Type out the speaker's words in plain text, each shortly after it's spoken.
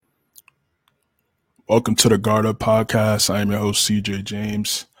Welcome to the Guard Up Podcast. I am your host, CJ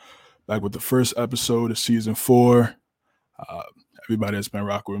James, back with the first episode of season 4. Uh, Everybody that's been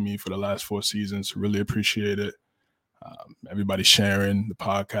rocking with me for the last 4 seasons, really appreciate it. Everybody sharing the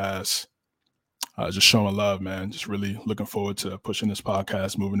podcast, just showing love, man. Just really looking forward to pushing this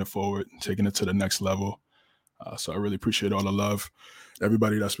podcast, moving it forward, taking it to the next level. So I really appreciate all the love.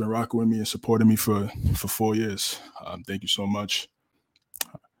 Everybody that's been rocking with me and supporting me for 4 years. Thank you so much.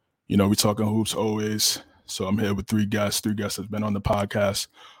 You know, we talking hoops always. So I'm here with 3 guests. 3 guests that's been on the podcast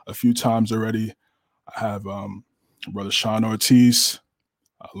a few times already. I have brother Sean Ortiz,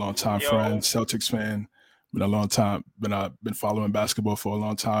 a longtime friend, Celtics fan. Been a long time. Been following basketball for a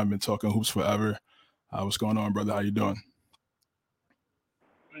long time. Been talking hoops forever. What's going on, brother? How you doing?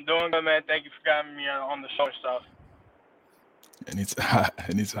 I'm doing good, man. Thank you for having me on the show and stuff.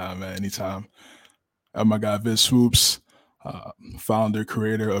 Anytime, man. Anytime. I have my guy Vince Swoops, founder,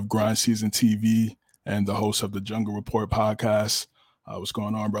 creator of Grind Season TV, and the host of the Jungle Report podcast. What's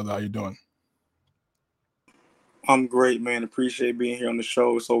going on, brother? How you doing? I'm great, man. Appreciate being here on the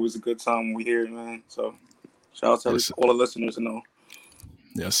show. It's always a good time when we hear it, man. So shout out to all the listeners to know.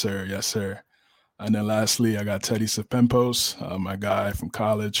 Yes, sir. Yes, sir. And then lastly, I got Teddy Sapempos, my guy from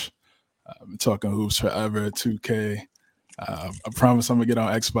college. I've been talking hoops forever, 2K. I promise I'm going to get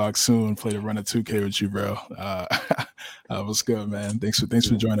on Xbox soon, play the run of 2K with you, bro. What's good, man? Thanks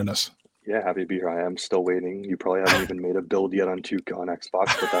for joining us. Yeah, happy to be here. I am still waiting. You probably haven't even made a build yet on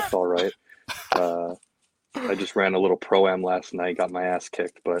Xbox, but that's all right. I just ran a little pro-am last night, got my ass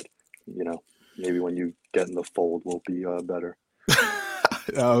kicked, but, you know, maybe when you get in the fold, we'll be better.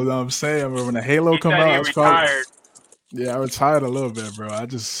 I'm saying, when the Halo come out, I was retired. Yeah, I retired a little bit, bro. I had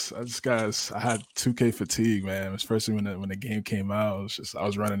 2K fatigue, man. Especially when the game came out, I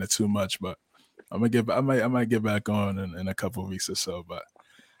was running it too much. But I might get back on in a couple of weeks or so. But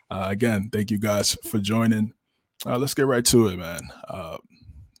again, thank you guys for joining. Let's get right to it, man.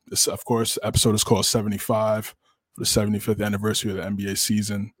 This, of course, episode is called 75 for the 75th anniversary of the NBA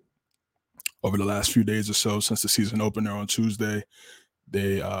season. Over the last few days or so, since the season opener on Tuesday,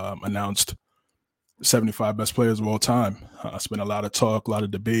 they announced 75 best players of all time. It's been a lot of talk, a lot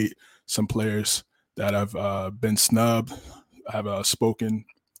of debate. Some players that have been snubbed have spoken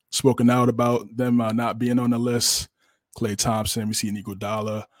out about them not being on the list. Klay Thompson, we see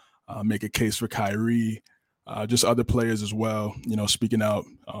Iguodala make a case for Kyrie. Just other players as well, you know, speaking out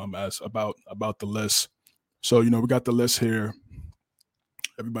as about the list. So, you know, we got the list here.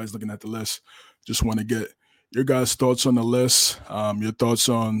 Everybody's looking at the list. Just want to get your guys' thoughts on the list, your thoughts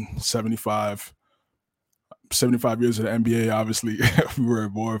on 75 years of the NBA. Obviously, we were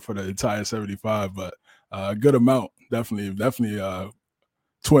born for the entire 75, but a good amount, definitely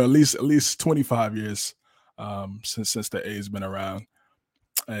at least 25 years since the A's been around.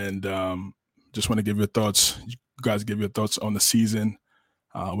 And just want to give your thoughts. You guys give your thoughts on the season,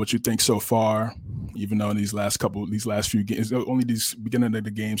 what you think so far, even though in these last few games, only these beginning of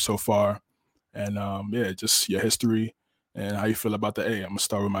the game so far. And just your history and how you feel about the A. I'm gonna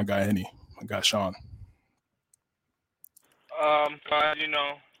start with my guy my guy Sean. As you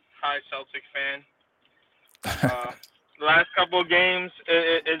know, high Celtic fan. The last couple of games,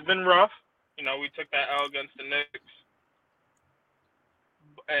 it's been rough. You know, we took that L against the Knicks.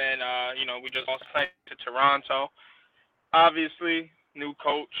 And, we just lost to Toronto. Obviously, new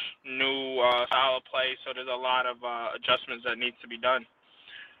coach, new style of play, so there's a lot of adjustments that need to be done.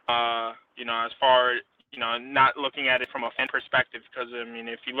 As far as, not looking at it from a fan perspective, because, I mean,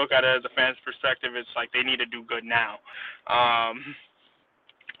 if you look at it as a fan's perspective, it's like they need to do good now.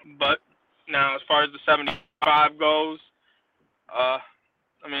 But now, as far as the 75 goes, the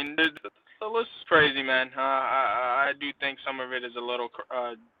list is crazy, man. I do think some of it is a little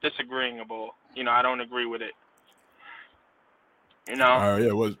disagreeable. I don't agree with it.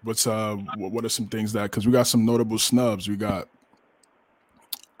 Yeah. What are some things that, because we got some notable snubs. We got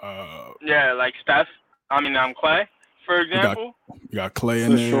like Steph. Klay, for example. We got Klay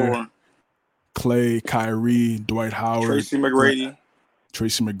in there. Sure. Klay, Kyrie, Dwight Howard,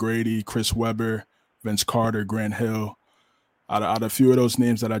 Tracy McGrady, Chris Webber, Vince Carter, Grant Hill. Out of a few of those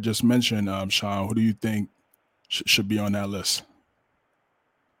names that I just mentioned, Sean, who do you think should be on that list?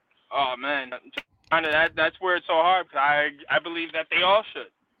 Oh man, that's where it's so hard, because I believe that they all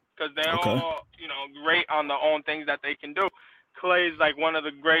should, because they're all great on their own things that they can do. Klay is like one of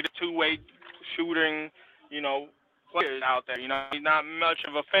the greatest two-way shooting players out there. He's not much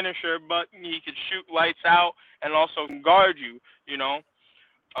of a finisher, but he can shoot lights out and also can guard you.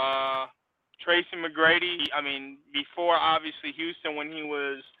 Tracy McGrady, before obviously Houston, when he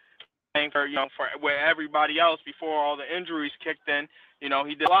was playing for where everybody else, before all the injuries kicked in, You know,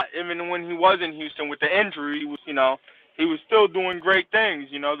 he did a lot. Even when he was in Houston with the injury, he was, you know, he was still doing great things,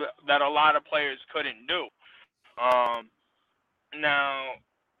 you know, that a lot of players couldn't do. Now,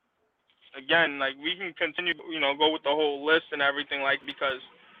 again, like, we can continue, you know, go with the whole list and everything, like, because,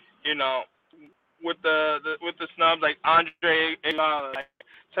 you know, with the snubs, like Andre Iguodala, like,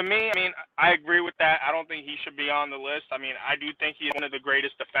 to me, I mean, I agree with that. I don't think he should be on the list. I mean, I do think he's one of the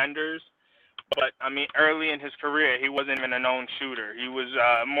greatest defenders. But, I mean, early in his career, he wasn't even a known shooter. He was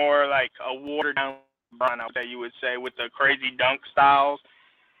more like a watered-down LeBron, that you would say, with the crazy dunk styles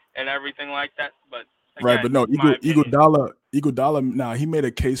and everything like that. But again, right, but no, Iguodala. Nah, he made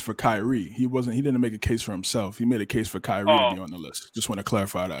a case for Kyrie. He didn't make a case for himself. He made a case for Kyrie to be on the list. Just want to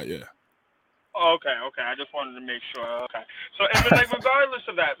clarify that, yeah. Okay. I just wanted to make sure. Okay. So, and then, like, regardless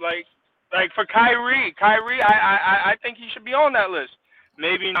of that, like for Kyrie, I think he should be on that list.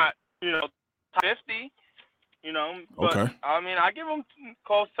 Maybe not, you know, top 50, you know, but okay. I mean, I give him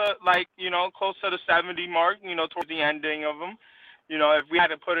close to, like, you know, close to the 70 mark, you know, towards the ending of them, you know, if we had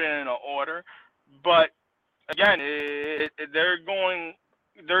to put it in an order. But again,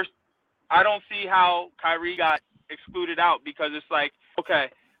 I don't see how Kyrie got excluded out, because it's like, okay,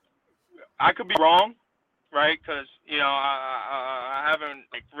 I could be wrong, right? Because, you know, I haven't,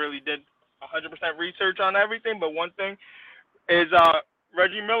 like, really did 100% research on everything, but one thing is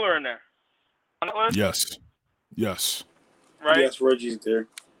Reggie Miller in there. On that list? Yes. Right? Yes, Reggie's there.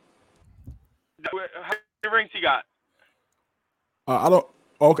 How many rings he got? I don't.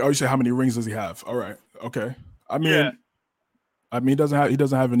 Okay. Oh, you say how many rings does he have? All right. Okay. I mean, he doesn't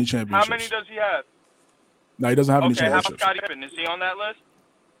have any championships. How many does he have? No, he doesn't have any Okay, how championships. about Scottie Pippen? Is he on that list?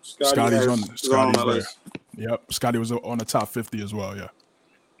 Scotty's on that list. Yep. Scotty was on the top 50 as well. Yeah.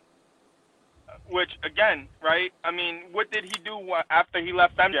 Which, again, right? I mean, what did he do after he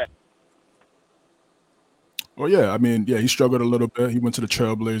left MJ? Well, yeah. I mean, yeah, he struggled a little bit. He went to the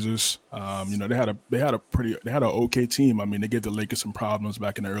Trailblazers. You know, they had an okay team. I mean, they gave the Lakers some problems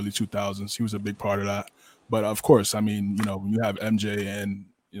back in the early 2000s. He was a big part of that. But of course, I mean, you know, when you have MJ and,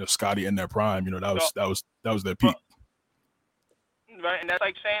 you know, Scotty in their prime, you know, that was their peak. Right, and that's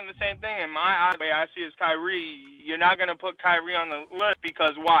like saying the same thing. In my eye, the way I see is Kyrie. You're not going to put Kyrie on the list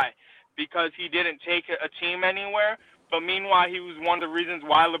because why? Because he didn't take a team anywhere. But meanwhile, he was one of the reasons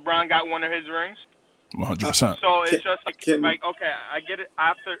why LeBron got one of his rings. 100%. So it's just like okay, I get it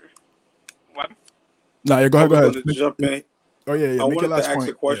after. What? No, yeah, go ahead. To jump in. Oh yeah. I wanted to ask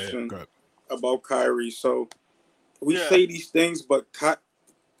a question about Kyrie. So we say these things, but I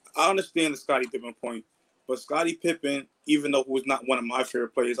understand the Scottie Pippen point. But Scottie Pippen, even though he was not one of my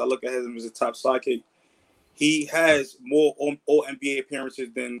favorite players, I look at him as a top sidekick. He has more All-NBA appearances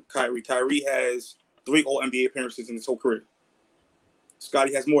than Kyrie. Kyrie has 3 All-NBA appearances in his whole career.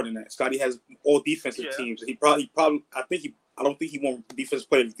 Scottie has more than that. Scottie has all defensive teams. I don't think he won Defensive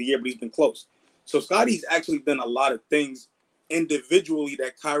Player of the Year, but he's been close. So Scottie's actually done a lot of things individually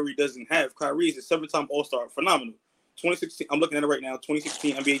that Kyrie doesn't have. Kyrie is a 7-time All-Star, phenomenal. 2016, I'm looking at it right now.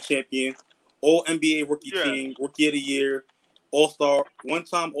 2016 NBA champion, All-NBA rookie team, Rookie of the Year, All-Star,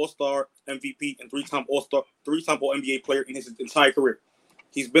 1-time All-Star MVP, and 3-time All-Star, 3-time All-NBA player in his entire career.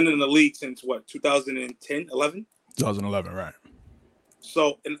 He's been in the league since 2010, 11? 2011, right.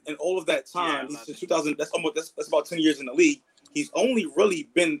 So in all of that time, he's since 2000. That's about 10 years in the league. He's only really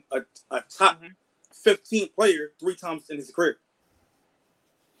been a top 15 player 3 times in his career.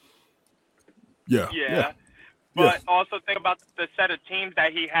 Yeah. But also think about the set of teams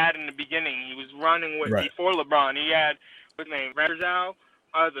that he had in the beginning. He was running with before LeBron. He had what's his name, Randall,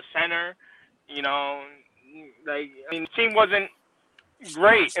 the center. You know, like I mean, the team wasn't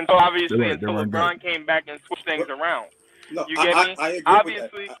great until LeBron came back and switched things around. No, you get me? I agree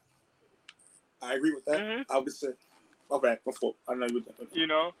obviously, with that. I agree with that. Mm-hmm. I would say, before I know you. You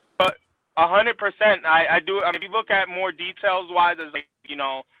know, but 100%. I do. I mean, if you look at more details wise, as like you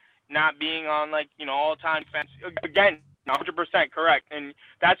know, not being on like you know all-time defense again. 100% correct, and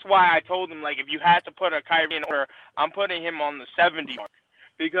that's why I told him like if you had to put a Kyrie in order, I'm putting him on the 70 mark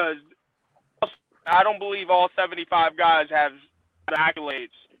because I don't believe all 75 guys have the accolades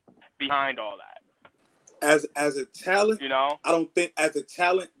behind all that. As a talent, you know, I don't think as a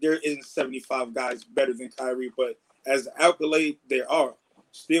talent there isn't 75 guys better than Kyrie, but as an accolade there are.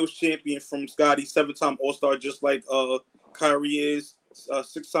 Steals champion from Scottie, 7-time All-Star just like Kyrie is,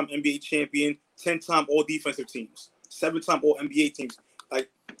 6-time NBA champion, 10-time All Defensive teams, 7-time All NBA teams. Like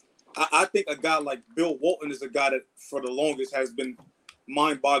I think a guy like Bill Walton is a guy that for the longest has been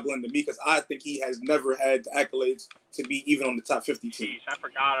mind-boggling to me because I think he has never had the accolades to be even on the top 50 team. Jeez, I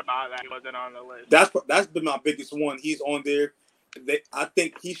forgot about that. He wasn't on the list. That's been my biggest one. He's on there. I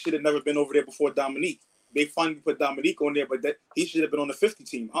think he should have never been over there before Dominique. they finally put Dominique on there, but that he should have been on the 50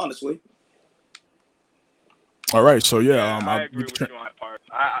 team, honestly. All right, so I agree with you on that part.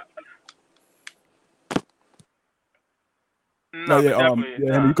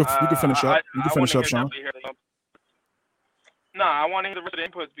 You can finish up. You can finish up, Sean. No, I want to hear the rest of the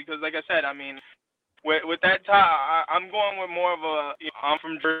inputs because, like I said, I mean, with that tie, I'm going with more of a. I'm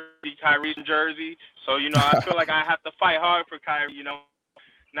from Jersey, Kyrie's from Jersey, so I feel like I have to fight hard for Kyrie.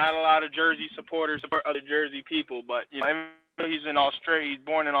 Not a lot of Jersey supporters support other Jersey people, but he's in Australia. He's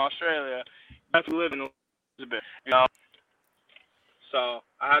born in Australia. He has to live in Elizabeth, So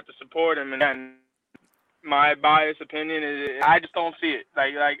I have to support him, and my biased opinion is I just don't see it.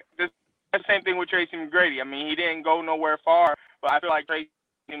 Like this. That's the same thing with Tracy McGrady. I mean, he didn't go nowhere far, but I feel like Tracy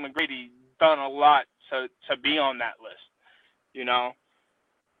McGrady done a lot to be on that list.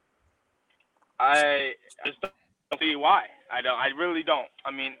 I just don't see why. I really don't.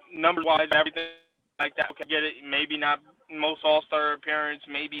 I mean, numbers wise, everything like that. Okay, get it. Maybe not most All-Star appearance,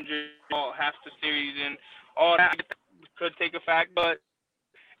 maybe half the series and all that could take effect, but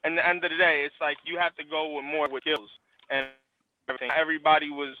at the end of the day, it's like you have to go with skills and everything. Everybody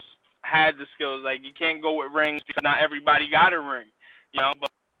had the skills. Like, you can't go with rings because not everybody got a ring,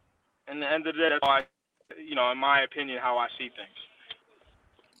 but in the end of the day, that's why, in my opinion, how I see things.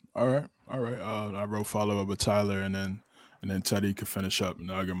 All right. I wrote follow up with Tyler, and then Teddy could finish up,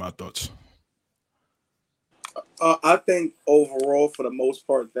 and I'll get my thoughts. I think overall, for the most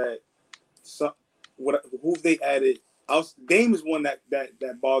part, that who they added, Dame is one that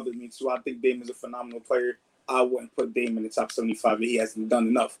bothered me too. I think Dame is a phenomenal player. I wouldn't put Dame in the top 75. He hasn't done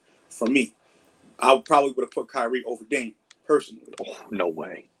enough for me. I probably would have put Kyrie over Dame personally. Oh, no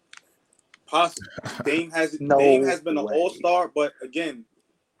way. Possibly. Dame has been an all-star, but again,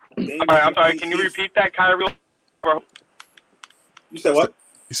 I'm sorry. Can you repeat that, Kyrie? You said what?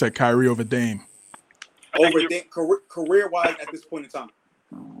 He said Kyrie over Dame. Over Dame, career-wise at this point in time.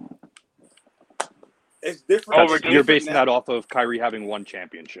 It's different. You're basing that off of Kyrie having one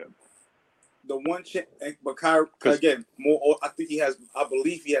championship. The one, but Kyrie again more. I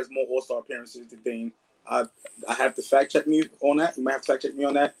believe he has more All-Star appearances than Dame. I have to fact check me on that. You might have to fact check me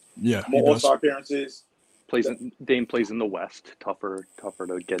on that. Yeah, more All-Star appearances. Dame plays in the West. Tougher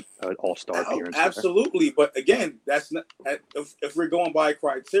to get an All-Star appearance. Absolutely, there. But again, that's not. If we're going by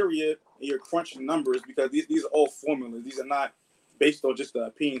criteria and you're crunching numbers, because these are all formulas. These are not based on just the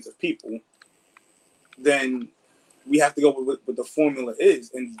opinions of people. Then we have to go with what the formula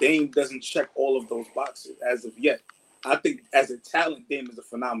is, and Dame doesn't check all of those boxes as of yet. I think as a talent, Dame is a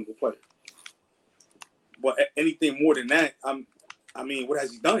phenomenal player. But anything more than that, what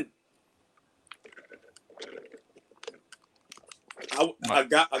has he done? A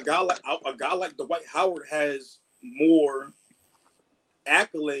guy like Dwight Howard has more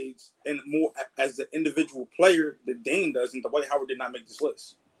accolades and more as an individual player than Dame does, and Dwight Howard did not make this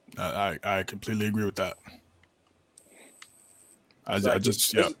list. I completely agree with that.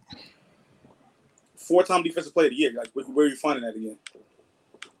 Four-time defensive player of the year. Like, where are you finding that again?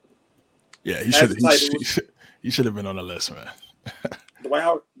 Yeah, he should have been on the list, man. Dwight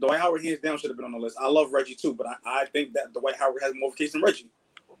Howard hands down should have been on the list. I love Reggie too, but I think that Dwight Howard has more of a case than Reggie.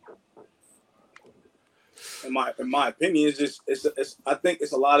 In my opinion, I think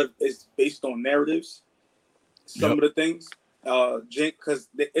it's based on narratives. Some of the things. Because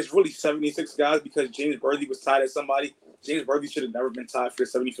it's really 76 guys because James Worthy was tied at somebody. James Worthy should have never been tied for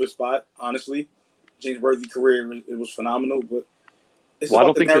the 75th spot, honestly. James Worthy's career, it was phenomenal, but I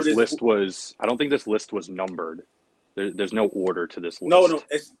don't think this list was numbered. There's no order to this list. No,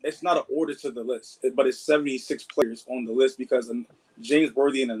 it's not an order to the list, but it's 76 players on the list because James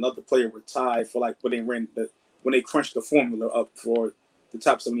Worthy and another player were tied for like when they crunched the formula up for the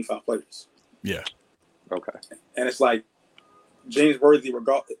top 75 players. Yeah. Okay. And it's like James Worthy,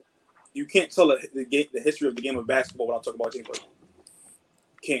 you can't tell the history of the game of basketball without talking about James Worthy.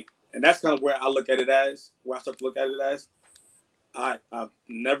 Can't. And that's kind of where I look at it as, where I start to look at it as. I'm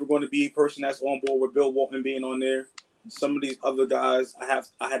never going to be a person that's on board with Bill Walton being on there. Some of these other guys, I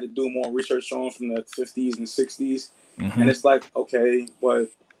had to do more research on from the 50s and 60s. Mm-hmm. And it's like, okay,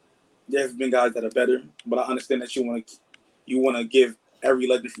 but there's been guys that are better. But I understand that you want to give every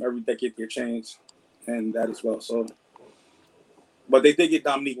legend from every decade their chance and that as well. So, but they did get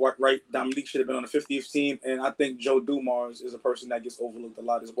Dominique right. Dominique should have been on the 50th team. And I think Joe Dumars is a person that gets overlooked a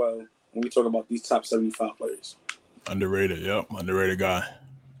lot as well when we talk about these top 75 players. Underrated, yep. Underrated guy.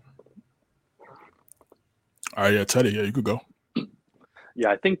 All right, Teddy, you could go. Yeah,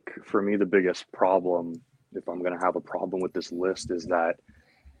 I think for me the biggest problem, if I'm going to have a problem with this list, is that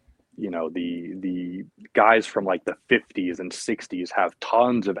the guys from like the 50s and 60s have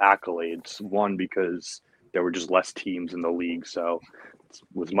tons of accolades. One, because there were just less teams in the league, so it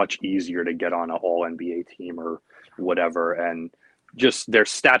was much easier to get on an all NBA team or whatever, and just their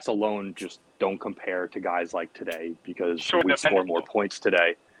stats alone just don't compare to guys like today because we score more points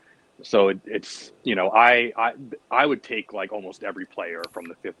today. So it's I would take like almost every player from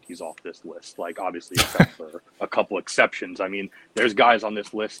the 50s off this list, like obviously except for a couple exceptions. I mean, there's guys on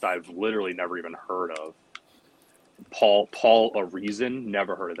this list I've literally never even heard of. Paul Arizin,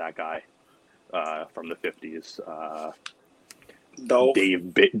 never heard of that guy from the 50s.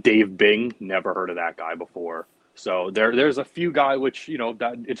 Dave Bing, never heard of that guy before. So there's a few guys which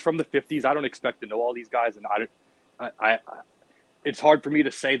that it's from the 50s. I don't expect to know all these guys, and I it's hard for me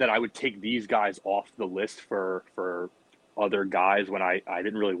to say that I would take these guys off the list for other guys when I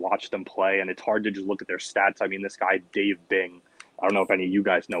didn't really watch them play, and it's hard to just look at their stats. I mean, this guy, Dave Bing, I don't know if any of you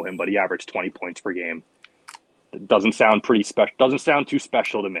guys know him, but he averaged 20 points per game. It doesn't sound pretty special. Doesn't sound too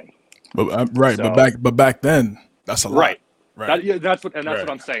special to me. But right, so, but back then, that's a lot. Right. That's what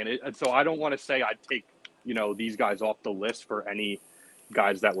I'm saying. So I don't want to say I'd take these guys off the list for any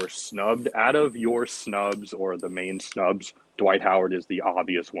guys that were snubbed. Out of your snubs or the main snubs, Dwight Howard is the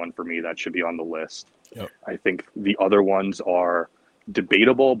obvious one for me that should be on the list. Yep. I think the other ones are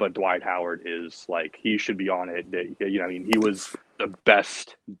debatable, but Dwight Howard is he should be on it. He was the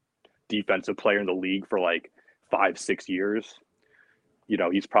best defensive player in the league for 5-6 years.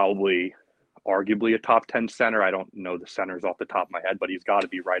 He's probably arguably a top 10 center. I don't know the centers off the top of my head, but he's got to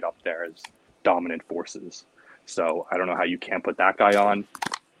be right up there as dominant forces. So I don't know how you can't put that guy on.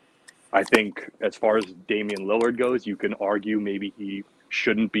 I think as far as Damian Lillard goes, you can argue maybe he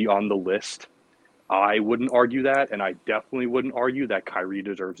shouldn't be on the list. I wouldn't argue that, and I definitely wouldn't argue that Kyrie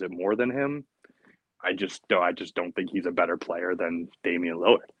deserves it more than him. I just don't think he's a better player than Damian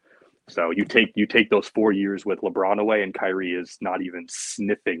Lillard. So you take those 4 years with LeBron away, and Kyrie is not even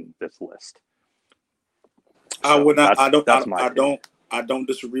sniffing this list. I would not. I don't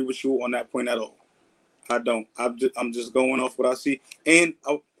disagree with you on that point at all. I don't. I'm just going off what I see. And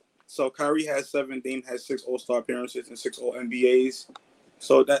so Kyrie has 7. Dame has 6 All-Star appearances and 6 All-NBAs.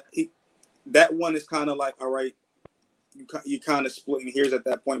 So that one is kind of like, all right, you kind of splitting hairs at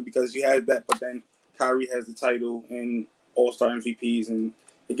that point because you had that, but then Kyrie has the title and All-Star MVPs, and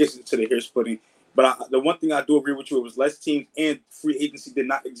it gets into the hair splitting. But the one thing I do agree with you, it was less teams and free agency did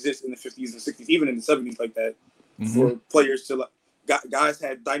not exist in the 50s and 60s, even in the 70s like that, for players to guys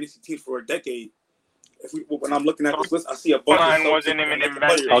had dynasty teams for a decade. When I'm looking at this list, I see a bunch of wasn't even invented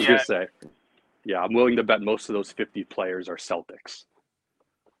I was going to say, yeah, I'm willing to bet most of those 50 players are Celtics.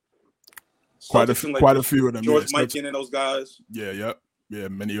 Quite a few of them. George Mikan and those guys. Yeah, yep. Yeah,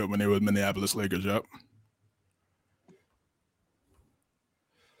 many when they were Minneapolis Lakers, yep.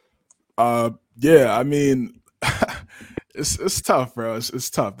 Yeah, I mean, it's tough, bro. It's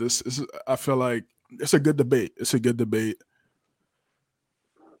tough. I feel like it's a good debate. It's a good debate.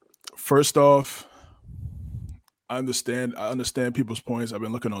 First off, I understand people's points. I've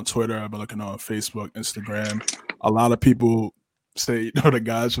been looking on Twitter. I've been looking on Facebook, Instagram. A lot of people say, the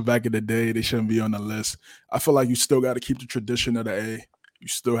guys from back in the day, they shouldn't be on the list. I feel like you still got to keep the tradition of the A. You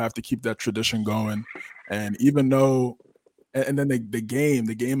still have to keep that tradition going. And even though, and then the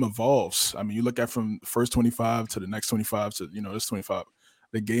game evolves. I mean, you look at from the first 25 to the next 25 to, this 25.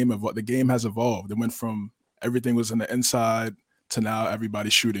 The game has evolved. It went from everything was in the inside to now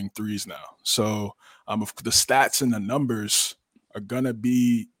everybody's shooting threes now. So the stats and the numbers are gonna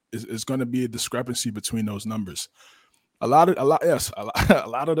be is gonna be a discrepancy between those numbers. A lot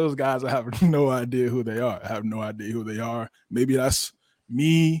of those guys, I have no idea who they are. I have no idea who they are. Maybe that's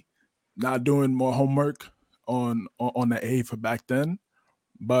me not doing more homework on the A for back then.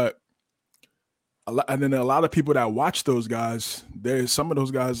 But a lot of people that watch those guys, some of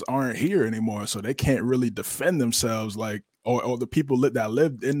those guys aren't here anymore, so they can't really defend themselves or the people that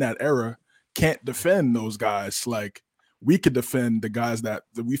lived in that era can't defend those guys like we could defend the guys that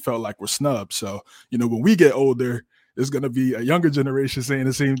we felt like were snubbed. So, when we get older, there's going to be a younger generation saying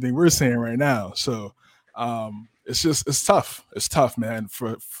the same thing we're saying right now. So it's tough. It's tough, man.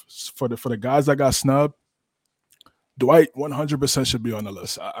 For the guys that got snubbed, Dwight 100% should be on the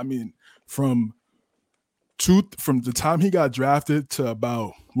list. I mean, from the time he got drafted to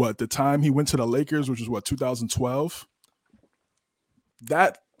about the time he went to the Lakers, which was 2012.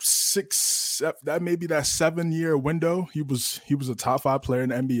 That 7-year window, he was a top 5 player in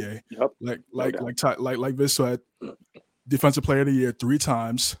the NBA. Yep. Like Viz said, defensive player of the year 3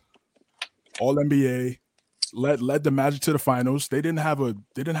 times, all NBA, led the Magic to the finals. They didn't have a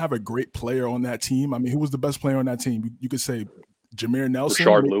great player on that team. I mean, who was the best player on that team? You could say Jameer Nelson,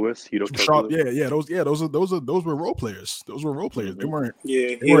 Rashard Lewis, Hedo Turkoglu. Those were role players. Those were role players. They weren't.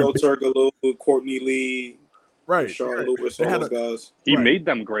 Hedo Turkoglu, Courtney Lee, right? Rashard Lewis, all those guys. He made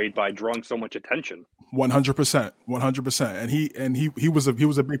them great by drawing so much attention. 100%, and he was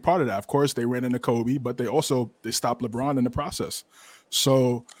a big part of that. Of course, they ran into Kobe, but they stopped LeBron in the process.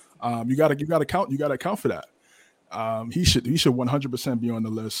 So you got to account for that. He should 100% be on the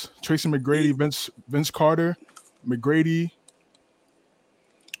list. Tracy McGrady, Vince Carter, McGrady.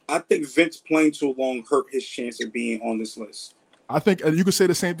 I think Vince playing too long hurt his chance of being on this list. I think you could say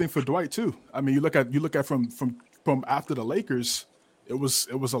the same thing for Dwight too. I mean, you look at from after the Lakers, it was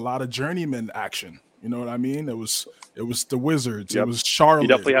a lot of journeyman action. You know what I mean? It was the Wizards. Yep. It was Charlotte. He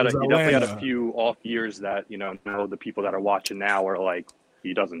definitely had a few off years that now the people that are watching now are like,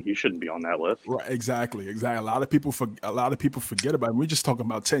 he shouldn't be on that list. Right, exactly. A lot of people forget about it. We're just talking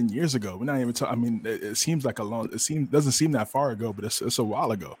about 10 years ago. We're not even talking. I mean, it seems like doesn't seem that far ago, but it's a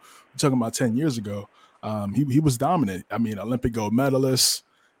while ago. We're talking about 10 years ago. He was dominant. I mean, Olympic gold medalist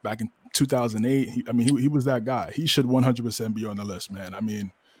back in 2008. He was that guy. He should 100% be on the list, man. I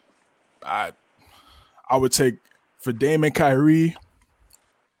mean, I would take for Dame and Kyrie.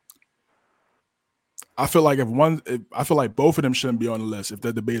 I feel like both of them shouldn't be on the list if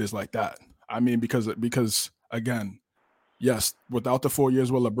the debate is like that. I mean, because again, yes, without the 4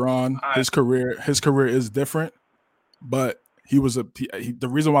 years with LeBron, his career is different. But the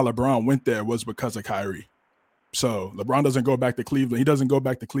reason why LeBron went there was because of Kyrie. So LeBron doesn't go back to Cleveland. He doesn't go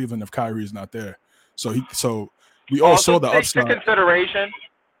back to Cleveland if Kyrie is not there. So we all saw the upside.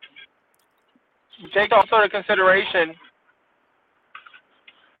 Take also into consideration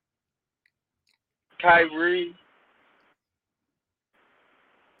Kyrie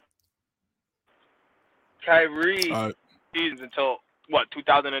seasons until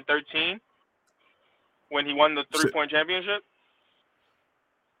 2013 when he won the 3-point championship.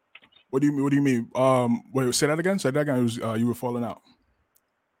 What do you mean? Wait, say that again. Say that again. It was, you were falling out.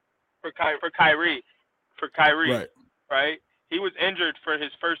 For Kyrie, right? He was injured for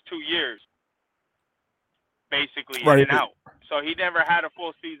his first 2 years, basically right. In and out. So he never had a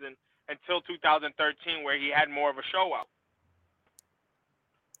full season until 2013, where he had more of a show out.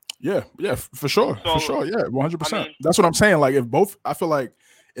 Yeah, for sure, yeah, 100%. That's what I'm saying. Like, I feel like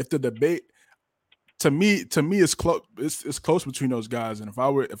if the debate, to me, is close. It's close between those guys. And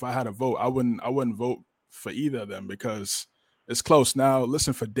if I had a vote, I wouldn't vote for either of them because it's close. Now,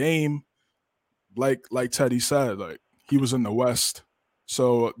 listen, for Dame, like Teddy said, like he was in the West.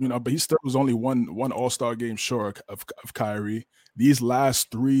 So, but he still was only one All-Star game short of Kyrie. These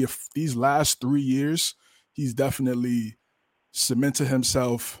last 3 years, he's definitely cemented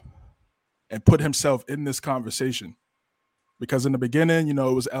himself and put himself in this conversation. Because in the beginning, it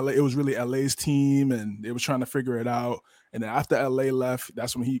was LA, it was really LA's team, and they were trying to figure it out. And then after LA left,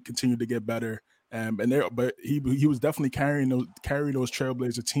 that's when he continued to get better. But he was definitely carrying those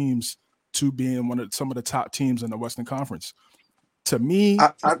Trailblazer teams to being some of the top teams in the Western Conference. To me,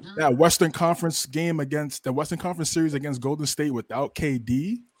 that Western Conference series against Golden State without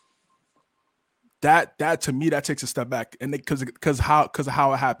KD, that to me that takes a step back, and because of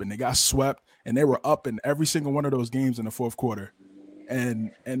how it happened, they got swept and they were up in every single one of those games in the fourth quarter,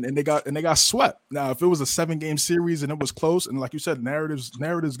 and they got swept. Now, if it was a 7-game series and it was close, and like you said, narrative's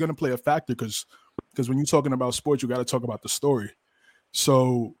going to play a factor because when you're talking about sports, you got to talk about the story.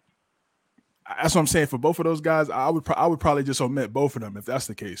 So that's what I'm saying. For both of those guys, I would probably just omit both of them if that's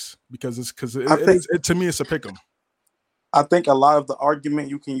the case, because to me it's a pick 'em. I think a lot of the argument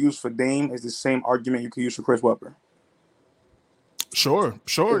you can use for Dame is the same argument you can use for Chris Webber. Sure,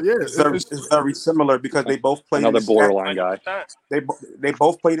 yeah. It's very similar because they both played another borderline guy. They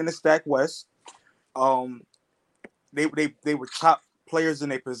both played in the Stack West. They were top players in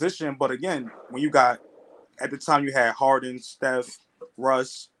their position, but again, when you got at the time you had Harden, Steph,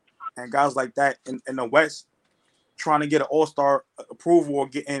 Russ, and guys like that in the West, trying to get an All-Star approval or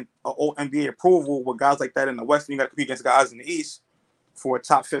getting an All-NBA approval with guys like that in the West, and you got to compete against guys in the East for a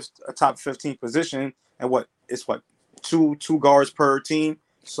top 15 position, and it's two guards per team.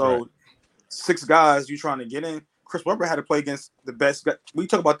 So right. 6 guys you trying to get in. Chris Webber had to play against the best guy. We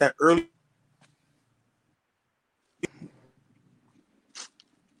talk about that early.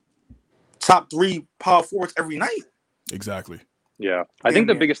 Top 3 power forwards every night. Exactly. Yeah. I think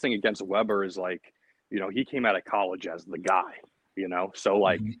the biggest thing against Webber is he came out of college as the guy, so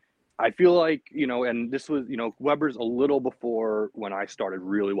I feel like, and this was, Webber's a little before when I started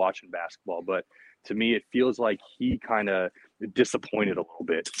really watching basketball, but to me, it feels like he kind of disappointed a little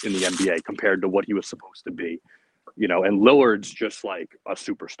bit in the NBA compared to what he was supposed to be. you know, and Lillard's just like a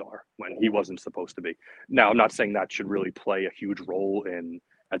superstar when he wasn't supposed to be. Now, I'm not saying that should really play a huge role in,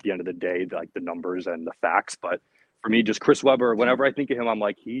 at the end of the day, like the numbers and the facts, but for me, just Chris Webber, whenever I think of him, I'm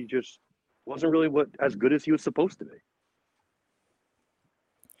like, he just wasn't really as good as he was supposed to be.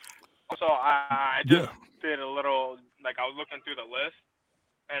 So I just did a little, like, I was looking through the list,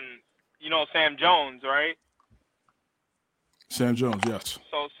 and you know Sam Jones, right? Sam Jones, yes.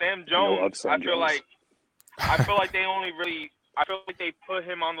 So Sam Jones, I feel like they only really, I feel like they put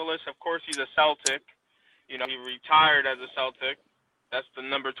him on the list. Of course, he's a Celtic. You know, he retired as a Celtic. That's the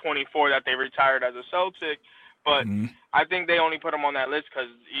number 24 that they retired as a Celtic. But I think they only put him on that list because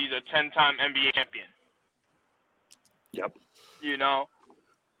he's a 10-time NBA champion. Yep. You know,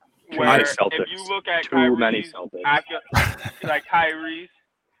 where if you look at Kyrie's, like Kyrie's,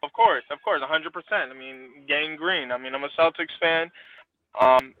 of course, 100%. I mean, Gang Green. I mean, I'm a Celtics fan.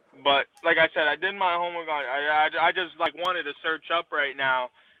 But like I said, I did my homework on. I just like wanted to search up right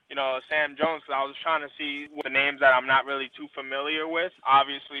now, you know, Sam Jones, because I was trying to see the names that I'm not really too familiar with.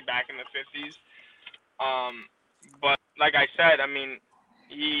 Obviously, back in the 50s. But like I said, I mean,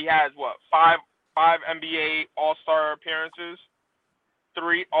 he has five NBA All-Star appearances,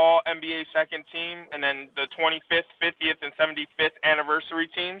 3 All-NBA second team, and then the 25th, 50th, and 75th anniversary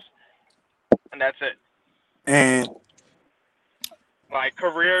teams, and that's it. And like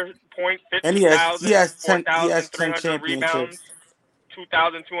career point, 50,000, he has 10 4,300 rebounds,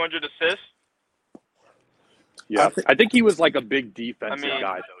 2,200 assists. Yeah, I think he was like a big defensive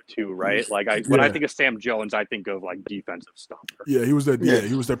guy though too, right? Like when I think of Sam Jones, I think of like defensive stuff. Yeah, he was that. Yeah,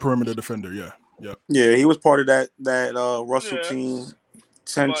 he was that perimeter defender. Yeah, yeah. Yeah, he was part of that Russell team.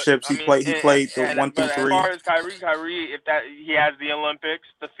 10 chips. He played the 1 through 3. As far as Kyrie, if that he has the Olympics,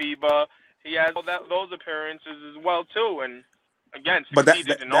 the FIBA, he has all those appearances as well too, and again, but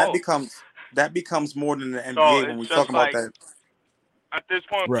that becomes more than the NBA when we talk about that. At this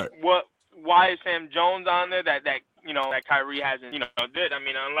point, right. Why is Sam Jones on there that you know that Kyrie hasn't did? I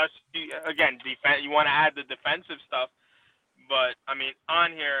mean, unless you want to add the defensive stuff, but I mean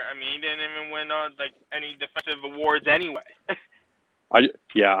on here, I mean he didn't even win like any defensive awards anyway. I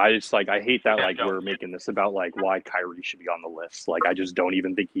hate that like we're making this about like why Kyrie should be on the list. Like I just don't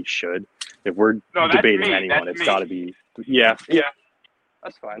even think he should. If we're debating anyone, it's got to be yeah.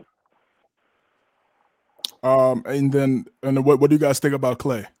 That's fine. And what do you guys think about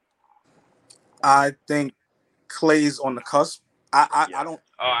Klay? I think Klay's on the cusp. I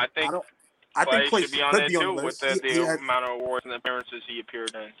think Klay should be on there too with the amount of awards and appearances he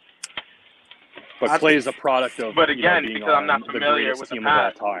appeared in. But Klay is a product of, but again, being because I'm not familiar with the team of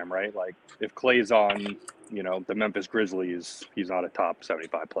all time, right? Like if Klay's on, the Memphis Grizzlies, he's not a top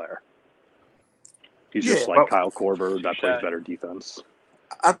 75 player. He's just like Kyle Korver that plays better defense.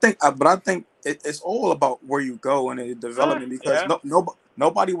 I think it's all about where you go and the development because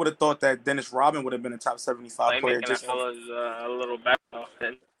nobody would have thought that Dennis Rodman would have been a top 75 player. Just a little better.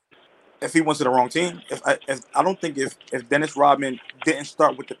 If he went to the wrong team, I don't think if Dennis Rodman didn't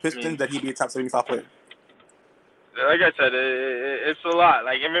start with the Pistons that he'd be a top 75 player. Like I said, it's a lot.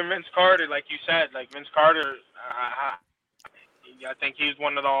 Like even Vince Carter, like you said, Vince Carter, I think he's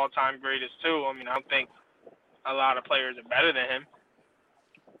one of the all-time greatest too. I mean, I don't think a lot of players are better than him.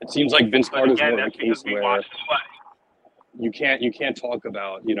 It seems like Vince Carter's more of a case where you can't talk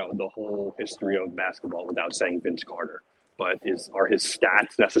about the whole history of basketball without saying Vince Carter. But are his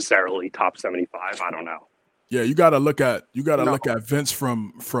stats necessarily top 75? I don't know. Yeah, you got to look at Vince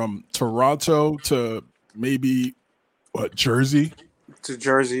from Toronto to maybe Jersey to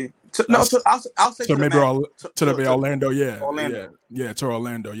Jersey. I'll say to maybe Orlando. Yeah, to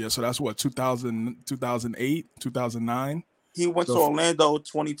Orlando. Yeah, so that's what 2000, 2008, 2009. He went to Orlando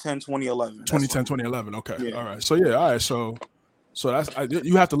 2010, 2011. 2010, 2011. Okay, yeah. All right. So yeah, all right. So that's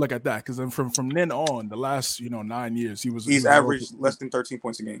you have to look at that because then from then on, the last 9 years, he's averaged less than 13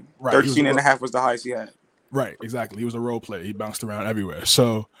 points a game. Right. 13 and a half was the highest he had. Right, exactly. He was a role player. He bounced around everywhere.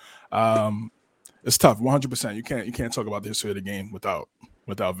 So it's tough. 100%. You can't talk about the history of the game without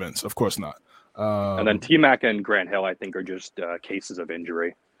Vince. Of course not. And then T-Mac and Grant Hill, I think, are just cases of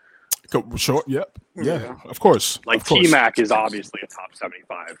injury. Sure. Yep. Yeah. Of course. Like T-Mac is obviously a top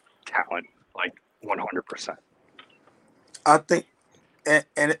 75 talent, like 100%. I think, and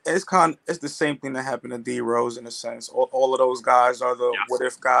it's the same thing that happened to D Rose in a sense. All of those guys are the what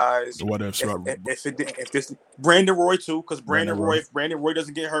if guys. The what ifs. If this Brandon Roy too, because if Brandon Roy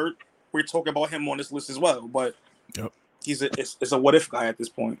doesn't get hurt, we're talking about him on this list as well. But it's a what if guy at this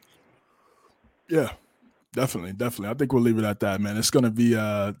point. Yeah, definitely. I think we'll leave it at that, man. It's gonna be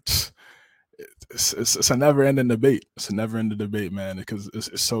it's a never-ending debate. It's a never-ending debate, man, because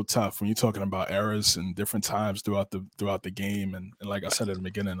it's so tough when you're talking about eras and different times throughout the game. And like I said at the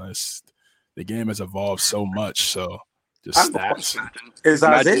beginning, the game has evolved so much. So just stats. Is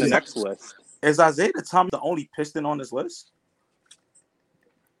Isaiah the next list? Is Isaiah Thomas the only Piston on this list?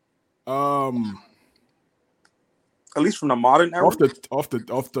 At least from the modern era. Off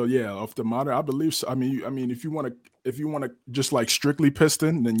the modern, I believe so. I mean, if you want to just like strictly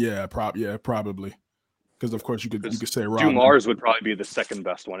Piston, then probably. Because of course you could say Rodman. Dumars would probably be the second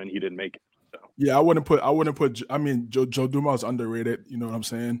best one, and he didn't make it. So. Yeah, I wouldn't put. I mean, Joe Dumars is underrated. You know what I'm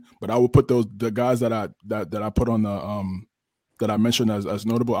saying? But I would put the guys that I put on the that I mentioned as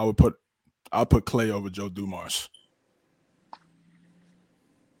notable. I'll put Clay over Joe Dumars.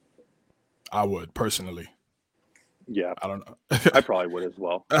 I would personally. Yeah, I don't know. I probably would as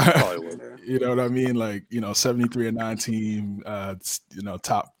well. I probably would. You know what I mean? Like, 73-9 team,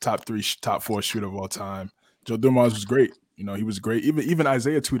 top 3, top 4 shooter of all time. Joe Dumars was great. He was great. Even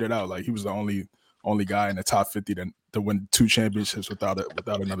Isaiah tweeted out like he was the only guy in the top 50 to win 2 championships without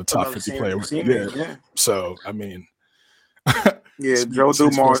another top 50 player. Yeah. So I mean, yeah, Joe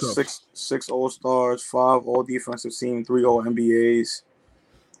Dumars, 6 All-Stars, 5 All-Defensive Team, 3 All-NBAs,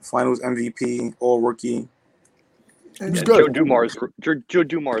 Finals MVP, All-Rookie. Yeah, Joe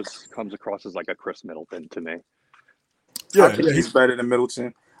Dumars comes across as like a Chris Middleton to me. Yeah, I think he's better than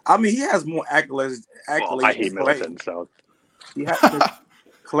Middleton. I mean, he has more accolades. Well, I hate Middleton, so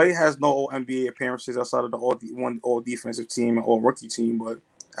Clay has no All-NBA appearances outside of the All-Defensive Team and All-Rookie team, but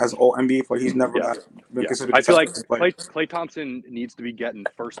as an All-NBA player, he's never been considered. I feel like Klay Thompson needs to be getting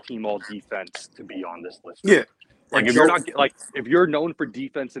first team All-Defense to be on this list. Yeah. Like if you're known for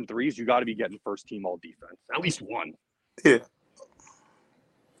defense and threes, you got to be getting first team All-Defense, at least one. Yeah.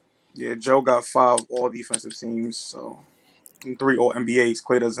 Yeah, Joe got 5 All-Defensive teams, so 3 All-NBAs.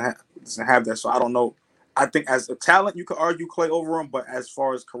 Clay doesn't have that, so I don't know. I think as a talent, you could argue Clay over him, but as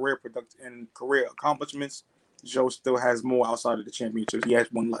far as career product and career accomplishments, Joe still has more outside of the championships. He has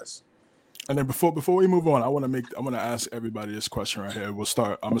 1 less. And then before we move on, I want to ask everybody this question right here. I'm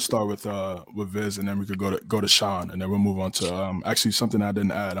gonna start with Viz, and then we could go to Sean, and then we'll move on to actually something I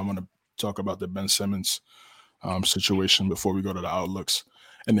didn't add. I want to talk about the Ben Simmons situation before we go to the outlooks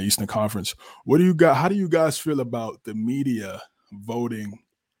in the Eastern Conference. How do you guys feel about the media voting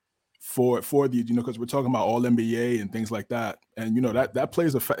for the, because we're talking about all NBA and things like that, and that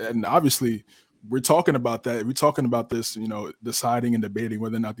plays and obviously we're talking about that. We're talking about this, deciding and debating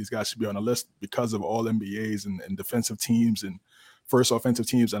whether or not these guys should be on the list because of all NBAs and defensive teams and first offensive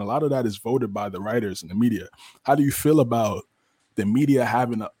teams, and a lot of that is voted by the writers and the media. How do you feel about the media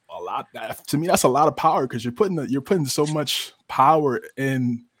having a lot? To me, that's a lot of power, because you're putting so much power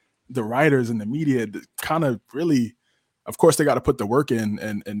in the writers and the media to kind of really. Of course, they got to put the work in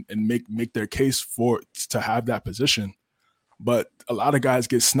and make their case to have that position. But a lot of guys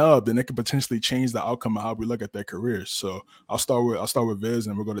get snubbed, and it could potentially change the outcome of how we look at their careers. So I'll start with Viz,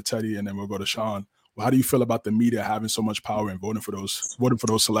 and we'll go to Teddy, and then we'll go to Sean. Well, how do you feel about the media having so much power and voting for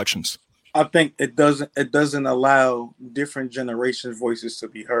those selections? I think it doesn't allow different generations' voices to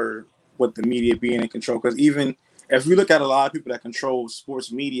be heard with the media being in control. Because even if you look at a lot of people that control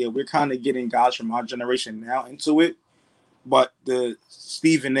sports media, we're kind of getting guys from our generation now into it. But the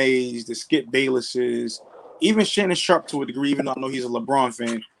Stephen A's, the Skip Baylesses, even Shannon Sharp to a degree, even though I know he's a LeBron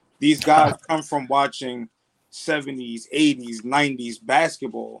fan, these guys come from watching 70s, 80s, 90s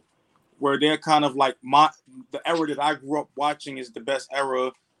basketball, where they're kind of like the era that I grew up watching is the best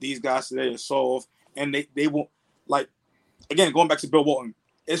era. These guys today are soft, and they won't, like, again, going back to Bill Walton,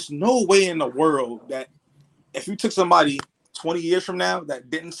 it's no way in the world that if you took somebody 20 years from now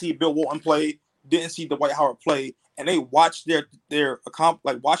that didn't see Bill Walton play, didn't see Dwight Howard play, and they watch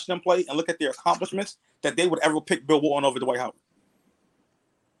watch them play and look at their accomplishments, that they would ever pick Bill Walton over Dwight Howard.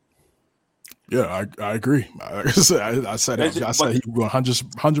 Yeah, I agree. I said he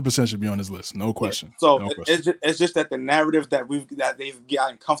 100% should be on his list, no question. Yeah. So no question. It's just that the narrative that they've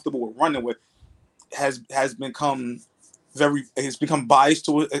gotten comfortable with running with has become biased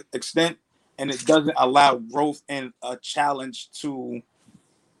to an extent, and it doesn't allow growth and a challenge to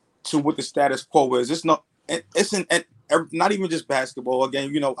what the status quo is. It's not even just basketball. Again,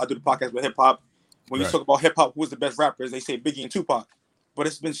 I do the podcast with hip hop. When you talk about hip hop, who's the best rappers? They say Biggie and Tupac. But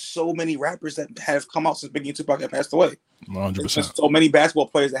it's been so many rappers that have come out since Biggie and Tupac have passed away. 100%. So many basketball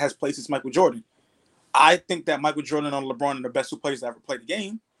players that has played since Michael Jordan. I think that Michael Jordan and LeBron are the best 2 players that ever played the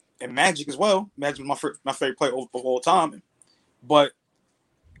game, and Magic as well. Magic was my favorite player of all time. But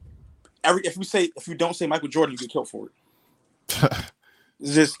if you don't say Michael Jordan, you get killed for it.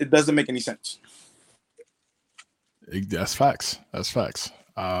 It doesn't make any sense. That's facts.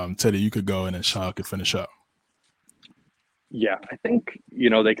 Teddy, you could go and then Sean could finish up. Yeah, I think,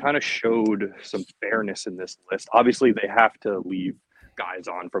 they kind of showed some fairness in this list. Obviously, they have to leave guys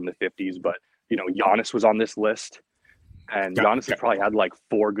on from the 50s, but, Giannis was on this list. And Giannis has probably had like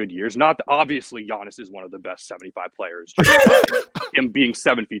 4 good years. Obviously, Giannis is one of the best 75 players, just him being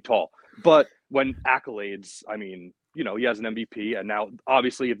 7 feet tall. But when accolades, I mean, he has an MVP. And now,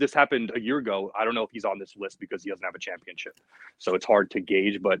 obviously, if this happened a year ago, I don't know if he's on this list because he doesn't have a championship. So it's hard to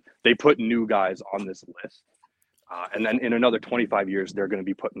gauge, but they put new guys on this list. And then in another 25 years, they're going to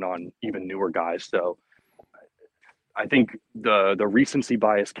be putting on even newer guys. So I think the recency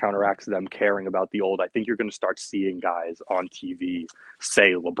bias counteracts them caring about the old. I think you're going to start seeing guys on TV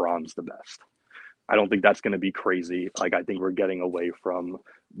say LeBron's the best. I don't think that's going to be crazy. Like, I think we're getting away from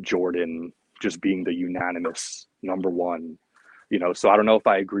Jordan just being the unanimous number one, so I don't know if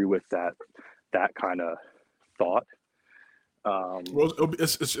I agree with that kind of thought. Well,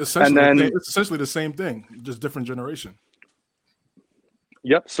 it's essentially the same thing, just different generation.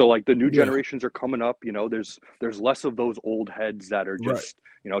 Yep. So like the new generations are coming up. There's less of those old heads that are just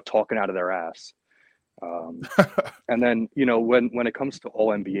talking out of their ass. And then when it comes to all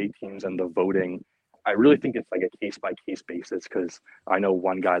NBA teams and the voting, I really think it's like a case-by-case basis, because I know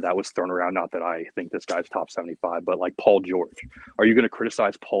one guy that was thrown around, not that I think this guy's top 75, but like Paul George. Are you going to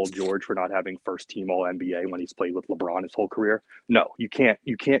criticize Paul George for not having first-team All-NBA when he's played with LeBron his whole career? No, you can't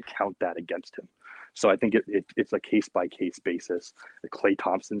count that against him. So I think it's a case-by-case basis. Klay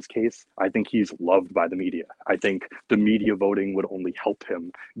Thompson's case, I think he's loved by the media. I think the media voting would only help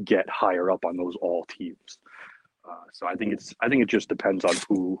him get higher up on those all teams. So I think it just depends on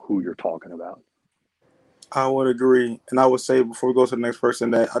who you're talking about. I would agree. And I would say, before we go to the next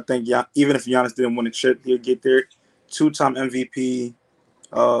person, that I think even if Giannis didn't win a chip, he'll get there. 2-time MVP,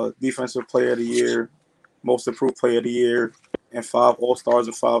 Defensive Player of the Year, Most Improved Player of the Year, and 5 All-Stars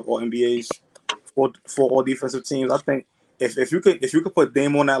and 5 All-NBAs for all defensive teams. I think if you could put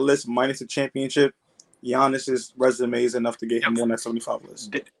Dame on that list minus a championship, Giannis's resume is enough to get him on that 75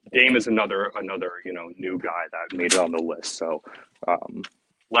 list. Dame is another new guy that made it on the list. So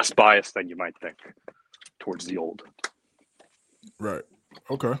less biased than you might think towards the old. Right.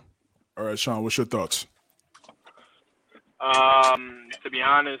 Okay. All right, Sean, what's your thoughts? To be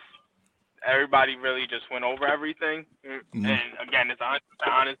honest, everybody really just went over everything. Mm-hmm. And again, it's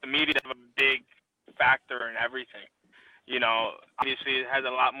honest. The media has a big factor in everything. Obviously it has a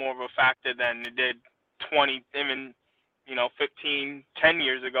lot more of a factor than it did 20, even, 15, 10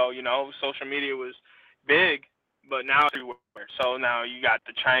 years ago. Social media was big, but now it's everywhere. So now you got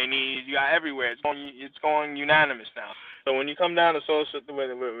the Chinese, you got everywhere. It's going unanimous now. So when you come down to social, the way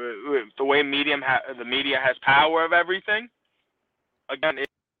the media has power of everything, again, it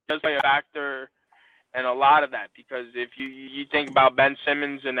does play a factor in a lot of that, because if you think about Ben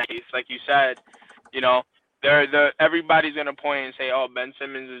Simmons in that case, like you said, everybody's gonna point and say, oh, Ben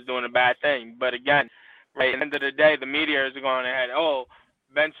Simmons is doing a bad thing. But again, right at the end of the day, the media is going ahead, oh,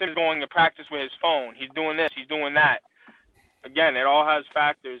 Ben Simmons going to practice with his phone. He's doing this. He's doing that. Again, it all has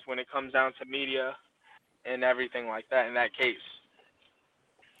factors when it comes down to media and everything like that in that case.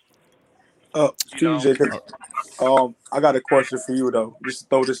 Jacob, I got a question for you, though. Just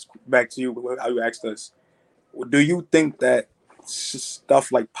throw this back to you, how you asked us. Do you think that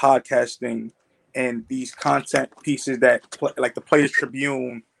stuff like podcasting and these content pieces that, like the Players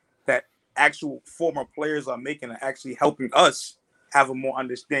Tribune, that actual former players are making, are actually helping us have a more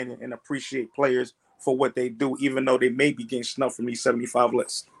understanding and appreciate players for what they do, even though they may be getting snubbed from these 75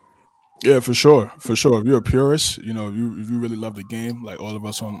 lists? Yeah, for sure. If you're a purist, if you really love the game, like all of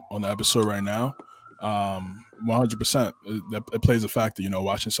us on the episode right now, 100%, it plays a factor.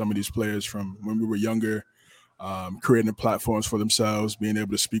 Watching some of these players from when we were younger, creating platforms for themselves, being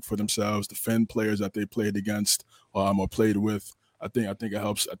able to speak for themselves, defend players that they played against or played with. I think it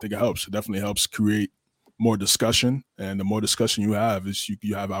helps. It definitely helps create more discussion, and the more discussion you have, is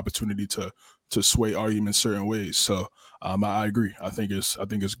you have opportunity to sway arguments certain ways. So I agree. I think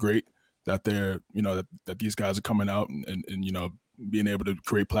it's great that they're that these guys are coming out and being able to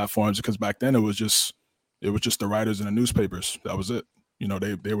create platforms, because back then it was just the writers in the newspapers. That was it.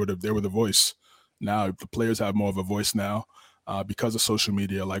 They were the voice. Now the players have more of a voice now because of social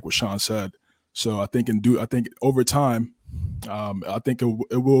media, like what Sean said. So I think over time, I think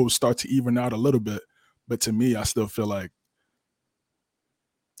it will start to even out a little bit. But to me, I still feel like,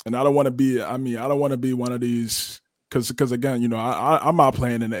 and I don't want to be one of these, because again, I'm not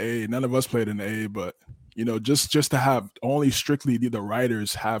playing in the A. None of us played in the A, but just to have only strictly the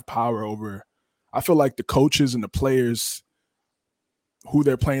writers have power over. I feel like the coaches and the players, who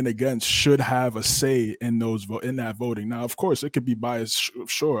they're playing against should have a say in that voting. Now, of course, it could be biased.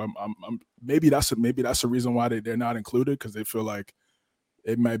 Sure, maybe that's the reason why they're not included, because they feel like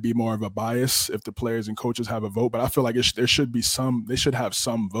it might be more of a bias if the players and coaches have a vote. But I feel like there should be some. They should have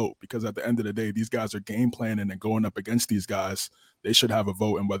some vote, because at the end of the day, these guys are game planning and going up against these guys. They should have a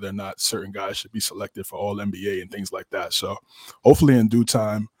vote in whether or not certain guys should be selected for All NBA and things like that. So hopefully in due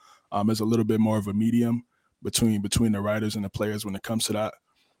time, there's a little bit more of a medium between the writers and the players when it comes to that.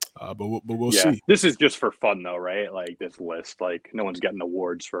 But we'll see. This is just for fun though, right? Like this list, like no one's getting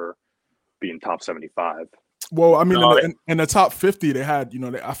awards for being top 75. Well, I mean, in the top 50, they had,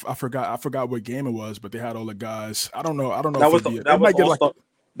 I forgot what game it was, but they had all the guys. I don't know.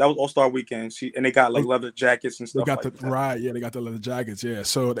 That was All-Star Weekend. And they got like leather jackets and stuff. They got they got the leather jackets. Yeah,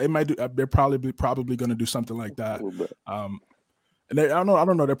 so they might do. They're probably going to do something like that. And I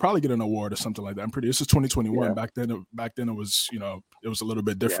don't know. They're probably getting an award or something like that. This is 2021. Yeah. Back then it was, it was a little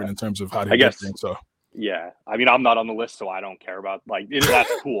bit different in terms of how they get things. So. Yeah, I mean, I'm not on the list, so I don't care about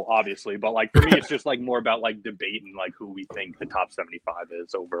that's cool, obviously. But like for me, it's just like more about like debating like who we think the top 75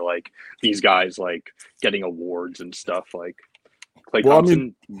 is over like these guys like getting awards and stuff. Like Klay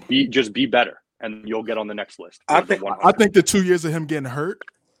Thompson, be better, and you'll get on the next list. I think the 2 years of him getting hurt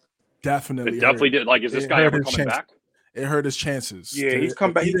definitely did. Like, is this guy ever coming back? It hurt his chances. Yeah, he's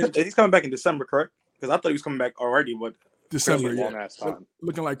coming back. He's coming back in December, correct? Because I thought he was coming back already, but. December, time.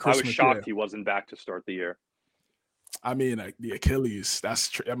 Looking like Christmas. I was shocked he wasn't back to start the year. I mean, like the Achilles.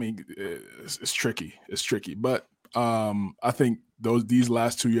 It's tricky. It's tricky, but I think these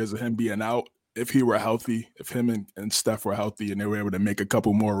last 2 years of him being out, if he were healthy, if him and Steph were healthy, and they were able to make a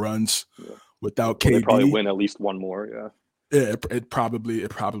couple more runs without KD, they'd probably win at least one more. Yeah, it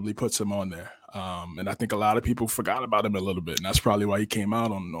probably puts him on there. And I think a lot of people forgot about him a little bit, and that's probably why he came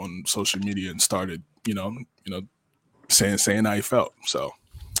out on social media and started, saying how he felt. So,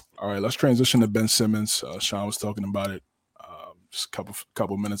 all right, let's transition to Ben Simmons. Sean was talking about it just a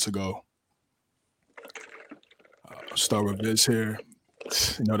couple minutes ago. Start with Viz here.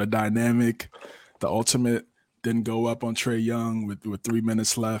 The dynamic, the ultimate didn't go up on Trae Young with 3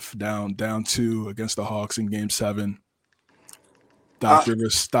 minutes left, down 2 against the Hawks in Game 7. Doc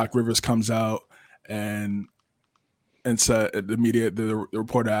Rivers comes out and said the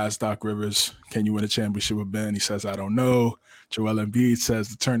reporter asked Doc Rivers, "Can you win a championship with Ben?" He says, "I don't know." Joel Embiid says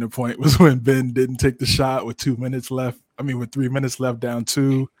the turning point was when Ben didn't take the shot with 2 minutes left. With 3 minutes left, down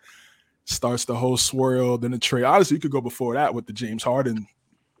 2. Starts the whole swirl. Then the trade. Honestly, you could go before that with the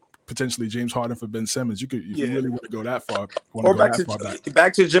potentially James Harden for Ben Simmons. You really want to go that far. Or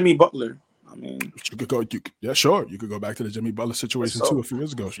back to Jimmy Butler. You could go. Sure. You could go back to the Jimmy Butler situation too a few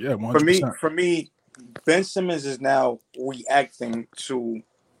years ago. Yeah, 100%. For me. Ben Simmons is now reacting to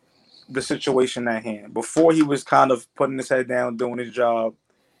the situation at hand. Before he was kind of putting his head down, doing his job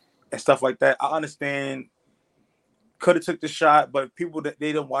and stuff like that. I understand could have took the shot, but people that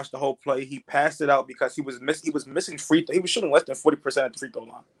they didn't watch the whole play. He passed it out because he was missing free throw. He was shooting less than 40% at the free throw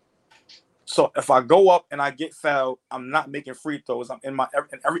line. So if I go up and I get fouled, I'm not making free throws. I'm in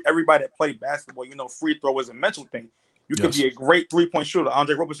everybody that played basketball, free throw is a mental thing. You could be a great 3-point shooter.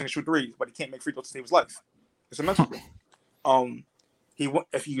 Andre Roberson can shoot threes, but he can't make free throws to save his life. It's a mental thing.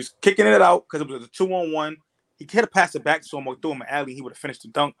 If he was kicking it out because it was a 2-on-1, he could have passed it back to him or threw him an alley. He would have finished the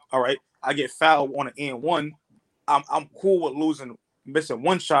dunk. All right, I get fouled on an N1. I'm cool with missing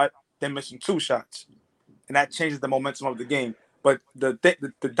one shot, then missing 2 shots, and that changes the momentum of the game. But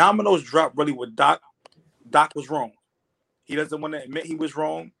the dominoes drop really with Doc. Doc was wrong. He doesn't want to admit he was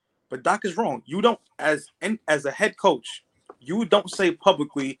wrong. But Doc is wrong. You don't, as a head coach, you don't say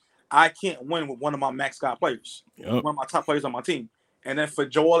publicly, "I can't win with one of my max guy players, one of my top players on my team." And then for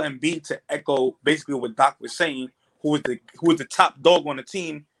Joel Embiid to echo basically what Doc was saying, who is the top dog on the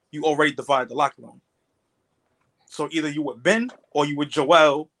team, you already divide the locker room. So either you with Ben or you with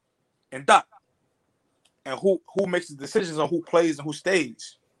Joel and Doc. And who makes the decisions on who plays and who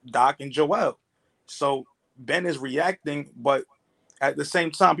stays? Doc and Joel. So Ben is reacting, but at the same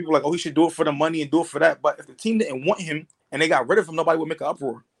time, people are like, "Oh, he should do it for the money and do it for that." But if the team didn't want him and they got rid of him, nobody would make an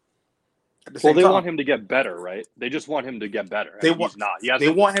uproar. They want him to get better, right? They just want him to get better. He's not. He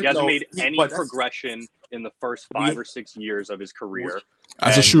hasn't made any progression in the first 5 or 6 years of his career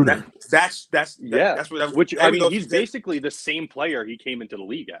as a shooter. He's basically the same player he came into the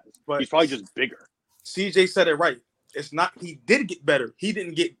league as. But he's probably just bigger. CJ said it right. It's not. He did get better. He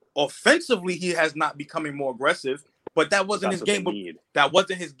didn't get offensively. He has not becoming more aggressive. But that wasn't his game. That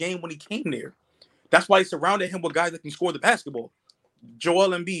wasn't his game when he came there. That's why he surrounded him with guys that can score the basketball. Joel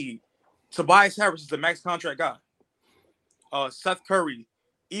Embiid, Tobias Harris is the max contract guy. Seth Curry,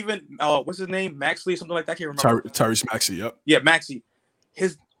 even what's his name, Maxley, something like that. I can't remember. Tyrese Maxey. Yep. Yeah, Maxey.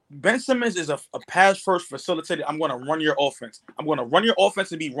 Ben Simmons is a pass first facilitator. I'm going to run your offense. I'm going to run your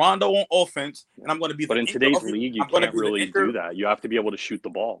offense and be Rondo on offense, and I'm going to be. But in today's league, you can't really do that. You have to be able to shoot the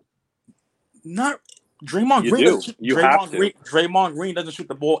ball. Not Draymond Green. Draymond Green doesn't shoot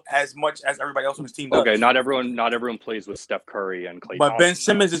the ball as much as everybody else on his team does. Okay, not everyone plays with Steph Curry and Klay But Ben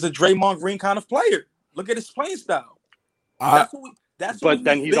Simmons is a Draymond Green kind of player. Look at his playing style. But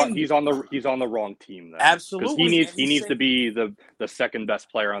then he's on the wrong team. Then. Absolutely, he needs to be the second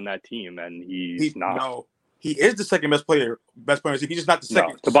best player on that team, and he's not. No, he is the second best player. He's just not the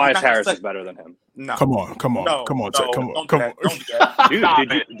second. No, Tobias Harris is better than him. No, come on,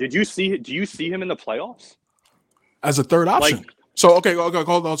 Dude, did you see? Do you see him in the playoffs as a third option? Like, so okay, hold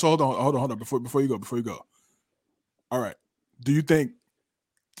on. Before you go. All right. Do you think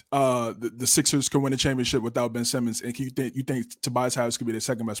the Sixers can win a championship without Ben Simmons, and you think Tobias Harris could be the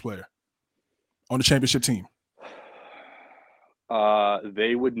second best player on the championship team?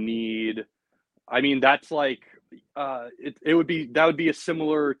 They would need. I mean, that's like it would be a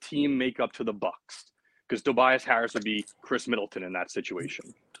similar team makeup to the Bucks, because Tobias Harris would be Chris Middleton in that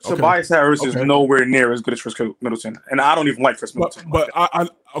situation. Okay. Tobias Harris is nowhere near as good as Chris Middleton, and I don't even like Chris Middleton. But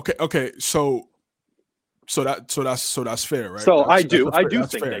okay. So that's fair, right? So I do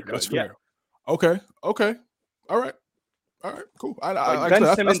think they could. Yeah. Okay. All right. Cool.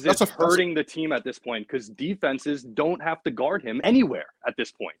 Ben Simmons is hurting the team at this point because defenses don't have to guard him anywhere at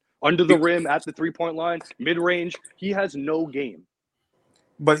this point. Under the rim, at the 3-point line, mid-range, he has no game.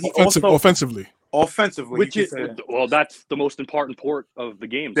 But he offensively, which is that's the most important part of the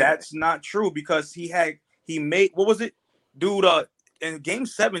game. That's not true, because he made, what was it, dude? In Game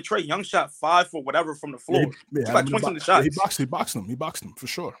 7, Trae Young shot 5 for whatever from the floor. Yeah, like 20 shots. He boxed him for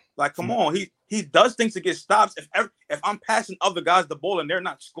sure. Like, come on, he does things to get stops. If I'm passing other guys the ball and they're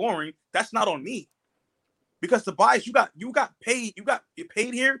not scoring, that's not on me. Because Tobias, you got paid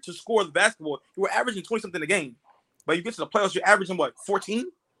here to score the basketball. You were averaging 20-something a game, but you get to the playoffs, you're averaging what, 14?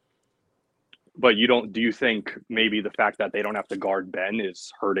 But do you think maybe the fact that they don't have to guard Ben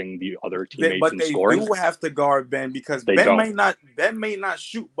is hurting the other teammates in scoring? But they do have to guard Ben, because Ben may not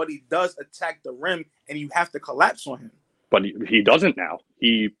shoot, but he does attack the rim, and you have to collapse on him. But he doesn't now.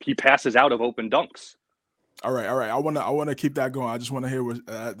 He passes out of open dunks. All right. I want to keep that going. I just want to hear what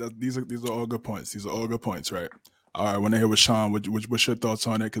these are all good points. These are all good points, right? All right. I want to hear what Sean. What's your thoughts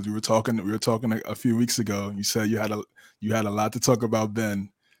on it? Because we were talking a few weeks ago. You said you had a lot to talk about Ben.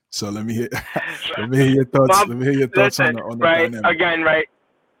 So let me hear your thoughts. Let me hear your thoughts on the dynamic. Again, right.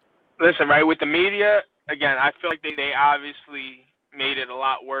 Listen, right, with the media, again, I feel like they obviously made it a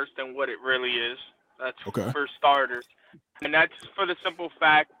lot worse than what it really is. That's for starters. And that's for the simple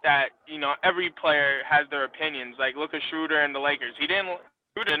fact that, every player has their opinions. Like, look at Schroeder and the Lakers.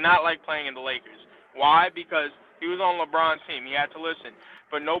 Schroeder did not like playing in the Lakers. Why? Because he was on LeBron's team. He had to listen.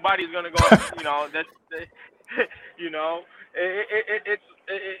 But nobody's going to go,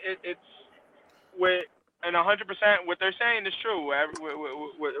 it's with, and 100% what they're saying is true.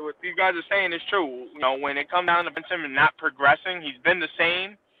 What these guys are saying is true. When it comes down to Ben Simmons not progressing, he's been the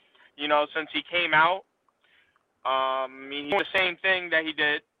same, since he came out. He did the same thing that he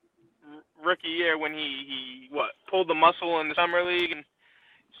did rookie year when he pulled the muscle in the summer league, and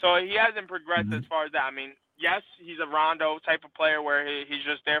so he hasn't progressed as far as that. I mean, yes, he's a Rondo type of player where he's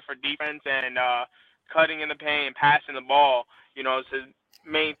just there for defense and cutting in the paint and passing the ball. It's his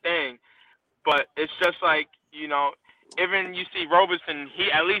main thing. But it's just like, even you see Robertson,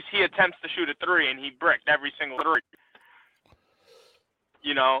 at least he attempts to shoot a 3 and he bricked every single 3.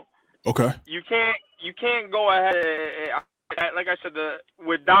 Okay. You can't go ahead and, like I said,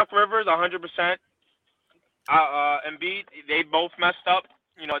 with Doc Rivers, 100%. Embiid, they both messed up,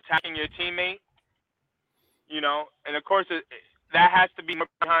 attacking your teammate. And of course that has to be more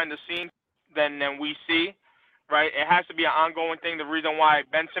behind the scenes than we see, right? It has to be an ongoing thing. The reason why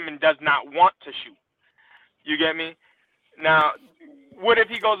Ben Simmons does not want to shoot. You get me? Now, what if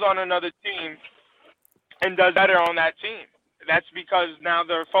he goes on another team and does better on that team? That's because now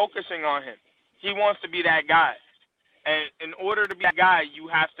they're focusing on him. He wants to be that guy. And in order to be that guy, you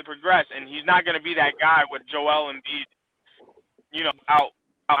have to progress. And he's not going to be that guy with Joel Embiid,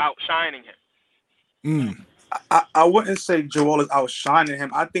 outshining him. I wouldn't say Joel is outshining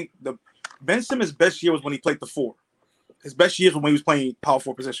him. I think Ben Simmons' best year was when he played the 4. His best years was when he was playing power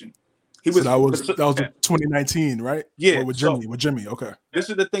forward position. That was 2019, right? Yeah. With Jimmy. Okay. This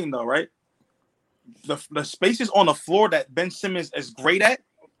is the thing, though, right? The spaces on the floor that Ben Simmons is great at,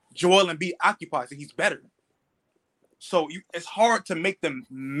 Joel Embiid occupies, and he's better. So it's hard to make them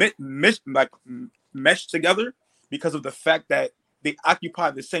mesh together because of the fact that they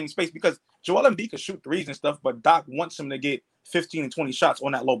occupy the same space. Because Joel Embiid can shoot threes and stuff, but Doc wants him to get 15 and 20 shots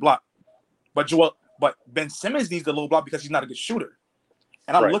on that low block. But Ben Simmons needs the low block because he's not a good shooter.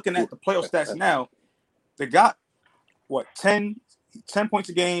 And I'm looking at the playoff stats now. They got 10 points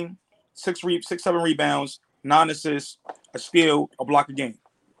a game, 7 rebounds, 9 assists, a steal, a block a game.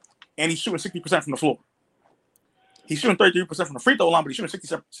 And he's shooting 60% from the floor. He's shooting 33% from the free throw line, but he's shooting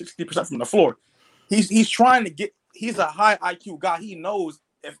 60% from the floor. He's trying to get. He's a high IQ guy. He knows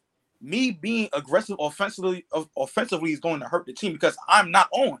if me being aggressive offensively is going to hurt the team because I'm not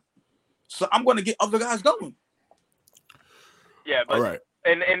on. So I'm going to get other guys going. Yeah, but all right.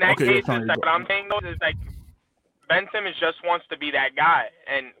 In that case, what I'm saying though is like Ben Simmons just wants to be that guy,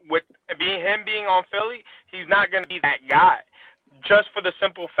 and with him being on Philly, he's not going to be that guy. Just for the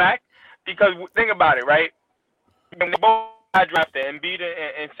simple fact, because think about it, right? When they both got drafted, Embiid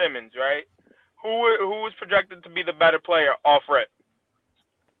and Simmons, right? Who was projected to be the better player off rip?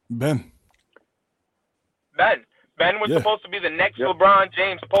 Ben. Ben was supposed to be the next LeBron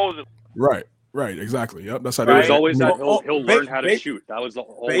James, supposedly. Right, exactly. Yep, that's how There's always that he'll learn how to shoot. That was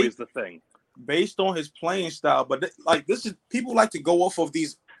always the thing. Based on his playing style, but this is people like to go off of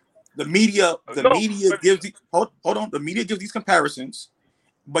these. The media gives the media gives these comparisons,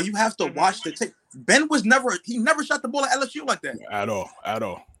 but you have to watch the tape. Ben was never shot the ball at LSU like that at all.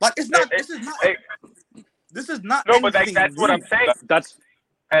 Like it's not. This is not. No, but that's new. what I'm saying. That's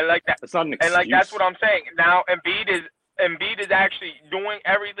not an excuse. And that's what I'm saying. Now Embiid is actually doing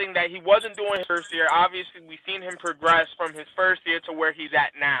everything that he wasn't doing his first year. Obviously, we've seen him progress from his first year to where he's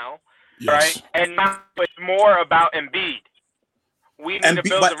at now, right? And now it's more about Embiid. We need to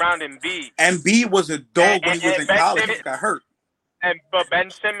build around Embiid. Embiid was a dog when he was in college. He got hurt. But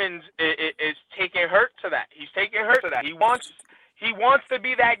Ben Simmons is taking hurt to that. He's taking hurt to that. He wants to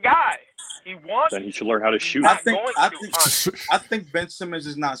be that guy. Then he should learn how to shoot. I think Ben Simmons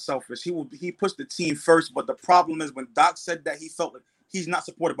is not selfish. He puts the team first. But the problem is when Doc said that, he felt like he's not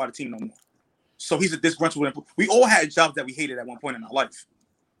supported by the team no more. So he's a disgruntled. We all had jobs that we hated at one point in our life.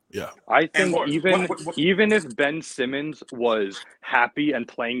 Yeah, I think even if Ben Simmons was happy and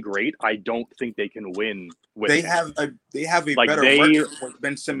playing great, I don't think they can win with him. They have a better record with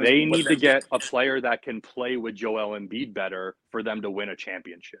Ben Simmons. They need to get a player that can play with Joel Embiid better for them to win a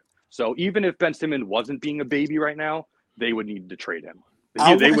championship. So even if Ben Simmons wasn't being a baby right now, they would need to trade him.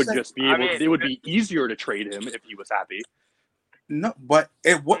 They would just be able. It would be easier to trade him if he was happy. No, but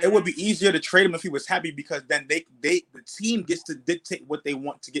it would be easier to trade him if he was happy because then the team gets to dictate what they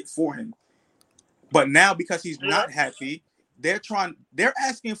want to get for him. But now because he's not happy, they're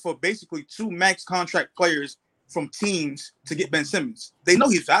asking for basically 2 max contract players from teams to get Ben Simmons. They know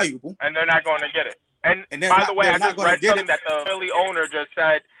he's valuable, and they're not going to get it. And by the way, I just read something that the Philly owner just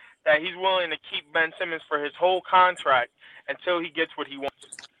said that he's willing to keep Ben Simmons for his whole contract until he gets what he wants.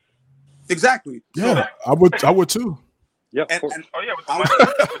 Exactly. Yeah, I would too. Yeah.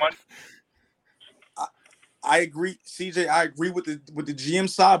 I agree, CJ. I agree with the GM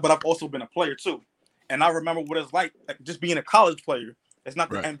side, but I've also been a player too, and I remember what it's like just being a college player. It's not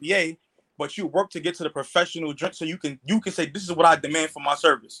the NBA, but you work to get to the professional drink, so you can say this is what I demand for my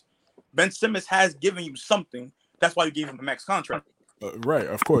service. Ben Simmons has given you something. That's why you gave him the max contract. Right,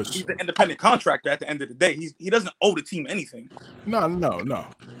 of course. He's an independent contractor at the end of the day. He doesn't owe the team anything. No.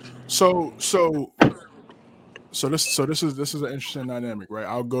 So this is an interesting dynamic, right?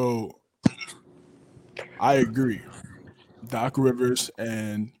 I agree. Doc Rivers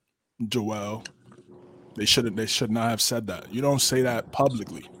and Joel, they should not have said that. You don't say that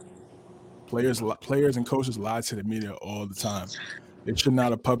publicly. Players and coaches lie to the media all the time. They should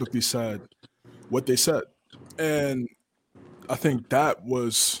not have publicly said what they said. And I think that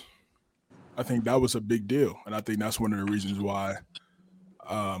was a big deal. And I think that's one of the reasons why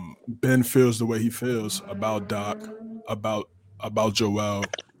Ben feels the way he feels about Doc, about Joel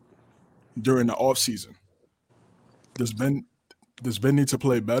during the offseason. Does Ben need to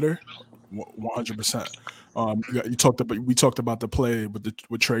play better? 100%. We talked about the play with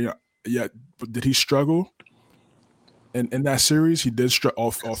Trae Young. Yeah, but did he struggle? In that series, he did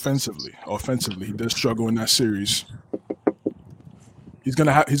struggle offensively. Offensively, he did struggle in that series. He's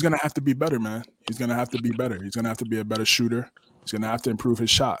gonna have to be better, man. He's gonna have to be better. He's gonna have to be a better shooter. He's gonna have to improve his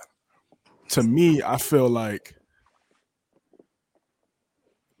shot. To me, I feel like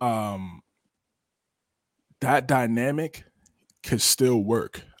that dynamic could still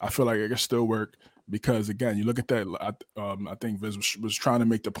work. I feel like it can still work because, again, you look at that. I think Viz was trying to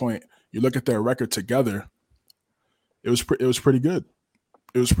make the point. You look at their record together. It was pretty good.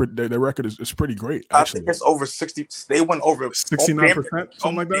 Their record is pretty great. Actually. I think it's over 60. They went over 69%,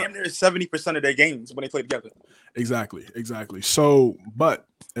 something like that. Damn near 70% of their games when they play together. Exactly. So, but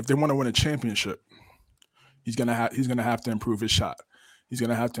if they want to win a championship, He's gonna have to improve his shot.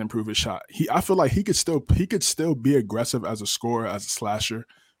 I feel like he could still be aggressive as a scorer, as a slasher,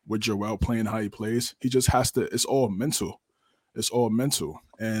 with Joel playing how he plays. He just has to. It's all mental.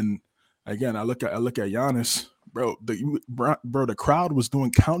 And again, I look at Giannis, bro. The crowd was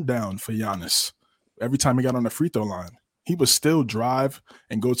doing countdown for Giannis every time he got on the free throw line. He would still drive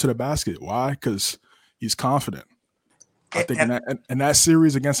and go to the basket. Why? Because he's confident. I think in that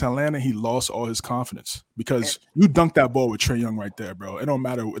series against Atlanta, he lost all his confidence because you dunk that ball with Trae Young right there, bro. It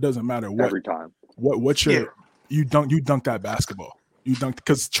doesn't matter what every time. You dunk that basketball. You dunk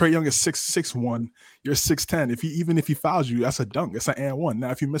because Trae Young is 6'1", you're 6'10". Even if he fouls you, that's a dunk. It's an and one.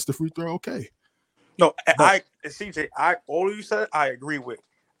 Now if you miss the free throw, okay. No, CJ, all you said I agree with.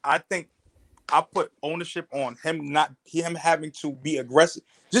 I think I put ownership on him having to be aggressive.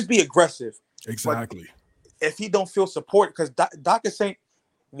 Just be aggressive. Exactly. But if he don't feel support, because Doc is saying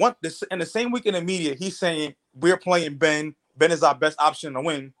in the same week in the media, he's saying we're playing Ben. Ben is our best option to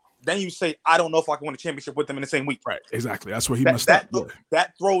win. Then you say, I don't know if I can win a championship with him in the same week. Right, exactly. That's where he messed up.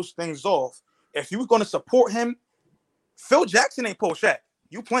 That throws things off. If you were going to support him, Phil Jackson ain't Paul Shaq.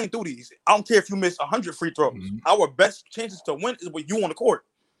 You playing through these. I don't care if you miss 100 free throws. Mm-hmm. Our best chances to win is with you on the court.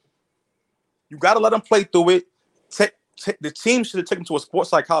 You got to let him play through it. The team should have taken him to a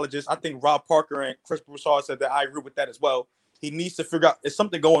sports psychologist. I think Rob Parker and Chris Broussard said that. I agree with that as well. He needs to figure out there's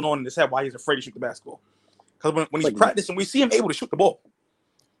something going on in his head why he's afraid to shoot the basketball. Because when he's practicing, we see him able to shoot the ball.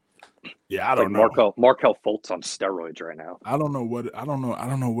 Yeah, I don't know. Markelle Fultz on steroids right now. I don't know what it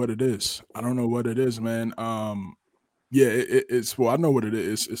is. I don't know what it is, man. Yeah, it's I know what it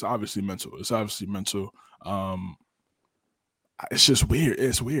is. It's obviously mental. It's just weird.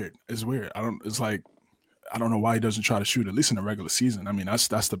 It's weird. I don't know why he doesn't try to shoot, at least in the regular season. I mean, that's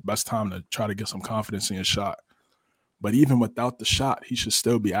the best time to try to get some confidence in your shot. But even without the shot, he should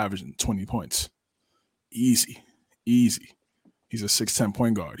still be averaging 20 points. Easy. He's a 6'10"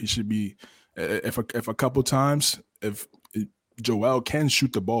 point guard. He should be if a couple times, if Joel can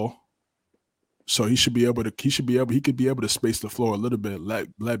shoot the ball, so he could be able to space the floor a little bit,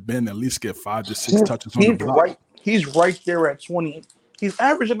 let Ben at least get 5 to 6 touches on the block. He's right there at 20. He's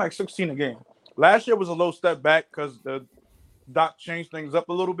averaging like 16 a game. Last year was a low step back because the Doc changed things up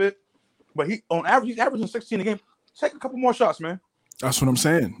a little bit. But on average, he's averaging 16 a game. Take a couple more shots, man. That's what I'm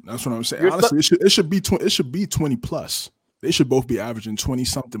saying. Honestly, it should be 20 plus. They should both be averaging 20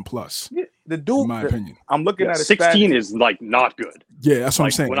 something plus. Yeah, the dude, in my opinion, I'm looking at 16 is like not good. Yeah, that's what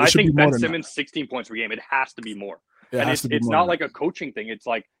I'm saying. When I think Ben Simmons 16 points per game, it has to be more. And it's not like a coaching thing. It's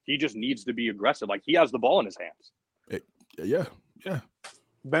like he just needs to be aggressive. Like he has the ball in his hands. Yeah.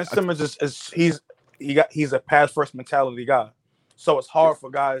 Ben Simmons he's a pass first mentality guy, so it's hard for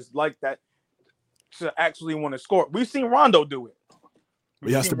guys like that to actually want to score. We've seen Rondo do it.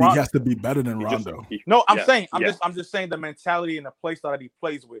 He has to be better than Rondo. I'm just saying the mentality and the play style that he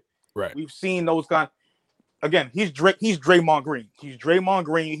plays with. Right. We've seen those kind. Again, he's Draymond Green.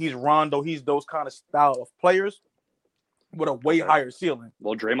 He's Rondo. He's those kind of style of players with a way higher ceiling.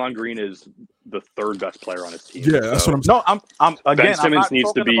 Well, Draymond Green is the third best player on his team. Yeah, that's what I'm saying. No, I'm again. Ben Simmons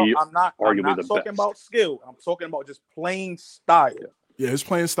needs to be I'm not talking about skill. I'm talking about just playing style. Yeah, his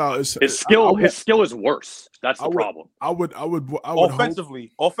playing style is his skill is worse. That's the problem. I would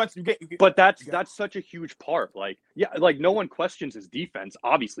offensively. But that's such a huge part. Like no one questions his defense.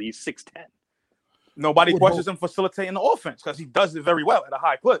 Obviously, he's 6'10". Nobody questions him facilitating the offense because he does it very well at a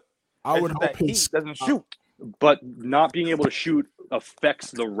high clip. I would hope he doesn't shoot. But not being able to shoot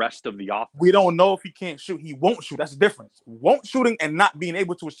affects the rest of the offense. We don't know if he can't shoot. He won't shoot. That's the difference. Won't shooting and not being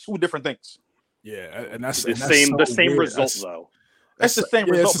able to is two different things. Yeah, and that's the same result though. It's the same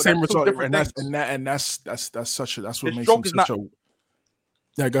result. It's the same result, that's what makes him such a.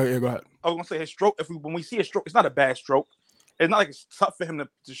 Yeah, go ahead. I was gonna say his stroke. When we see his stroke, it's not a bad stroke. It's not like it's tough for him to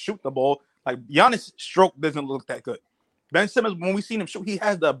shoot the ball. Like Giannis' stroke doesn't look that good. Ben Simmons, when we see him shoot, he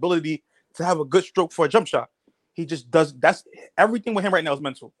has the ability to have a good stroke for a jump shot. He just does. That's everything with him right now is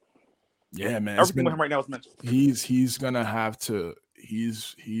mental. Yeah, man. Everything with him right now is mental. He's gonna have to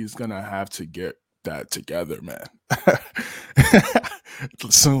get that together, man.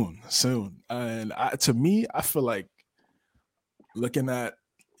 soon. And to me, I feel like looking at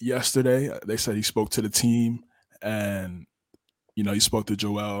yesterday, they said he spoke to the team, and he spoke to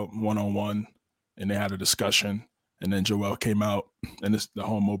Joel one-on-one, and they had a discussion. And then Joel came out in the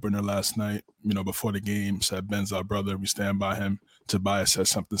home opener last night, before the game, said, Ben's our brother. We stand by him. Tobias said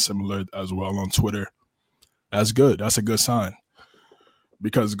something similar as well on Twitter. That's good. That's a good sign.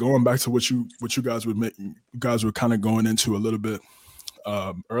 Because going back to what you guys were kind of going into a little bit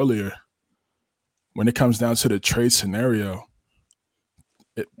earlier, when it comes down to the trade scenario,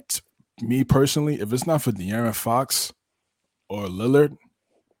 me personally, if it's not for De'Aaron Fox or Lillard,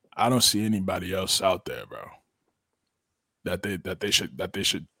 I don't see anybody else out there, bro. That they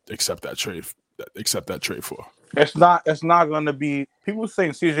should accept that trade for. It's not going to be. People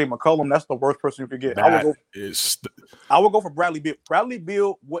saying CJ McCollum. That's the worst person you could get. I would go for Bradley Beal. Bradley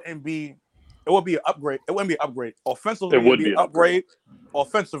Beal wouldn't be. It would be an upgrade. It wouldn't be an upgrade. Offensively, it would be an upgrade.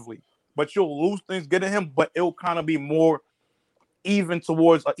 Offensively, but you'll lose things getting him. But it'll kind of be more even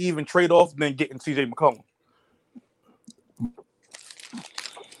towards an even trade off than getting CJ McCollum.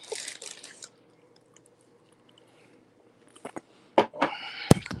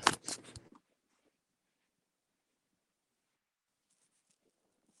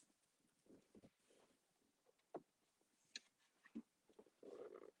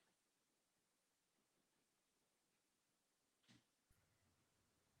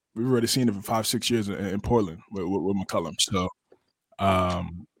 We've already seen it for 5-6 years in Portland with McCollum. So,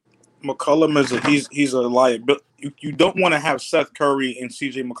 McCollum is he's a liability. You don't want to have Seth Curry and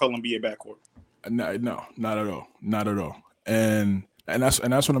CJ McCollum be a backcourt. No, not at all, not at all. And that's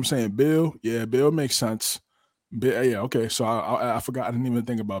what I'm saying. Bill makes sense. Bill, yeah, okay. So I forgot. I didn't even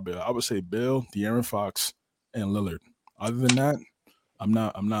think about Bill. I would say Bill, De'Aaron Fox, and Lillard. Other than that, I'm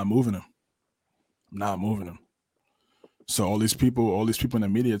not moving him. I'm not moving him. So all these people in the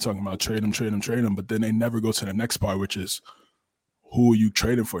media talking about trade him, but then they never go to the next part, which is who are you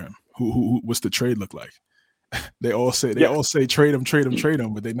trading for him? Who what's the trade look like? They all say trade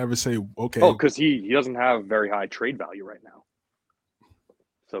him, but they never say okay. Oh, because he doesn't have very high trade value right now.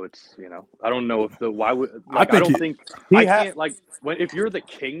 So it's I don't know if if you're the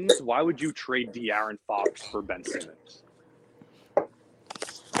Kings, why would you trade De'Aaron Fox for Ben Simmons?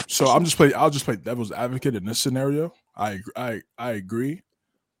 So I'll just play devil's advocate in this scenario. I agree,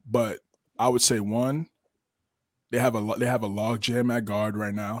 but I would say one, they have a log jam at guard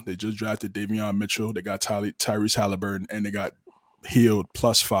right now. They just drafted Davion Mitchell. They got Tyrese Halliburton, and they got Hield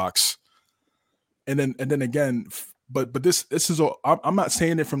plus Fox. And then again, but this is all. I'm not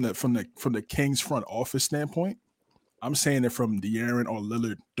saying it from the Kings front office standpoint. I'm saying it from De'Aaron or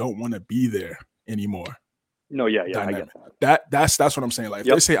Lillard don't want to be there anymore. No, yeah, dynamic. I get that. That's what I'm saying. Like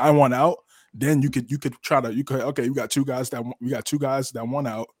if they say I want out, then you could okay, we got two guys that want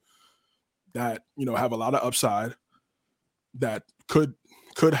out that have a lot of upside that could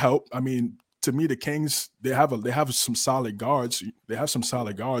help. I mean, to me, the Kings they have some solid guards. They have some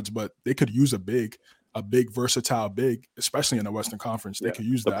solid guards, but they could use a big versatile big, especially in the Western Conference. They could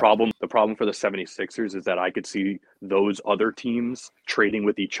use the that. The problem for the 76ers is that I could see those other teams trading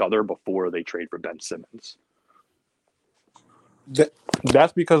with each other before they trade for Ben Simmons.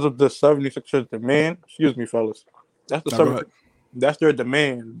 That's because of the 76ers demand. Excuse me, fellas. That's their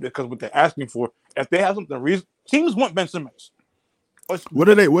demand because what they're asking for. If they have something teams want Ben Simmons. What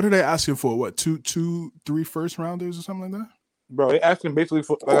are they asking for? What, 3 first rounders or something like that? Bro, they're asking basically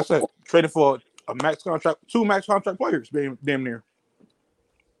for, like I said, trading for a max contract, 2 max contract players, damn near.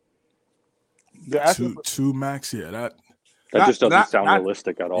 They're asking for 2 max, yeah. That just doesn't sound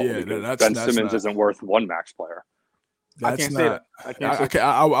realistic at all. Yeah, because Ben Simmons isn't worth 1 max player. I can't say that.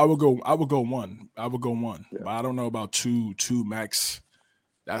 I would go 1. I would go 1. Yeah. But I don't know about 2 max.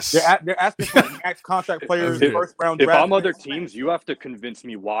 They're asking for max contract players. First round. If I'm other teams, you have to convince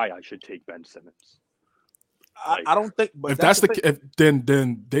me why I should take Ben Simmons. I don't think. But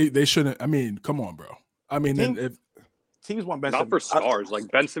then they shouldn't. I mean, come on, bro. I mean, if teams want Ben Simmons, not for stars.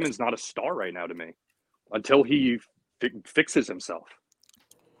 Like Ben Simmons, not a star right now to me, until he fixes himself.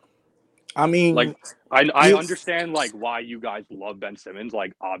 I mean, like I understand like why you guys love Ben Simmons.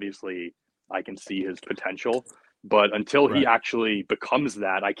 Like obviously, I can see his potential, but until he actually becomes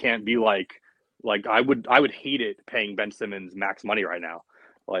that, I can't be like I would hate it paying Ben Simmons max money right now.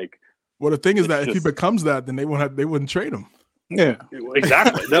 Like, well, the thing is that if he becomes that, then they wouldn't trade him. Yeah,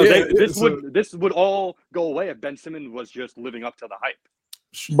 exactly. This would all go away if Ben Simmons was just living up to the hype.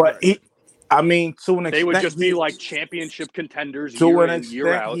 But I mean, to an extent, they would just be like championship contenders to year an in, extent,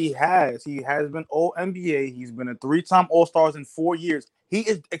 year out. He has been All NBA. He's been a 3-time All-Stars in 4 years. He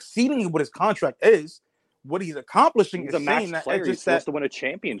is exceeding what his contract is. What he's accomplishing is a max saying that player. He's supposed to win a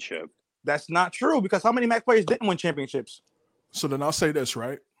championship. That's not true because how many max players didn't win championships? So then I'll say this,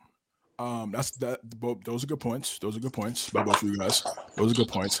 right? Those are good points. Those are good points by both of you guys. Those are good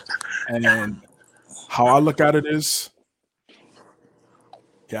points. And how I look at it is,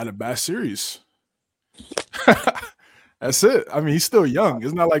 he had a bad series. That's it. I mean, he's still young.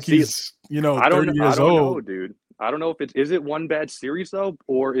 It's not like he's 30 years old, know, dude. I don't know if is it one bad series though,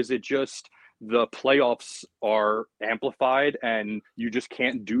 or is it just the playoffs are amplified and you just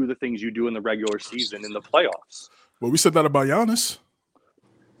can't do the things you do in the regular season in the playoffs? Well, we said that about Giannis.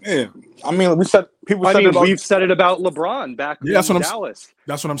 Yeah, I mean, we've said it about LeBron back in Dallas.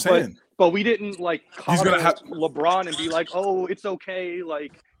 That's what I'm saying. But we didn't like coddle LeBron and be like, oh, it's okay.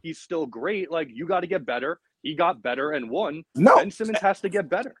 Like, he's still great. Like, you got to get better. He got better and won. No, Ben Simmons has to get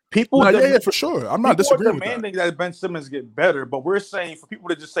better. For sure. I'm not disagreeing with that. Demanding that Ben Simmons get better, but we're saying for people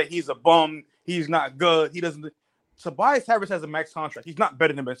to just say he's a bum, he's not good, he doesn't. Tobias Harris has a max contract. He's not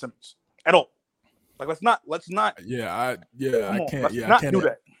better than Ben Simmons at all. Like, let's not. I can't do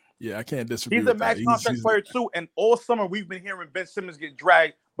that. Yeah, I can't disagree. He's a max contract player too, and all summer we've been hearing Ben Simmons get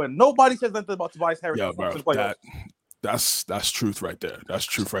dragged, but nobody says nothing about Tobias Harris. Yeah, bro, that's truth right there. That's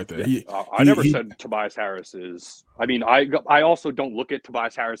truth right there. I never said Tobias Harris is. I mean, I also don't look at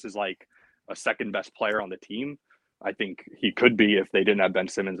Tobias Harris as like a second best player on the team. I think he could be if they didn't have Ben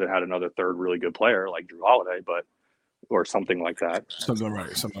Simmons and had another third really good player like Jrue Holiday, or something like that. Something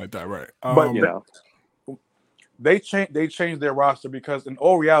like that, right? But they changed their roster because in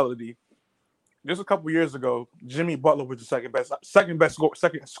all reality, just a couple years ago, Jimmy Butler was the second best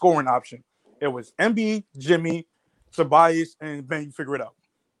scoring option. It was Embiid, Jimmy, Tobias, and Ben. You figure it out.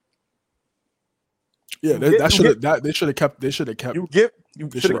 Yeah, they should have kept. You should have kept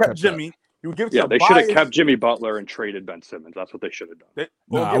Jimmy. You give Tobias, they should have kept Jimmy Butler and traded Ben Simmons. That's what they should have done.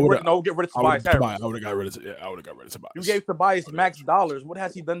 Get rid of Tobias Harris. I would have got rid of Tobias. You gave Tobias max dollars. What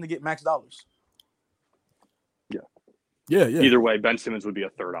has he done to get max dollars? Yeah. Either way, Ben Simmons would be a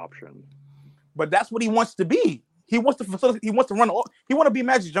third option. But that's what he wants to be. He wants to facilitate. He wants to run. He want to be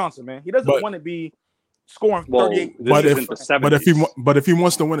Magic Johnson, man. He doesn't want to be scoring 38. But if he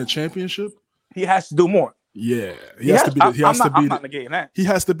wants to win a championship, he has to do more. Yeah, he has to be. I'm not negating that. He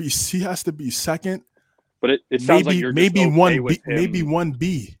has to be second. But it sounds like you're maybe just one okay with B, him. maybe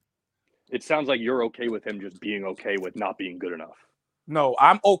 1B. It sounds like you're okay with him just being okay with not being good enough. No,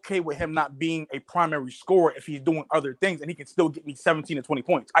 I'm okay with him not being a primary scorer if he's doing other things and he can still get me 17 and 20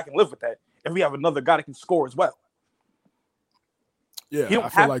 points. I can live with that if we have another guy that can score as well. Yeah, I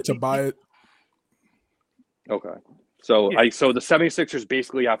feel like to buy it. Okay. So the 76ers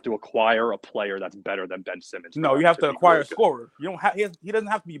basically have to acquire a player that's better than Ben Simmons. No, you have to acquire a scorer. You don't have he doesn't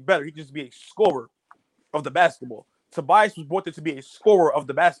have to be better. He can just be a scorer of the basketball. Tobias was brought there to be a scorer of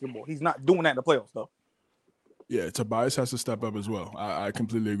the basketball. He's not doing that in the playoffs though. Yeah, Tobias has to step up as well. I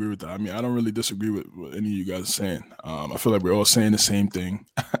completely agree with that. I mean, I don't really disagree with what any of you guys are saying. I feel like we're all saying the same thing.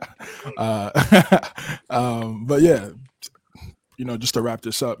 But yeah, just to wrap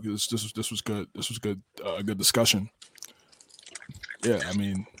this up, because this was good. This was good. A good discussion. Yeah, I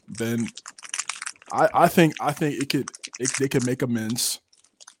mean, Ben, I think they could make amends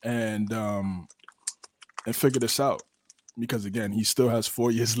and figure this out, because again, he still has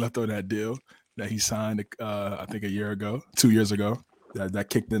 4 years left on that deal that he signed, I think 2 years ago, that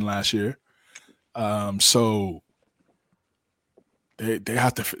kicked in last year. So they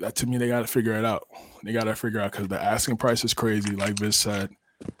have to, to me, they got to figure it out. They got to figure out, because the asking price is crazy, like Viz said,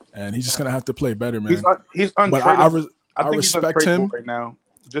 and he's just gonna have to play better, man. He's untradeable. I respect him right now.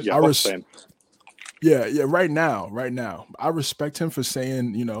 Right now, I respect him for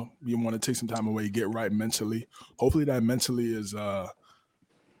saying, you want to take some time away, get right mentally. Hopefully, that mentally is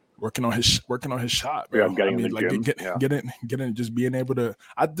working on his shot, bro. Yeah, getting, just being able to.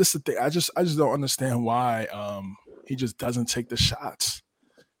 This is the thing. I just don't understand why he just doesn't take the shots.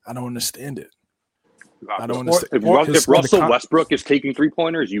 I don't understand it. I don't understand. If Russell Westbrook is taking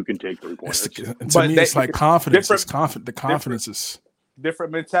 3-pointers, you can take 3-pointers. To me, it's like confidence. The confidence is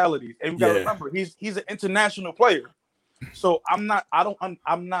different mentalities, and you got to remember, he's an international player. So I'm not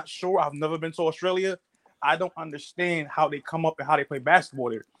sure. I've never been to Australia. I don't understand how they come up and how they play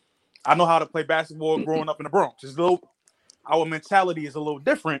basketball there. I know how to play basketball growing up in the Bronx. Our mentality is a little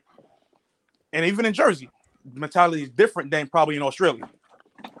different, and even in Jersey, the mentality is different than probably in Australia.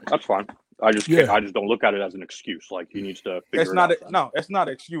 That's fine. I just don't look at it as an excuse. Like, he needs to figure it out. No, it's not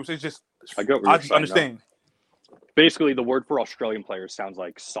an excuse. It's just I just understand. No. Basically, the word for Australian players sounds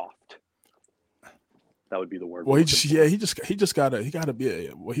like soft. That would be the word. Well, he gotta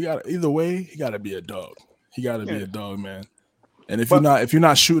be a dog. He gotta be a dog, man. And if you're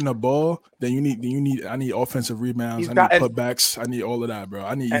not shooting a ball, then I need offensive rebounds. I need putbacks. I need all of that, bro.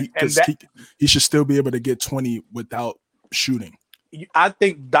 He should still be able to get 20 without shooting. I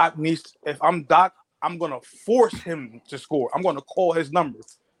think Doc needs. If I'm Doc, I'm gonna force him to score. I'm gonna call his number.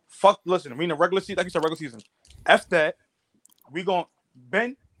 Listen, we in the regular season, like you said, regular season. F that. We gonna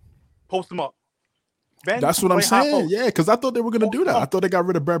Ben, post him up. Ben, that's what I'm saying. Yeah, because I thought they were gonna do that. I thought they got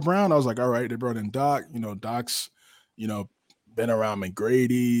rid of Brett Brown. I was like, all right, they brought in Doc. Doc's, been around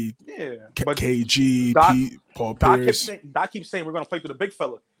McGrady, KG, Pete, Paul Pierce. Doc keeps saying we're gonna play through the big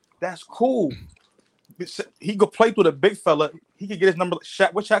fella. That's cool. he could play through the big fella. He could get his number.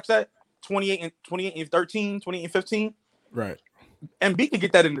 What Shaq's at? 28 and 13, 28 and 15. Right. Embiid can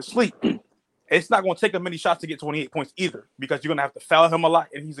get that in the sleep. It's not going to take him many shots to get 28 points either, because you're going to have to foul him a lot,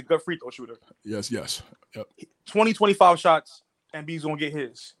 and he's a good free throw shooter. Yes. Yep. 20, 25 shots, Embiid's going to get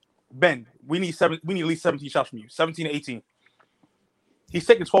his. Ben, we need at least 17 shots from you. 17 to 18. He's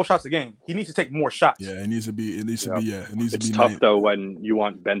taking 12 shots a game. He needs to take more shots. Yeah, it needs to be. It's be tough though when you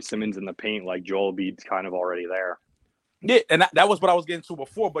want Ben Simmons in the paint, like Joel Embiid's kind of already there. Yeah, and that was what I was getting to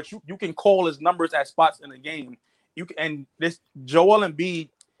before. But you can call his numbers at spots in the game. This Joel Embiid,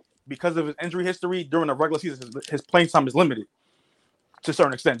 because of his injury history during the regular season, his playing time is limited to a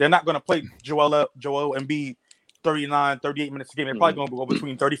certain extent. They're not going to play Joel Embiid 39, 38 minutes a game. They're probably going to go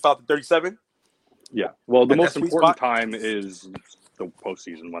between 35 to 37. Yeah. Well, the most important time is the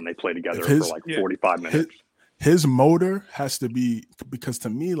postseason when they play together for like 45 minutes. His motor has to be, because to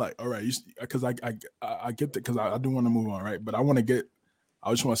me, like, all right, because I get that, because I do want to move on, right? But I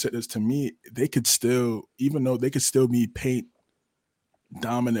just want to say this. To me, they could still, even though they could still be paint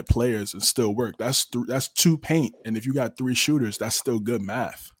dominant players and still work. That's 2 paint, and if you got 3 shooters, that's still good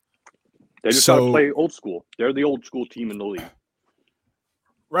math. They just gotta play old school. They're the old school team in the league,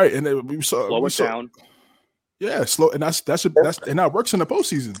 right? And slow it down. Yeah, slow, and that's and that works in the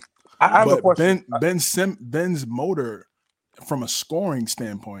postseason. I have a question. Ben's motor, from a scoring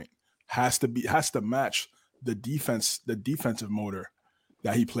standpoint, has to match the defensive motor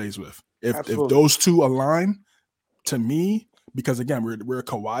that he plays with. If those two align, to me, because again, we're a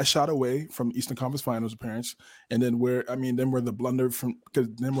Kawhi shot away from Eastern Conference Finals appearance, and then we're the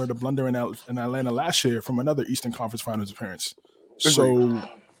blunder in Atlanta last year from another Eastern Conference Finals appearance. So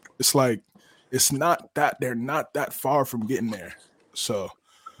it's like, it's not that they're not that far from getting there. So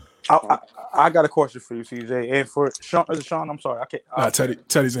I got a question for you, CJ, and for Sean. Is it Sean? I'm sorry, I can't.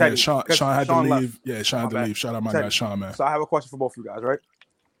 Teddy's in here. Sean had to leave. Left. Yeah, Sean had to leave. Shout out my guy Sean, man. So I have a question for both of you guys, right?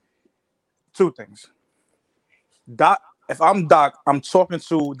 2 things. Doc, if I'm Doc, I'm talking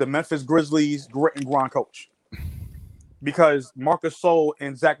to the Memphis Grizzlies grit and grind coach, because Marcus Gasol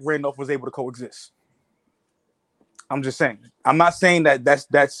and Zach Randolph was able to coexist. I'm just saying. I'm not saying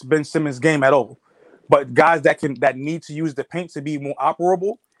that's Ben Simmons' game at all, but guys that need to use the paint to be more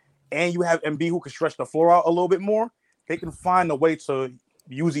operable, and you have Embiid who can stretch the floor out a little bit more, they can find a way to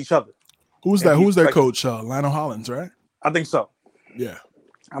use each other. Who's that? Who's their coach? Lionel Hollins, right? I think so. Yeah.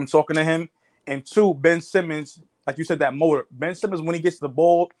 I'm talking to him. And 2, Ben Simmons, like you said, that motor. Ben Simmons, when he gets the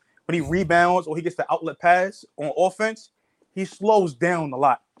ball, when he rebounds or he gets the outlet pass on offense, he slows down a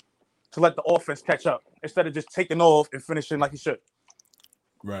lot to let the offense catch up instead of just taking off and finishing like he should.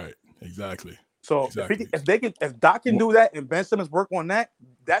 Right. Exactly. So if Doc can do that and Ben Simmons work on that,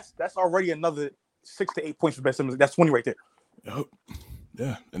 that's already another 6 to 8 points for Ben Simmons. That's 20 right there. Yep.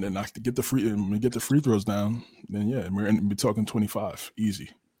 Yeah, and then get the free throws down, then we're talking 25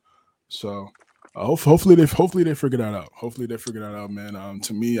 easy. So hopefully they figure that out. Hopefully they figure that out, man.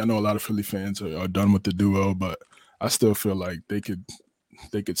 To me, I know a lot of Philly fans are done with the duo, but I still feel like they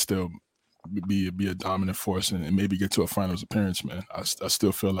could still be a dominant force and maybe get to a finals appearance, man. I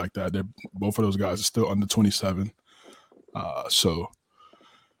still feel like that. Both of those guys are still under 27, so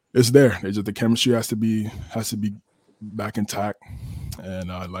it's there. It's just the chemistry has to be back intact, and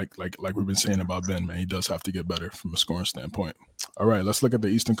like we've been saying about Ben, man, he does have to get better from a scoring standpoint. All right, let's look at the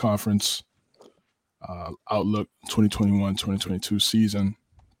Eastern Conference outlook 2021-2022 season.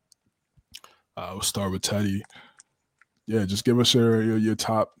 We'll start with Teddy. Yeah, just give us your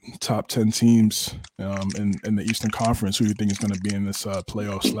top 10 teams in the Eastern Conference. Who you think is going to be in this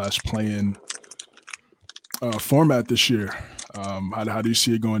playoff / play-in format this year? How do you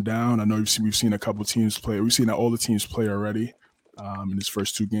see it going down? I know we've seen a couple teams play. We've seen all the teams play already in this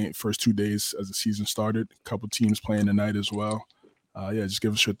first 2 days as the season started. A couple teams playing tonight as well. Just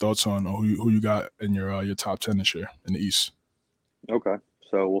give us your thoughts on who you got in your top 10 this year in the East. Okay,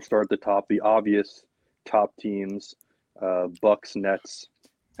 so we'll start at the top. The obvious top teams: Bucks, Nets,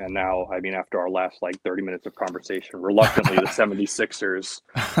 and now, after our last 30 minutes of conversation, reluctantly the 76ers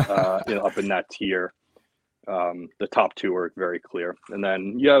up in that tier. The top 2 are very clear, and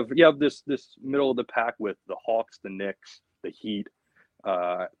then you have this middle of the pack with the Hawks, the Knicks, the Heat,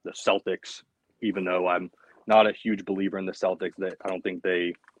 the Celtics. Even though I'm not a huge believer in the Celtics, that I don't think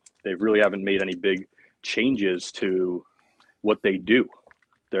they really haven't made any big changes to what they do.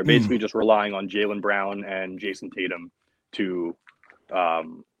 They're basically just relying on Jaylen Brown and Jason Tatum to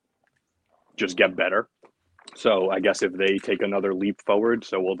just get better. So I guess if they take another leap forward,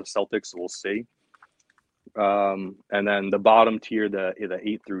 so will the Celtics. We'll see. And then the bottom tier, the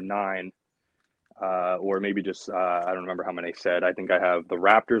 8 through 9, or maybe just I don't remember how many I said. I think I have the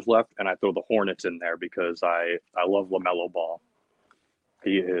Raptors left, and I throw the Hornets in there because I love LaMelo Ball.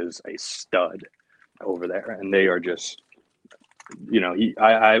 He is a stud over there, and they are just,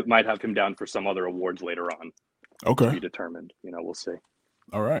 I might have him down for some other awards later on. Okay, to be determined. We'll see.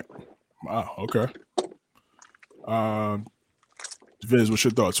 All right. Wow. Okay. Viz, what's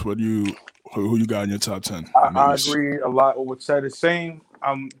your thoughts? Who you got in your top 10? I agree a lot with what said. The same.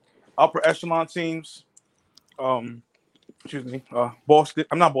 Upper echelon teams. Boston.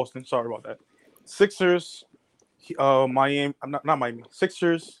 I'm not Boston. Sorry about that. Sixers. Miami. I'm not Miami.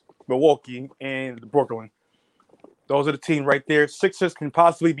 Sixers, Milwaukee, and Brooklyn. Those are the teams right there. Sixers can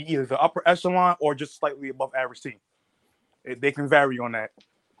possibly be either the upper echelon or just slightly above average team. They can vary on that.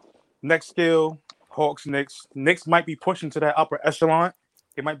 Next scale, Hawks, Knicks. Knicks might be pushing to that upper echelon.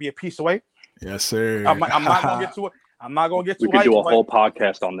 It might be a piece away. Yes, sir. I'm not gonna get to it. I'm not gonna get to. We could do a whole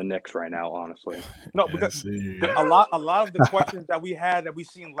podcast on the Knicks right now, honestly. No, because a lot of the questions that we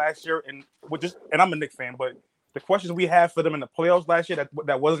seen last year, and I'm a Knicks fan, but the questions we had for them in the playoffs last year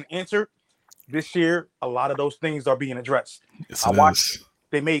that wasn't answered. This year, a lot of those things are being addressed. Yes, I watched.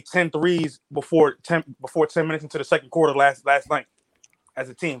 They made 10 threes before 10 minutes into the second quarter last night. As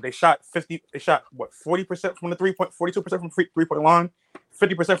a team, they shot 50. They shot 40% from the 3-point, 42% from 3-point line,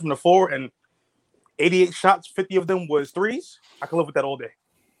 50% from the floor, and 88 shots. 50 of them was threes. I can live with that all day.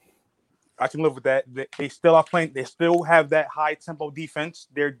 I can live with that. They still are playing. They still have that high tempo defense.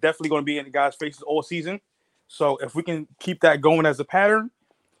 They're definitely going to be in the guys' faces all season. So if we can keep that going as a pattern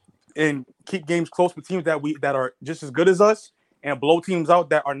and keep games close with teams that are just as good as us and blow teams out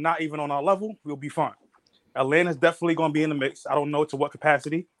that are not even on our level, we'll be fine. Atlanta's definitely going to be in the mix. I don't know to what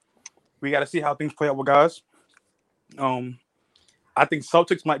capacity. We got to see how things play out with guys. I think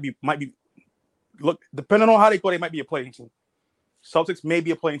Celtics might be. Look, depending on how they go, they might be a playing team. Celtics may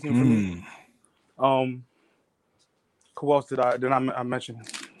be a playing team for me. Who else did I mention?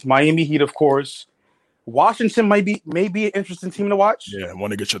 Miami Heat, of course. Washington may be an interesting team to watch. Yeah, I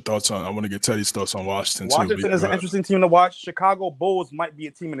want to get your thoughts on. I want to get Teddy's thoughts on Washington too. Washington is an interesting team to watch. Chicago Bulls might be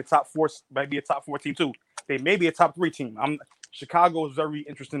a team in the top 4. Might be a top 4 team too. They may be a top 3 team. Chicago is very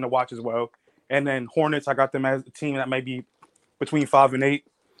interesting to watch as well. And then Hornets, I got them as a team that might be between 5 and 8,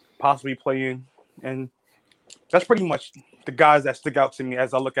 possibly playing. And that's pretty much the guys that stick out to me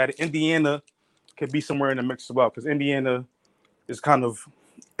as I look at it. Indiana could be somewhere in the mix as well because Indiana is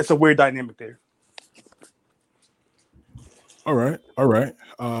it's a weird dynamic there. All right.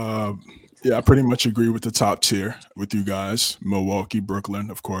 Yeah, I pretty much agree with the top tier with you guys. Milwaukee, Brooklyn,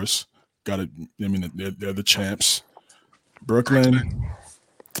 of course. They're the champs. Brooklyn.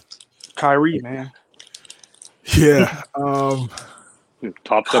 Kyrie, man. Yeah.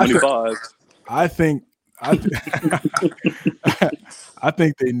 Top 75. I think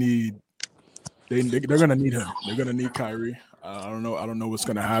they need. They're gonna need him. They're gonna need Kyrie. I don't know what's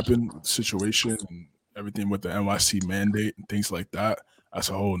gonna happen. Situation and everything with the NYC mandate and things like that. That's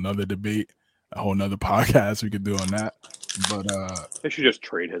a whole nother debate, a whole nother podcast we could do on that. But they should just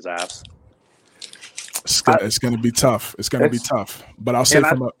trade his ass. It's gonna be tough. It's gonna be tough. But I'll say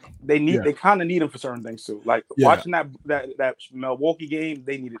they kind of need him for certain things too. Like watching that Milwaukee game,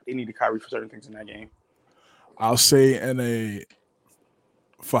 they needed Kyrie for certain things in that game. I'll say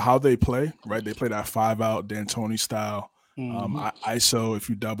for how they play, right? They play that 5-out D'Antoni style. ISO, if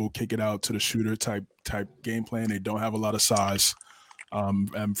you double, kick it out to the shooter type game plan. They don't have a lot of size,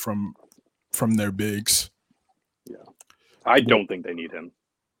 and from their bigs. Yeah, I don't think they need him.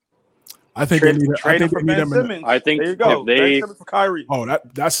 I think they need him. I think there you go. Ben Simmons for Kyrie. Oh,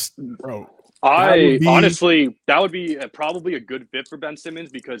 that's bro. Honestly, that would be probably a good fit for Ben Simmons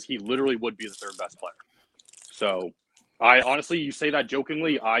because he literally would be the third best player. So. You say that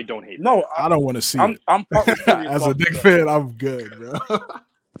jokingly. I don't hate. No, I don't want to see it. I'm as a Knicks fan. I'm good, bro.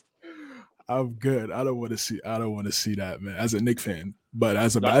 I'm good. I don't want to see that, man. As a Knicks fan, but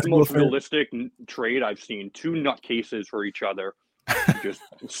as a basketball fan, realistic trade I've seen. 2 nutcases for each other. Just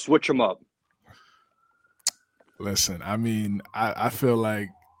switch them up. Listen, I mean, I feel like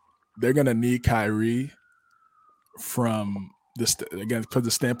they're gonna need Kyrie from this again because the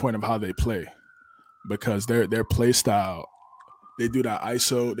standpoint of how they play. Because their play style, they do that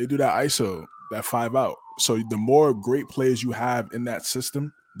ISO, that 5-out. So the more great plays you have in that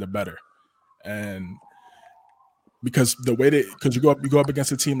system, the better. And because you go up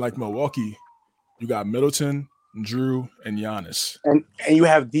against a team like Milwaukee, you got Middleton, Drew, and Giannis, and you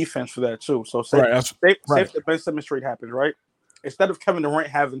have defense for that too. So say if the Ben Simmons trade happens, right? Instead of Kevin Durant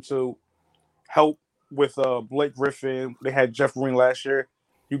having to help with Blake Griffin, they had Jeff Green last year.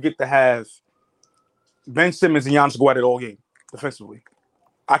 You get to have Ben Simmons and Giannis go at it all game defensively.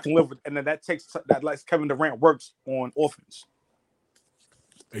 I can live with, and then that lets Kevin Durant works on offense.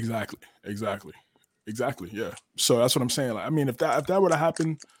 Exactly. Yeah. So that's what I'm saying. Like, I mean, if that were to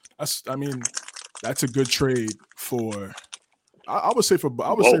happen, that's a good trade for. I would say for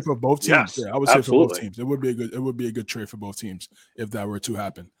both teams. Yes, yeah, I would say for both teams. It would be a good trade for both teams if that were to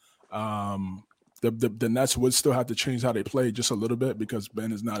happen. The Nets would still have to change how they play just a little bit because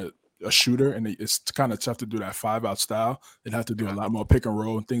Ben is not a shooter, and it's kind of tough to do that 5-out style. They'd have to do a lot more pick and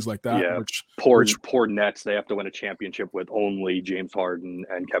roll and things like that. Yeah, poor Nets. They have to win a championship with only James Harden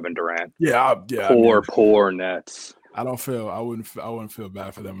and Kevin Durant. Yeah. Poor Nets. I wouldn't feel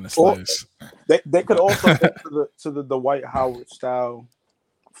bad for them in the slightest. They could also go to the Dwight Howard style,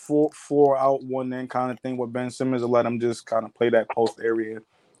 4 out 1 in kind of thing with Ben Simmons, and let him just kind of play that post area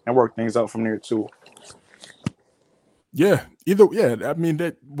and work things out from there too. Yeah, I mean,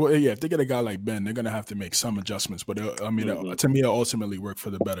 if they get a guy like Ben, they're gonna have to make some adjustments. But to me, it'll ultimately work for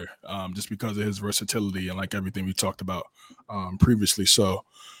the better, just because of his versatility and like everything we talked about previously. So,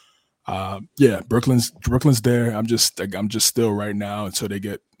 Brooklyn's there. I'm just still right now until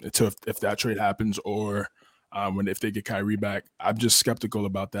if that trade happens or if they get Kyrie back. I'm just skeptical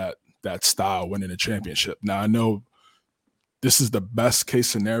about that style winning a championship. Now I know this is the best case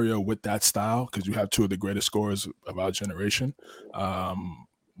scenario with that style because you have two of the greatest scorers of our generation,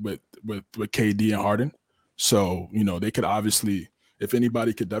 with KD and Harden. So they could obviously, if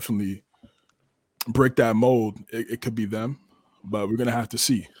anybody could definitely break that mold, it could be them. But we're gonna have to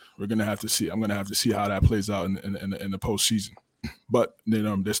see. I'm gonna have to see how that plays out in the postseason. But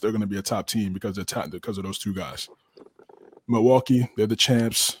they're still gonna be a top team because of those two guys. Milwaukee, they're the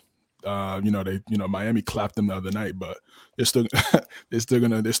champs. Miami clapped them the other night, but they're still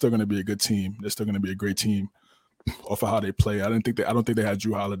gonna be a good team. They're still gonna be a great team off of how they play. I don't think they had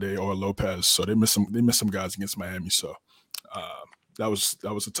Jrue Holiday or Lopez, so they missed some guys against Miami. So that was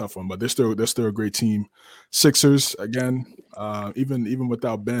a tough one, but they're still a great team. Sixers again, even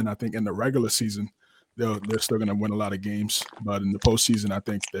without Ben, I think in the regular season they're still gonna win a lot of games, but in the postseason, I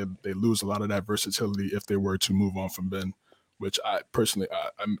think they lose a lot of that versatility if they were to move on from Ben, which I personally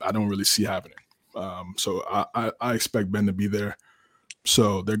I don't really see happening. So I expect Ben to be there.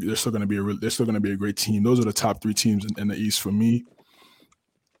 So they're still going to be a great team. Those are the top 3 teams in the East for me.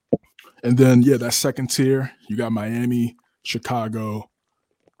 And then that second tier, you got Miami, Chicago,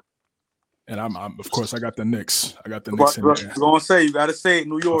 and I'm of course I got the Knicks. I got the Knicks in there. You're gonna say you got to say it,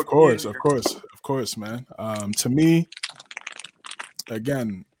 New York. Of course, man. To me,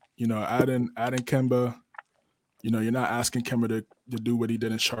 again, adding Kemba. You're not asking Kemba to do what he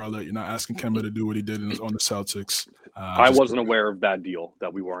did in Charlotte. You're not asking Kemba to do what he did on the Celtics. I wasn't aware of that deal,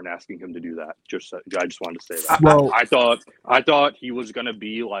 that we weren't asking him to do that. I just wanted to say that. Well, I thought he was going to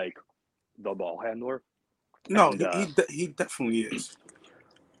be like the ball handler. No, he definitely is.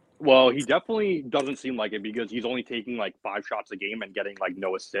 Well, he definitely doesn't seem like it because he's only taking like 5 shots a game and getting like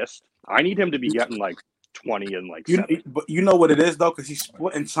no assist. I need him to be getting like 20 and like 7. But you know what it is though, because he's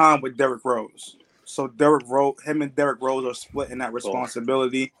splitting time with Derrick Rose. So him and Derrick Rose are splitting that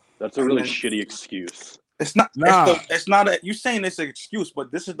responsibility. That's a really shitty excuse. It's not. It's not a. You saying it's an excuse,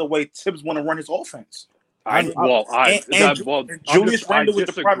 but this is the way Tibbs want to run his offense. Julius Randle is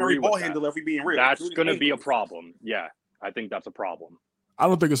the primary ball handler. If we being real, that's going to be a problem. Yeah, I think that's a problem. I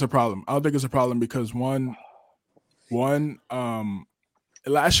don't think it's a problem. Because one,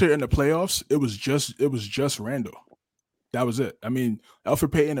 last year in the playoffs, it was just Randle. That was it. I mean,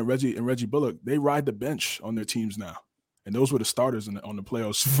 Elfrid Payton and Reggie Bullock, they ride the bench on their teams now, and those were the starters on the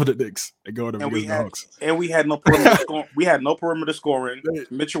playoffs for the Knicks. They go to the Hawks. And we had no perimeter scoring. We had no perimeter scoring.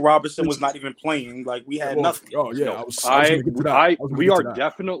 Mitchell Robinson was not even playing. Like we had nothing. Oh yeah, we are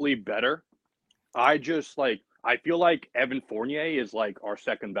definitely better. I feel like Evan Fournier is like our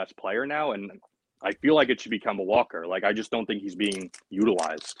second best player now, and I feel like it should be Kemba Walker. Like I just don't think he's being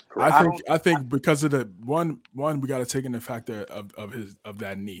utilized correctly. I think because of the one we got to take in the factor of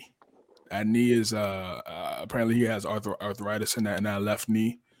that knee. That knee is apparently he has arthritis in that left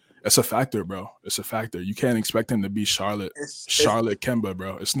knee. It's a factor, bro. It's a factor. You can't expect him to be Charlotte Kemba,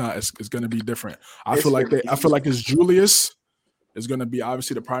 bro. It's not. It's going to be different. I feel like it's Julius is going to be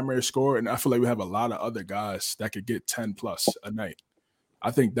obviously the primary scorer, and I feel like we have a lot of other guys that could get 10 plus a night. I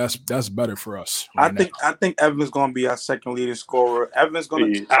think that's better for us. I think Evan's going to be our second leading scorer.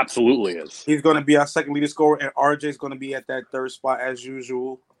 He absolutely is. He's going to be our second leading scorer, and RJ's going to be at that third spot as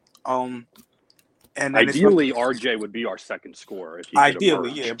usual. And ideally, RJ would be our second scorer. If he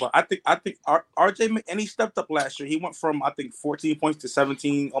ideally, yeah. But I think RJ, and he stepped up last year. He went from 14 points to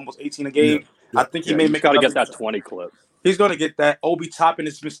 17, almost 18 a game. Yeah. I think he may make. Got to get that 20 clip. He's going to get that. Obi Toppin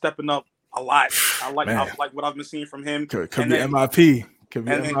has been stepping up a lot. I like what I've been seeing from him. Could be MIP. Could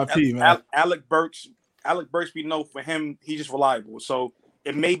be MIP, man. Alec Burks, we know for him, he's just reliable. So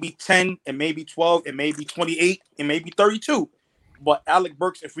it may be 10, it may be 12, it may be 28, it may be 32. But Alec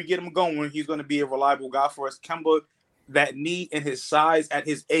Burks, if we get him going, he's going to be a reliable guy for us. Kemba, that knee and his size at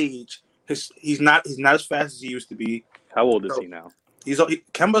his age, he's not as fast as he used to be. How old is he now?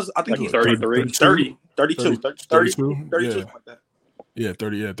 Kemba's, I think, like he's 33, 32, 32 yeah. Like that. Yeah,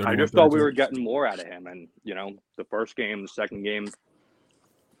 30. Yeah, 31, I just thought we were getting more out of him, and the first game, the second game,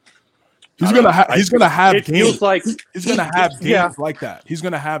 he's gonna have games like he's gonna have games like that. He's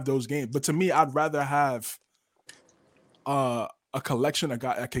gonna have those games. But to me, I'd rather have a collection of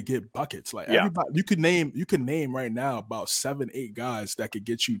guys that could get buckets. Like everybody, you could name right now about 7-8 guys that could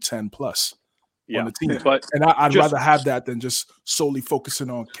get you 10 plus on the team. But I'd rather have that than just solely focusing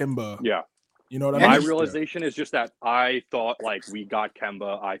on Kemba. Yeah. You know what I mean? My realization is just that I thought like we got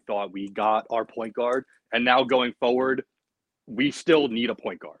Kemba, I thought we got our point guard, and now going forward, we still need a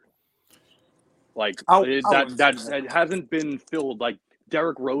point guard. Like that hasn't been filled. Like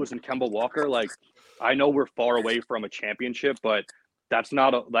Derrick Rose and Kemba Walker. Like I know we're far away from a championship, but that's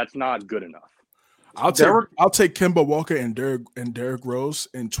not good enough. I'll take Kemba Walker and Derrick Rose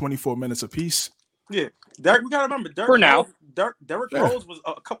in 24 minutes apiece. Yeah, Derrick. We gotta remember Derrick Rose was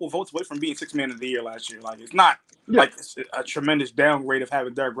a couple votes away from being 6th man of the year last year. Like it's not like it's a tremendous downgrade of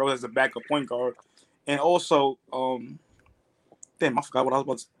having Derrick Rose as a backup point guard, and also damn, I forgot what I was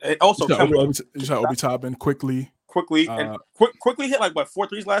about to say. Also, you saw Obi Toppin quickly hit like 4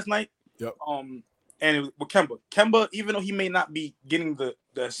 threes last night. Yep. And it was with Kemba, even though he may not be getting the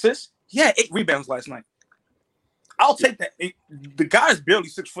assists, he had 8 rebounds last night. I'll take that. The guy is barely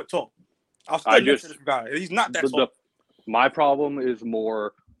 6 foot tall. I'll stand next to this guy. He's not that tall. My problem is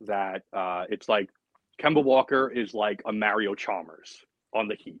more that it's like Kemba Walker is like a Mario Chalmers on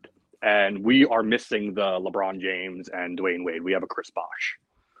the Heat. And we are missing the LeBron James and Dwayne Wade. We have a Chris Bosh.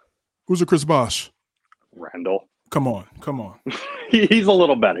 Who's a Chris Bosh? Randall. Come on. He's a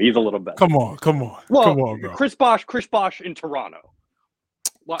little better. Come on. Well, come on, bro. Chris Bosh in Toronto.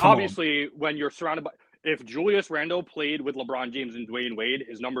 Well, obviously, when you're surrounded by... If Julius Randle played with LeBron James and Dwayne Wade,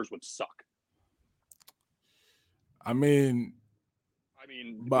 his numbers would suck. I mean,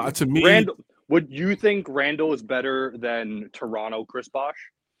 but to me... Randall, would you think Randall is better than Toronto Chris Bosh?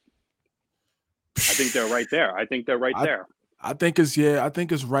 I think they're right there. I think it's right there. His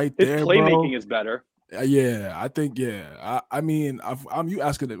playmaking is better. Yeah, I think. Yeah, I mean, I'm you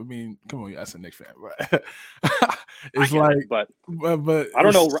asking it. I mean, come on, you asking Knicks fan, right? It's like, but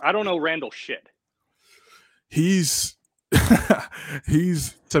I don't know Randall shit. He's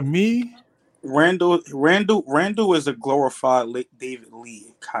to me. Randall is a glorified David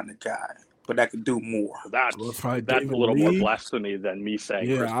Lee kind of guy, but that could do more. That's a little more blasphemy than me saying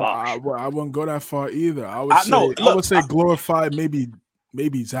Chris Bosh. I wouldn't go that far either. I would say glorified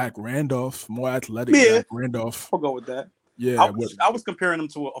maybe Zach Randolph, more athletic. Zach Randolph. I'll go with that. Yeah, I was comparing him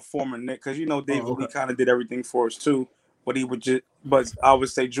to a former Knick because David Lee kind of did everything for us too, but but I would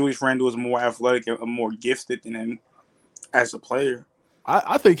say Julius Randle is more athletic and more gifted than him as a player.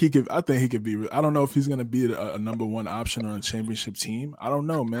 I think he could be. I don't know if he's going to be a number one option on a championship team. I don't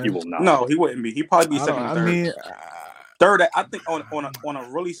know, man. He will not. No, he wouldn't be. He'd probably be second or third. I mean, third. I think on a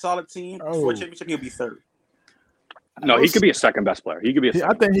really solid team for a championship, he'll be third. No, he could be a second best player. He could be.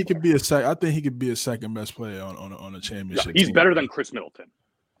 I think he could be a second best player on a championship. He's team. better than Chris Middleton.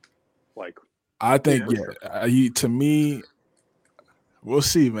 I think to me. We'll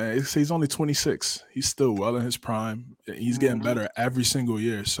see, man. He's only 26. He's still well in his prime. He's getting better every single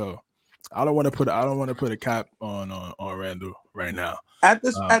year. So I don't want to put a cap on Randall right now. At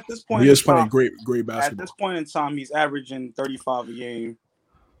this point, he is playing great basketball. At this point in time, he's averaging 35 a game,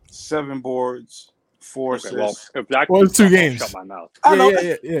 7 boards, 4 assists. Well, if that it's 2 games. Shut my mouth.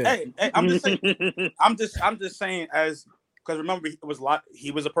 Yeah. Hey, I'm just saying. I'm just saying because remember he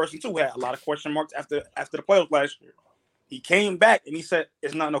was a person too who had a lot of question marks after the playoffs last year. He came back and he said,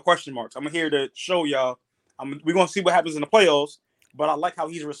 "It's not no question marks. I'm here to show y'all. We're gonna see what happens in the playoffs." But I like how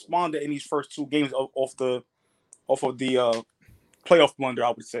he's responded in these first 2 games off of the playoff blunder,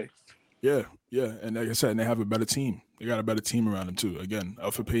 I would say. Yeah, and like I said, they have a better team. They got a better team around them too. Again,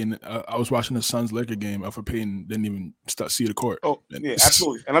 Elfrid Payton. I was watching the Suns Lakers game. Elfrid Payton didn't even see the court. Oh, yeah,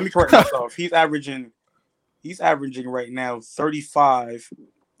 absolutely. And let me correct myself. He's averaging right now 35,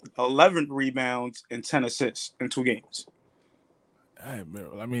 11 rebounds, and 10 assists in 2 games. Hey,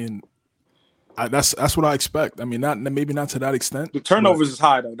 I mean, that's what I expect. I mean, maybe not to that extent. The turnovers is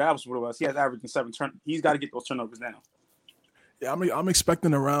high though. That was what it was. He has averaging 7 He's got to get those turnovers down. Yeah, I'm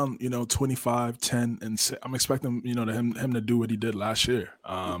expecting around 25, 10, and I'm expecting him to do what he did last year.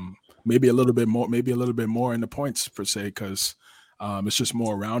 Maybe a little bit more in the points per se, because It's just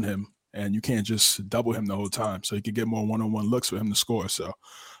more around him, and you can't just double him the whole time. So you can get more one-on-one looks for him to score. So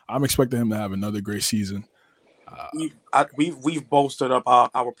I'm expecting him to have another great season. We've bolstered up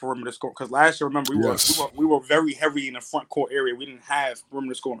our perimeter score because last year, remember, we were very heavy in the front court area. We didn't have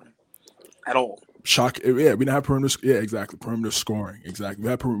perimeter scoring at all. Yeah, we didn't have perimeter. Yeah, exactly. Perimeter scoring. Exactly.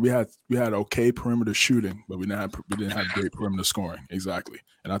 We had okay perimeter shooting, but we didn't have great perimeter scoring. Exactly.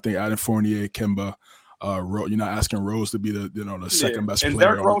 And I think adding Fournier, Kemba, you're not asking Rose to be the second best player. And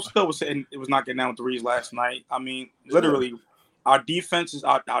Derrick Rose still was saying it was knocking down threes last night. I mean, literally, our defense is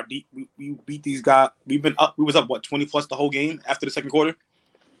our deep. We beat these guys. We was up 20 plus the whole game after the second quarter.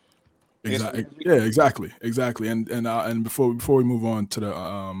 Exactly. Yeah, exactly. And before we move on to the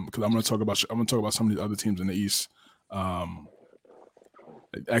because I'm going to talk about some of the other teams in the East.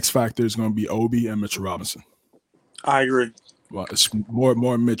 X factor is going to be Obi and Mitchell Robinson. I agree. Well, it's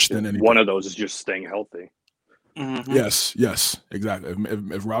more Mitch than anything. One of those is just staying healthy. Mm-hmm. Yes, exactly.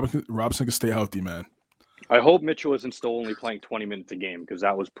 If Robinson can stay healthy, man. I hope Mitchell isn't still only playing 20 minutes a game because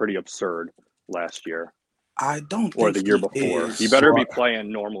that was pretty absurd last year. I don't think or the year before. He better be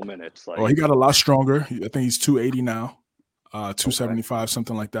playing normal minutes. Well, he got a lot stronger. I think he's 280 now, 275,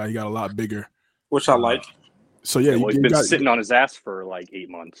 something like that. He got a lot bigger, which I like. So yeah, he's been sitting on his ass for like 8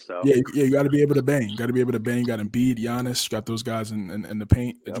 months. So yeah, you got to be able to bang. You got to be able to bang. You got Embiid, Giannis. You got those guys in the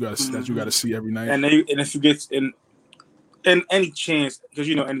paint that you got to see every night. And if you get in any chance, because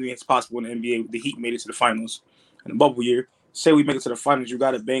anything is possible in the NBA. The Heat made it to the finals in the bubble year. Say we make it to the finals, you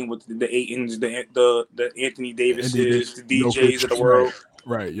got to bang with the Aytons, the Anthony Davises, the DJs Jokic, of the world.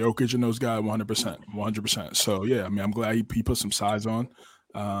 Right, Jokic and those guys, 100%. So yeah, I mean, I'm glad he put some size on,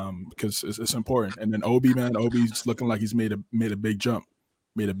 because it's important. And then Obi's looking like he's made a big jump.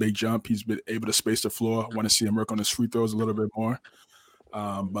 He's been able to space the floor. I want to see him work on his free throws a little bit more.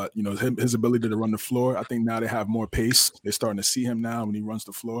 But his ability to run the floor, I think now they have more pace. They're starting to see him now when he runs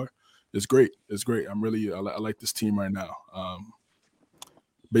the floor. It's great. I like this team right now.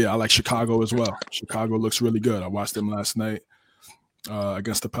 But yeah, I like Chicago as well. Chicago looks really good. I watched them last night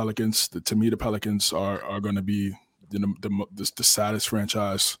against the Pelicans. To me, the Pelicans are going to be the saddest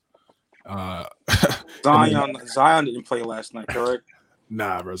franchise. Zion didn't play last night, correct?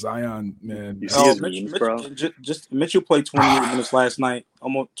 Nah, bro. Zion, man. You see his memes, bro? Mitchell played 28 minutes last night.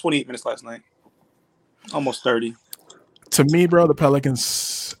 Almost 28 minutes last night. Almost 30. To me, bro, the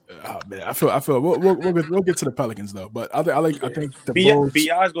Pelicans. Oh, man, I feel. We'll get to the Pelicans though, but I think the Bulls.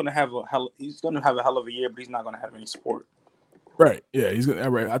 Bi is going to have a hell of a year, but he's not going to have any support. Right. Yeah, he's gonna.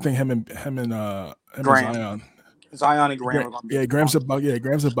 Right. I think him and Zion. Zion and Graham. Graham's a bucket. Yeah,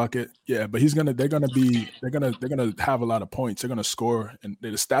 Graham's a bucket. Yeah, but they're gonna have a lot of points. They're gonna score, and the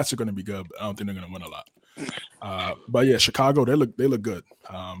stats are gonna be good. But I don't think they're gonna win a lot. But yeah, Chicago, they look good.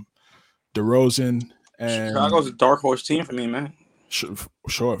 DeRozan. And Chicago's a dark horse team for me, man. Sure,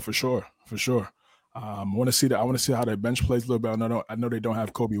 for sure. I want to see how their bench plays a little bit. I know they don't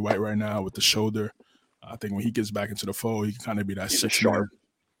have Kobe White right now with the shoulder. I think when he gets back into the fold, he can kind of be that sharp.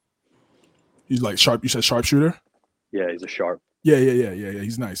 He's like sharp. You said sharpshooter? Yeah, he's a sharp. Yeah.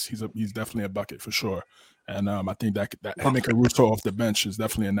 He's nice. He's definitely a bucket for sure. And I think that him and Caruso off the bench is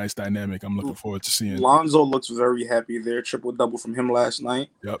definitely a nice dynamic. I'm looking forward to seeing. Lonzo looks very happy there. Triple double from him last night.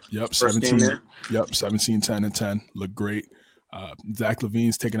 Yep. 17, 10, and 10. Look great. Zach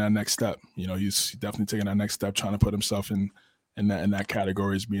LaVine's taking that next step. He's definitely taking that next step, trying to put himself in that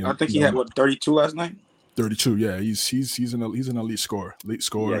category as being. I think he had 32 last night. 32. Yeah, he's an elite scorer.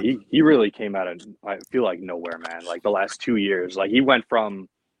 Yeah, he really came out of, I feel like, nowhere, man. Like the last 2 years, like he went from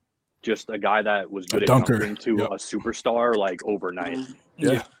just a guy that was good at dunking to a superstar like overnight.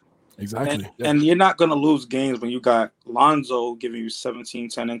 Yeah, exactly. And you're not going to lose games when you got Lonzo giving you 17,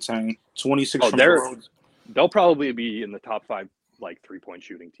 10, and 10, 26 from the road. They'll probably be in the top 5 like 3-point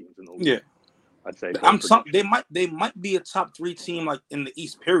shooting teams in the league. Yeah. I'd say they might be a top 3 team like in the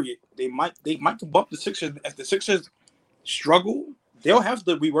East period. They might bump the Sixers. If the Sixers struggle, they'll have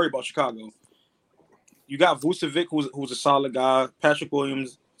to be worried about Chicago. You got Vucevic, who's a solid guy. Patrick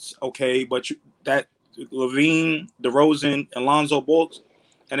Williams, okay, but that LaVine, DeRozan, and Lonzo Ball,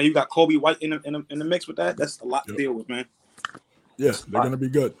 and then you got Kobe White in the mix with that. That's a lot to deal with, man. Yeah, they're gonna be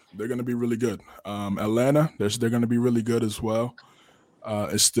good. They're gonna be really good. Atlanta, they're gonna be really good as well.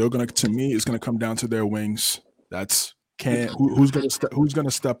 It's still gonna, to me, it's gonna come down to their wings. That's Cam. Who's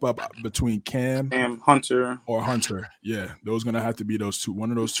gonna step up between Cam Hunter. Yeah, those gonna have to be those two.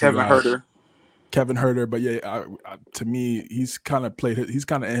 One of those two. Kevin Huerter. But yeah, to me, he's kind of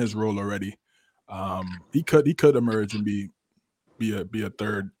in his role already. He could emerge and be a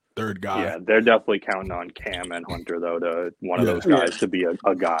third guy. Yeah, they're definitely counting on Cam and Hunter though, to one of those guys to be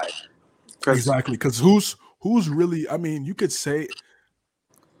a guy. Exactly, because who's who's really? I mean, you could say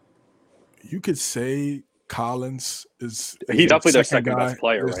Collins is he's definitely their second best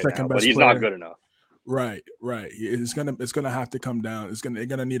player right now, but he's not good enough. Right. It's gonna have to come down. They're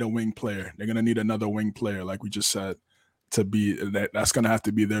gonna need a wing player. They're gonna need another wing player, like we just said, to be that's gonna have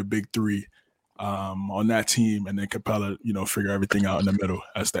to be their big three on that team, and then Capella, figure everything out in the middle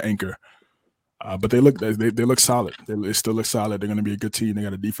as the anchor. But they look solid. They still look solid. They're gonna be a good team. They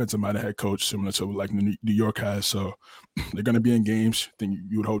got a defensive-minded head coach, similar to like New York has. So they're gonna be in games. I think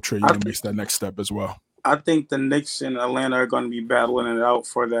you would hope Trae Young makes that next step as well. I think the Knicks and Atlanta are going to be battling it out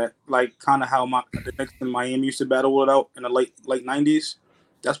for that, like kind of how the Knicks and Miami used to battle it out in the late 90s.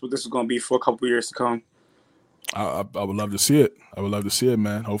 That's what this is going to be for a couple of years to come. I would love to see it. I would love to see it,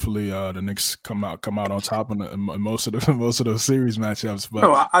 man. Hopefully, the Knicks come out on top in most of those series matchups. But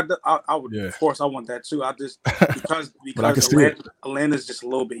no, I would. Yeah. Of course, I want that too. I just because Atlanta's just a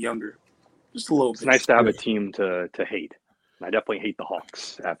little bit younger, just a little bit. It's nice to have a team to hate. I definitely hate the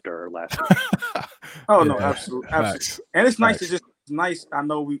Hawks after last week. No, absolutely. And it's nice to just nice. I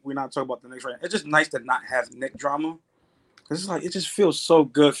know we're not talking about the Knicks right now. It's just nice to not have Knick drama. It's like it just feels so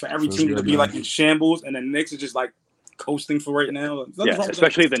good for every team to be like in shambles, and the Knicks is just like coasting for right now. Yes,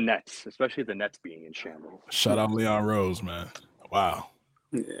 especially the Nets. Especially the Nets being in shambles. Shout out Leon Rose, man. Wow.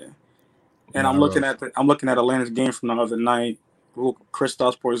 Yeah. And I'm looking at Atlanta's game from the other night.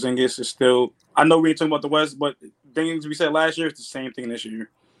 Kristaps Porzingis is still. I know we ain't talking about the West, but things we said last year, it's the same thing this year.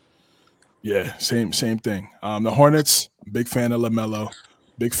 Yeah, same thing. The Hornets, big fan of LaMelo,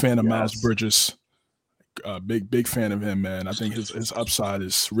 big fan of Miles Bridges. Big fan of him, man. I think his upside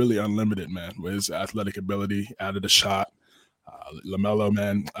is really unlimited, man. With his athletic ability, added a shot. LaMelo,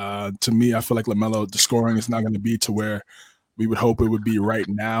 man. To me, I feel like LaMelo, the scoring is not going to be to where we would hope it would be right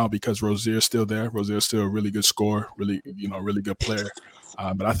now because Rozier's still there. Rozier's still a really good scorer, really good player.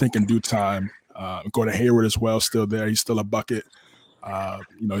 But I think in due time, Gordon Hayward as well, still there. He's still a bucket.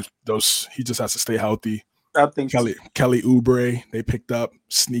 He just has to stay healthy. I think Kelly Oubre, they picked up,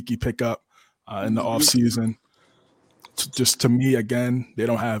 sneaky pickup. In the offseason. Just to me, again, they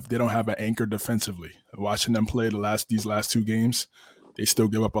don't have an anchor defensively. Watching them play these last two games, they still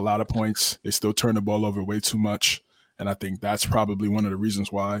give up a lot of points. They still turn the ball over way too much, and I think that's probably one of the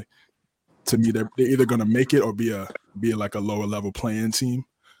reasons why. To me, they're either going to make it or be like a lower level play-in team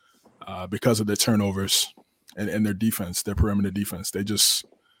because of their turnovers and their defense, their perimeter defense. They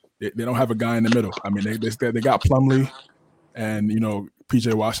don't have a guy in the middle. I mean, they got Plumlee, and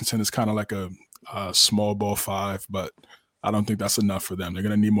PJ Washington is kind of like a small ball five, but I don't think that's enough for them. They're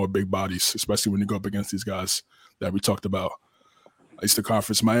going to need more big bodies, especially when you go up against these guys that we talked about. Eastern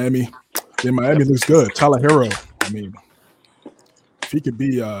Conference, Miami. Yeah, Miami looks good. Tyler Hero. I mean, if he could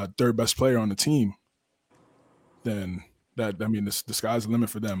be third best player on the team, then the sky's the limit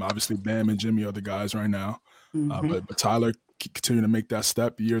for them. Obviously, Bam and Jimmy are the guys right now, but Tyler continue to make that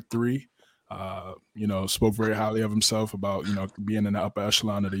step year 3. Spoke very highly of himself about, being in the upper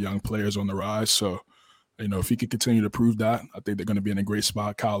echelon of the young players on the rise. So, if he could continue to prove that, I think they're going to be in a great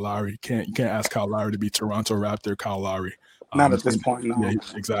spot. Kyle Lowry, you can't ask Kyle Lowry to be Toronto Raptor Kyle Lowry. Not at this point, no. Yeah,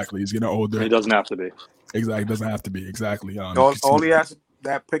 exactly. He's getting older. He doesn't have to be. Exactly. Doesn't have to be. Exactly. All he has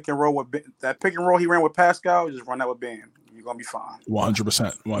that pick and roll he ran with Pascal, just run that with Bam. You're gonna be fine.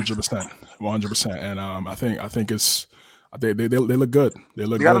 100%. And I think it's. They look good. They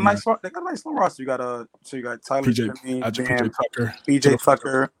got a nice little roster. You got Tyler, PJ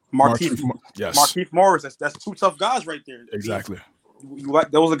Tucker, Markieff Morris. That's two tough guys right there. Exactly.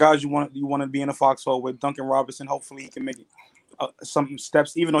 Those are guys you want to be in a foxhole with. Duncan Robinson. Hopefully he can make some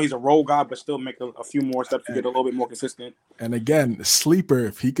steps, even though he's a role guy, but still make a few more steps to get a little bit more consistent. And again, the sleeper,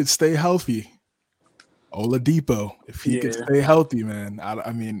 if he could stay healthy. Oladipo, if he could stay healthy, man.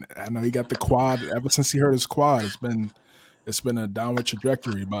 I mean, I know he got the quad. Ever since he hurt his quad, it's been a downward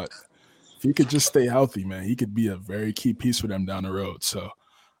trajectory, but if he could just stay healthy, man, he could be a very key piece for them down the road. So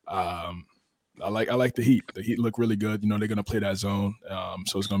I like the Heat. The Heat look really good. They're going to play that zone.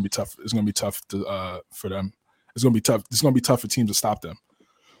 So it's going to be tough. It's going to be tough for them. It's going to be tough. It's going to be tough for teams to stop them.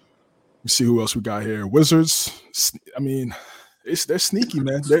 Let's see who else we got here. Wizards. I mean, they're sneaky,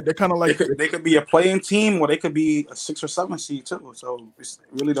 man. They're kind of like they could be a playing team, or they could be a 6 or 7 seed too. So it's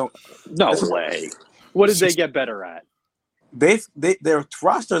really don't. No way. What did they get better at? Their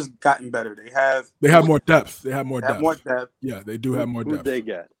roster's gotten better. They have more depth. More depth. Yeah, they do have more depth. Who did they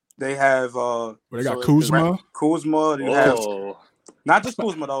get? They have they got Kuzma. You have not just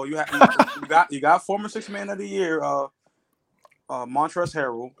Kuzma though. You got former 6th man of the year, Montrezl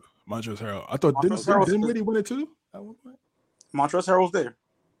Harrell. I thought didn't really win it too. Montrezl Harrell's there.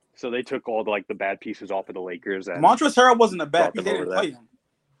 So they took all the bad pieces off of the Lakers. And Montrezl Harrell wasn't a bad piece. They didn't play him.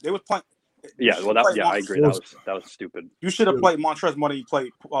 They was playing. Yeah, well, I agree. That was stupid. You should have played Montrezl more than you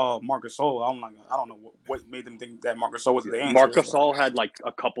played Marc Gasol. I don't know what made them think that Marc Gasol was the answer. Marc Gasol had like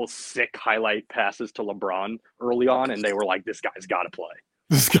a couple sick highlight passes to LeBron early on, and they were like, "This guy's got to play.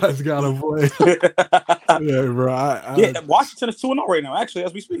 This guy's got to play." Yeah, bro. Washington is 2-0 right now, actually,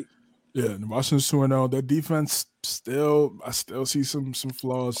 as we speak. Yeah, Washington's 2-0. Their defense I still see some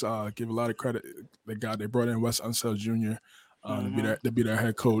flaws. Give a lot of credit. They brought in Wes Unseld Jr. To be their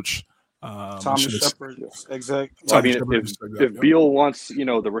head coach. Thomas Shepard, exactly. I mean, if Beal wants,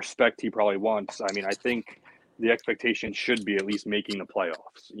 the respect he probably wants, I mean, I think the expectation should be at least making the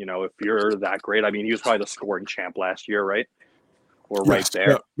playoffs. If you're that great, I mean, he was probably the scoring champ last year, right? Or right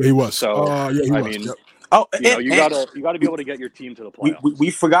there. Yeah, he was. So, he was. mean, yep. you gotta be able to get your team to the playoffs. We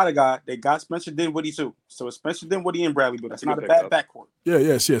forgot a guy. They got Spencer Dinwiddie too. So it's Spencer Dinwiddie and Bradley, but that's not a bad backcourt.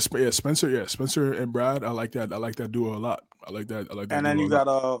 Spencer and Brad. I like that. I like that duo a lot. I like that. And then you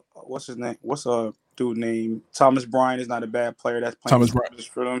got what's his name? What's a dude named Thomas Bryant is not a bad player. That's playing Thomas Bryant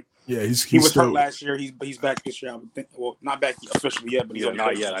for them. Yeah, he was hurt last year. He's back this year. I would think. Well, not back officially yet, but he's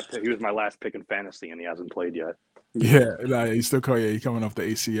not yet. He was my last pick in fantasy, and he hasn't played yet. Yeah, he's still he's coming off the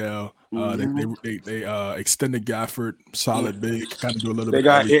ACL. They extended Gafford, solid big, kind of do a little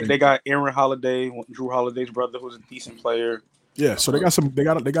bit. They got Aaron Holiday, Drew Holiday's brother, who's a decent player. Yeah, so they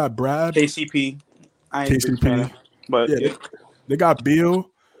got Brad, KCP. I ain't KCP, but yeah, they got Beal,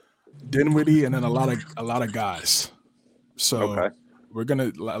 Dinwiddie, and then a lot of guys. So we're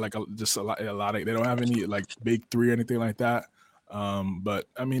gonna just a lot of. They don't have any like big three or anything like that. But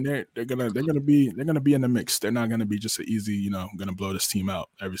I mean, they're gonna be in the mix. They're not gonna be just an easy, gonna blow this team out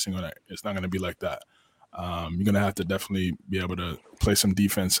every single night. It's not gonna be like that. You're gonna have to definitely be able to play some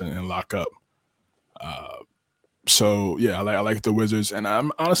defense and lock up. So yeah, I like the Wizards, and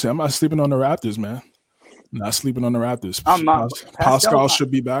I'm not sleeping on the Raptors, man. I'm not sleeping on the Raptors. I'm not. Pascal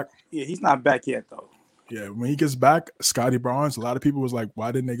should be back. Yeah, he's not back yet though. Yeah, when he gets back, Scotty Barnes. A lot of people was like,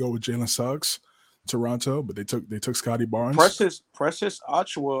 why didn't they go with Jalen Suggs? Toronto, but they took Scotty Barnes. Precious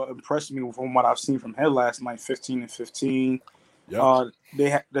Achiuwa impressed me from what I've seen from him last night, 15 and 15. Yep. They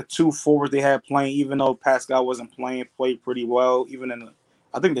had the two forwards they had playing, even though Pascal wasn't playing, played pretty well.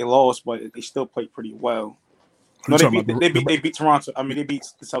 I think they lost, but they still played pretty well. No, they beat Toronto. I mean, they beat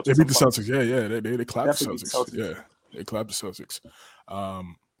the Celtics. They beat the Celtics. Yeah. They clapped the Celtics. Yeah, they clapped the Celtics.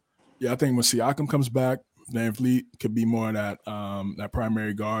 I think when Siakam comes back, Van Vliet could be more of that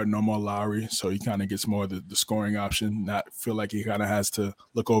primary guard, no more Lowry, so he kind of gets more of the scoring option. Not feel like he kind of has to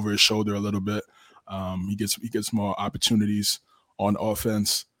look over his shoulder a little bit. He gets more opportunities on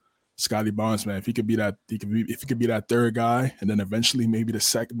offense. Scotty Barnes, man, if he could be that third guy, and then eventually maybe the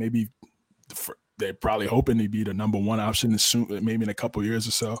second, they're probably hoping he'd be the number one option soon, maybe in a couple years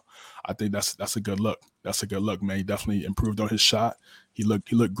or so. I think that's a good look. That's a good look, man. He definitely improved on his shot. He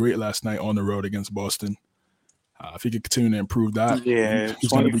looked great last night on the road against Boston. If he could continue to improve that, he's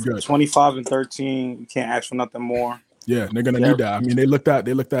going to be good. 25 and 13, you can't ask for nothing more. Yeah, they're going to need that. I mean, they looked at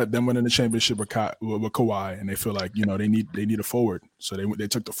them winning the championship with Kawhi, and they feel like they need a forward. So they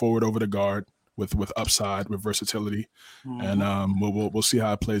took the forward over the guard with upside, with versatility, and we'll see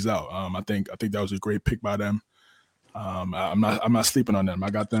how it plays out. I think that was a great pick by them. I'm not sleeping on them. I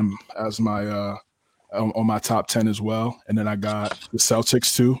got them as my on my top 10 as well, and then I got the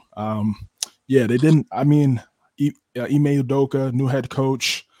Celtics too. They didn't. I mean. Ime Udoka, new head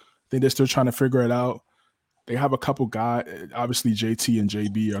coach. I think they're still trying to figure it out. They have a couple guys. Obviously, JT and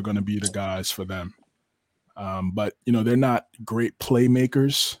JB are going to be the guys for them. But, they're not great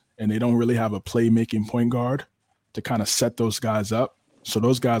playmakers, and they don't really have a playmaking point guard to kind of set those guys up. So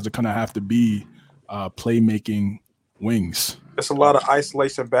those guys are going to have to be playmaking wings. It's a lot of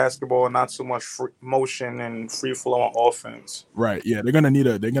isolation basketball and not so much motion and free flow on offense. Right. Yeah, they're gonna need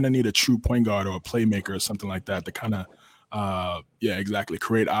a true point guard or a playmaker or something like that to kind of exactly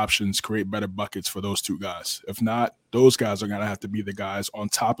create options, create better buckets for those two guys. If not, those guys are gonna have to be the guys on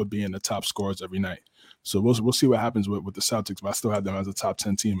top of being the top scorers every night. So we'll see what happens with the Celtics, but I still have them as a top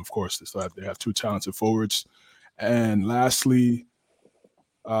 10 team. Of course, they have two talented forwards. And lastly,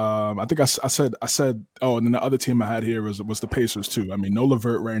 I think I said. Oh, and then the other team I had here was the Pacers too. I mean, no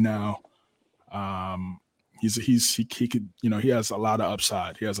LeVert right now. He could, he has a lot of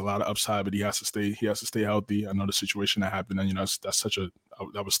upside. He has a lot of upside, but he has to stay healthy. I know the situation that happened, and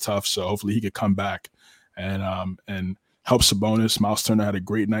that was tough. So hopefully he could come back and help Sabonis. Miles Turner had a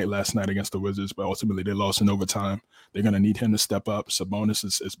great night last night against the Wizards, but ultimately they lost in overtime. They're going to need him to step up. Sabonis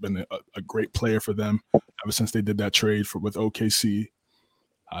has been a great player for them ever since they did that trade with OKC.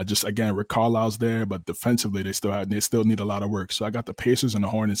 Rick Carlisle's there, but defensively they still need a lot of work. So I got the Pacers and the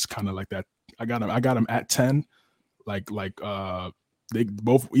Hornets kind of like that. I got them at 10, like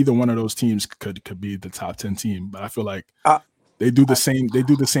either one of those teams could be the top 10 team. But I feel like they do the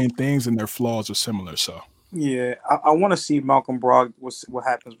same things, and their flaws are similar. So yeah, I want to see Malcolm Brogdon. What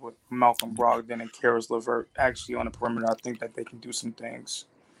happens with Malcolm Brogdon and Karis LeVert actually on the perimeter? I think that they can do some things.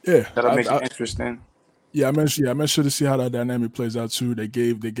 Yeah, that'll make it interesting. Yeah, I'm sure to see how that dynamic plays out too. They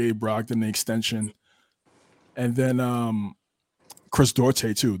gave Brogdon the extension, and then Chris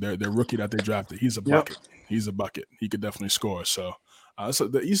Duarte too. Their rookie that they drafted. He's a bucket. Yep. He's a bucket. He could definitely score. So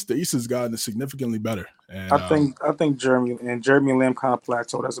the East has gotten significantly better. And I think Jeremy Lamb kind of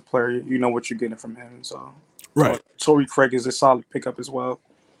plateaued as a player. You know what you're getting from him. So right. Torrey Craig is a solid pickup as well.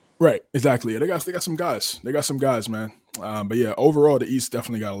 Right, exactly. They got some guys. They got some guys, man. But yeah, overall, the East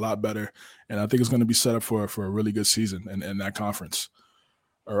definitely got a lot better, and I think it's going to be set up for a really good season in that conference.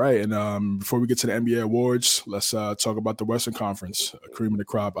 All right, and before we get to the NBA awards, let's talk about the Western Conference. Cream of the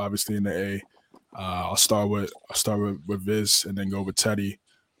crop, obviously in the A. I'll start with Viz, and then go with Teddy.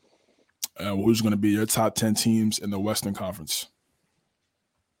 Who's going to be your top 10 teams in the Western Conference?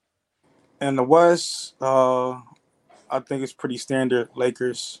 In the West, I think it's pretty standard.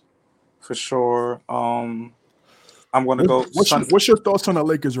 Lakers. For sure. I'm going to go. What's your thoughts on the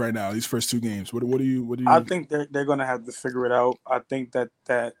Lakers right now? These first two games. What do you? I think they're going to have to figure it out. I think that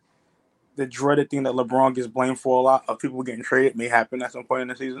the dreaded thing that LeBron gets blamed for a lot of people getting traded may happen at some point in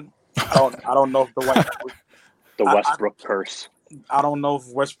the season. I don't know if the Westbrook curse. I don't know if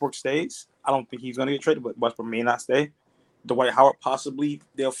Westbrook stays. I don't think he's going to get traded, but Westbrook may not stay. Dwight Howard possibly.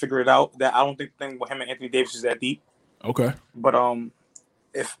 They'll figure it out. That I don't think the thing with him and Anthony Davis is that deep. Okay. But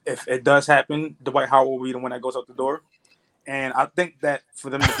if it does happen, Dwight Howard will be the one that goes out the door. And I think that for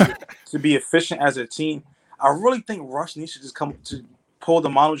them to be efficient as a team, I really think Russ needs to just come to pull the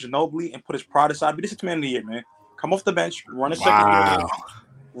Manu Ginobili and put his pride aside. Be the sixth man of the year, man. Come off the bench, run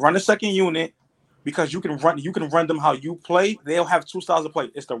a second unit, because you can run them how you play. They'll have two styles of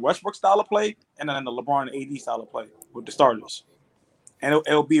play. It's the Westbrook style of play, and then the LeBron and AD style of play with the starters. And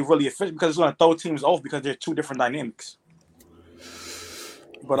it'll be really efficient because it's going to throw teams off because they're two different dynamics.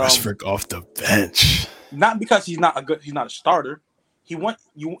 But Westbrook off the bench. Not because he's not a starter. You're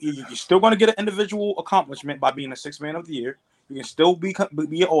still going to get an individual accomplishment by being a sixth man of the year. You can still be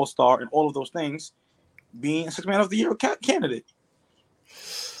an all-star and all of those things, being a sixth man of the year candidate.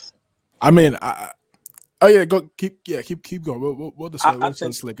 I mean, keep going. We'll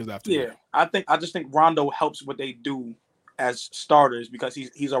discuss Lakers after. Yeah, I just think Rondo helps what they do as starters because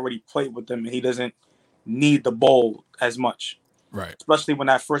he's already played with them and he doesn't need the ball as much. Right. Especially when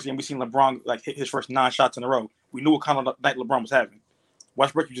that first game we seen LeBron hit his first 9 shots in a row. We knew what kind of night LeBron was having.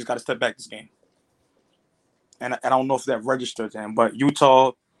 Westbrook, you just got to step back this game. And I don't know if that registered to him, but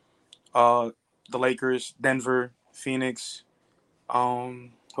Utah, the Lakers, Denver, Phoenix, who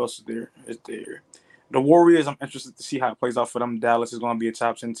else is there? It's there. The Warriors, I'm interested to see how it plays out for them. Dallas is going to be a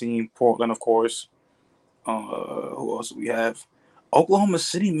top 10 team. Portland, of course. Who else do we have? Oklahoma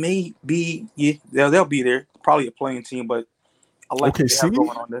City may be, they'll be there. Probably a playing team, but I like what they have going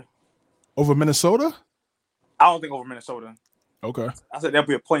on there. Over Minnesota? I don't think over Minnesota. Okay. I said they'll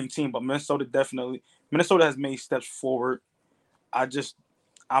be a playing team, but Minnesota has made steps forward. I'm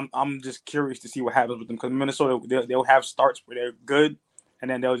just curious to see what happens with them because Minnesota they'll have starts where they're good, and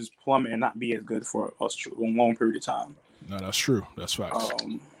then they'll just plummet and not be as good for a long period of time. No, that's true. That's facts.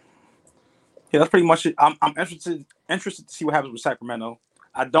 Yeah, that's pretty much it. I'm interested to see what happens with Sacramento.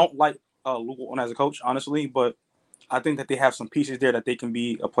 I don't like Luka as a coach, honestly, but I think that they have some pieces there that they can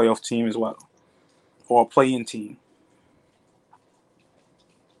be a playoff team as well, or a play-in team.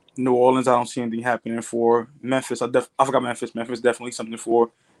 New Orleans, I don't see anything happening for. Memphis, I forgot Memphis. Memphis definitely something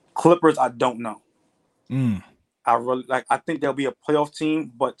for. Clippers, I don't know. I think they'll be a playoff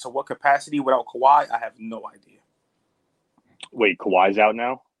team, but to what capacity without Kawhi, I have no idea. Wait, Kawhi's out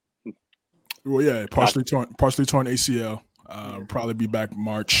now? Well, yeah, partially torn ACL. Probably be back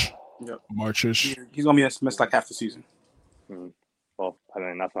March. Yep. March-ish. He's gonna be missed like half the season. Well, I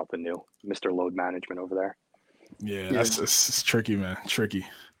mean that's nothing new. Mr. Load Management over there. Yeah, it's tricky, man. Tricky.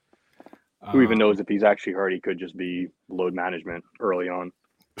 Who even knows if he's actually hurt? He could just be load management early on.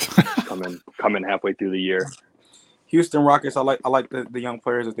 come in halfway through the year. Houston Rockets, I like the young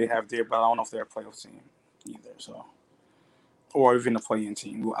players that they have there, but I don't know if they're a playoff team either. So, or even a play-in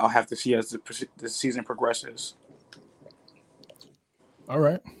team. I'll have to see as the season progresses. All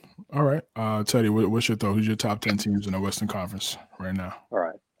right. Teddy, what's your thought? Who's your top 10 teams in the Western Conference right now? All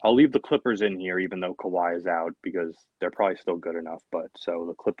right. I'll leave the Clippers in here, even though Kawhi is out, because they're probably still good enough. But so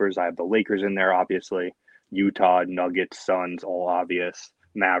the Clippers, I have the Lakers in there, obviously. Utah, Nuggets, Suns, all obvious.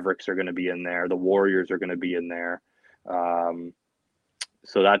 Mavericks are going to be in there. The Warriors are going to be in there.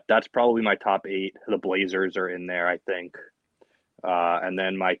 So that's probably my top 8. The Blazers are in there, I think. And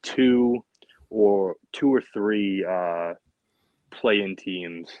then my two or three play-in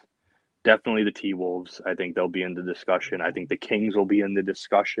teams, definitely the T-Wolves. I think they'll be in the discussion. I think the Kings will be in the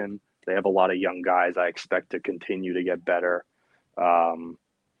discussion. They have a lot of young guys I expect to continue to get better. And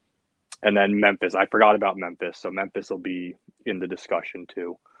then Memphis. I forgot about Memphis. So Memphis will be in the discussion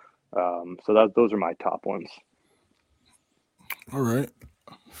too. So those are my top ones. All right.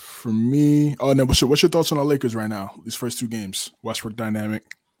 For me, then what's your thoughts on the Lakers right now? These first two games, Westbrook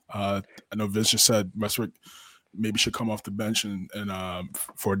dynamic. I know Vince just said Westbrook maybe should come off the bench and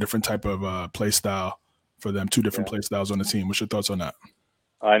for a different type of play style for them. Two different play styles on the team. What's your thoughts on that?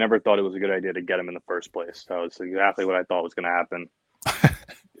 I never thought it was a good idea to get him in the first place. That was exactly what I thought was going to happen.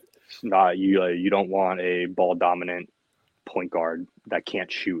 It's not you don't want a ball dominant point guard that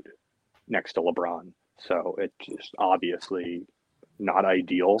can't shoot next to LeBron. So it's just obviously not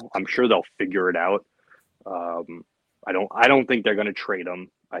ideal. I'm sure they'll figure it out. I don't think they're going to trade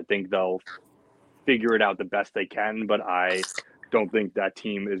him. I think they'll figure it out the best they can, but I don't think that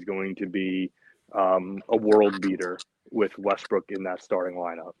team is going to be a world beater with Westbrook in that starting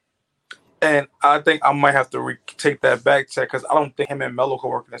lineup. And I think I might have to take that back, because I don't think him and Melo could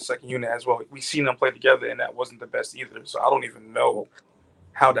work in the second unit as well. We've seen them play together, and that wasn't the best either. So I don't even know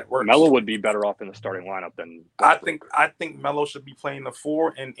how that works. Melo would be better off in the starting lineup than Westbrook. I think Melo should be playing the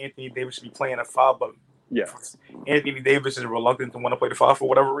 4, and Anthony Davis should be playing a 5. But Anthony Davis is reluctant to want to play the 5 for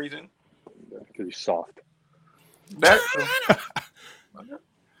whatever reason. Because he's soft.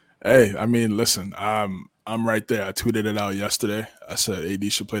 Hey, I mean, listen, I'm right there. I tweeted it out yesterday. I said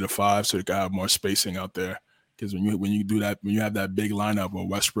AD should play the 5 so they can have more spacing out there. Because when you do that, when you have that big lineup of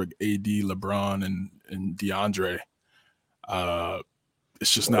Westbrook, AD, LeBron, and DeAndre,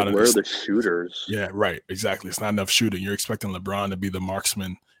 it's just not. Where are the shooters? Yeah, right. Exactly. It's not enough shooting. You're expecting LeBron to be the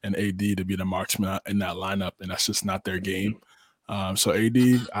marksman and AD to be the marksman in that lineup, and that's just not their game. So AD,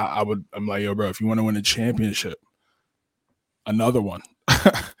 I'm like, yo, bro, if you want to win a championship, another one,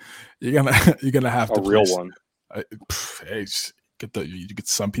 you're gonna have to a real one. Hey, you get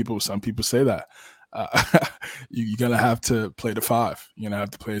some people say that you're gonna have to play the 5. You're gonna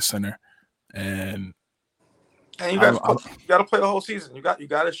have to play a center, and you got to play the whole season. You got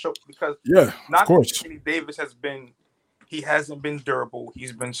to show, because of course, Anthony Davis hasn't been durable.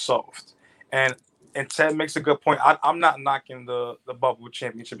 He's been soft, and Ted makes a good point. I'm not knocking the bubble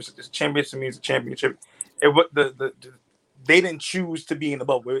championship. It's championship means a championship. They didn't choose to be in the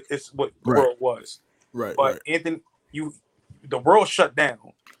bubble. It's what the world was. Right. But Anthony, the world shut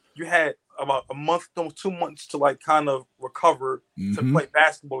down. You had about a month, 2 months to kind of recover to play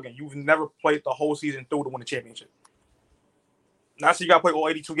basketball again. You've never played the whole season through to win a championship. Not so you got to play all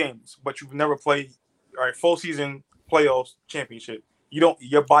 82 games, but you've never played full season playoffs championship.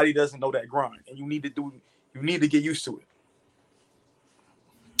 Your body doesn't know that grind, and you need to get used to it.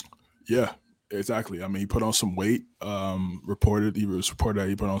 Yeah, exactly. I mean, he put on some weight. It was reported that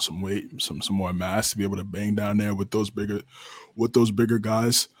he put on some weight, some more mass to be able to bang down there with those bigger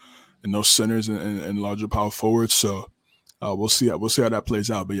guys and those centers and larger power forwards. So we'll see how that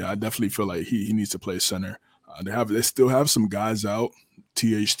plays out. But yeah, I definitely feel like he needs to play center. They still have some guys out.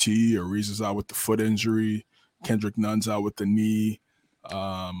 THT or Ariza's out with the foot injury. Kendrick Nunn's out with the knee.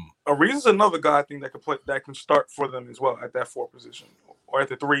 Ariza's another guy I think that can start for them as well at that 4 position, or at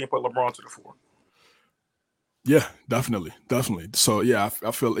the 3 and put LeBron to the 4. Yeah, definitely. So yeah,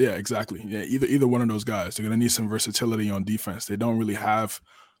 I feel exactly. Yeah, either one of those guys. They're gonna need some versatility on defense. They don't really have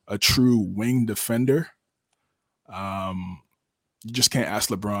a true wing defender. You just can't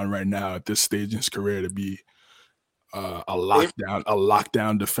ask LeBron right now at this stage in his career to be a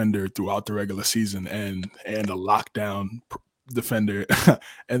lockdown defender throughout the regular season and a lockdown defender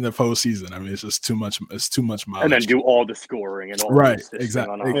in the postseason. I mean, it's just too much. It's too much mileage. And then do all the scoring and all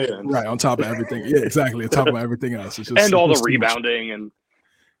exactly, right on top of everything. Yeah, exactly, on top of everything else. It's just, and all the rebounding and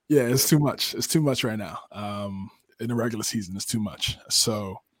it's too much. It's too much right now. In the regular season, it's too much.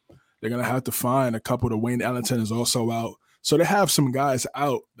 So they're gonna have to find a couple. The Wayne Ellington is also out. So they have some guys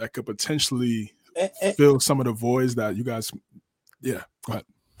out that could potentially fill some of the voids that you guys. Yeah, go ahead.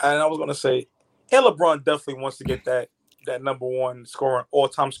 And I was gonna say, and LeBron definitely wants to get that number 1 scoring,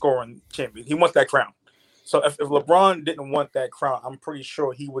 all-time scoring champion. He wants that crown. So if LeBron didn't want that crown, I'm pretty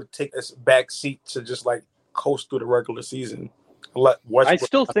sure he would take a back seat to just coast through the regular season. I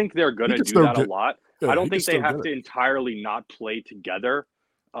still think they're going to do that a lot. Yeah, I don't think they have to entirely not play together.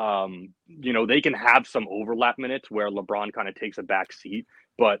 They can have some overlap minutes where LeBron kind of takes a back seat,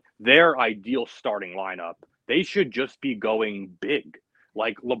 but their ideal starting lineup, they should just be going big.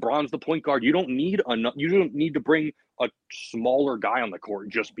 Like LeBron's the point guard. You don't need to bring a smaller guy on the court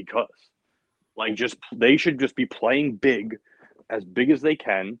just because. They should just be playing big as big as they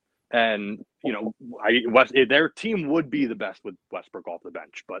can. And, you know, their team would be the best with Westbrook off the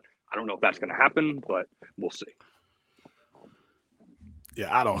bench, but I don't know if that's going to happen, but we'll see.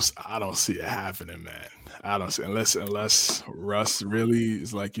 Yeah, I don't see it happening, man. I don't see unless Russ really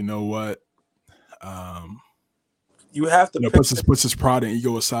is like, you know what? You have to puts his pride and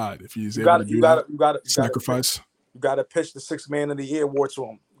ego aside. If he's able to do that, sacrifice. You got to pitch the Sixth Man of the Year award to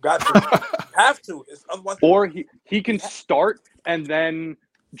him. Got to, have to. Otherwise, or he can start and then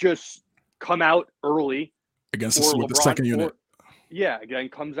just come out early against the second unit. Again,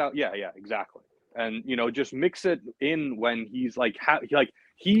 comes out. Yeah, exactly. And, you know, just mix it in when he's like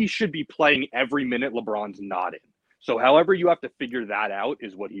he should be playing every minute LeBron's not in. So however you have to figure that out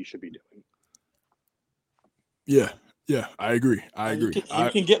is what he should be doing. Yeah, I agree. You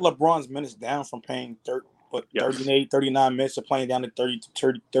can get LeBron's minutes down from playing 38, 39 minutes to playing down to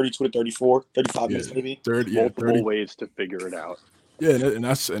 32 to 34, 35 minutes maybe. Multiple ways to figure it out. Yeah, and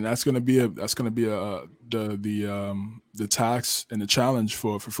that's going to be the tax and the challenge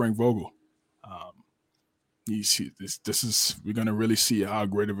for Frank Vogel. We're going to really see how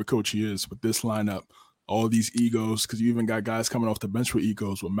great of a coach he is with this lineup. All these egos, because you even got guys coming off the bench with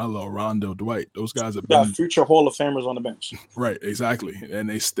egos with Melo, Rondo, Dwight. Those guys have been future Hall of Famers on the bench. Right, exactly. And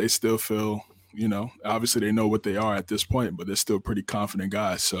they still feel, you know, obviously they know what they are at this point, but they're still pretty confident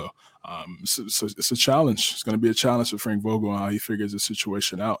guys. So it's a challenge. It's going to be a challenge for Frank Vogel on how he figures the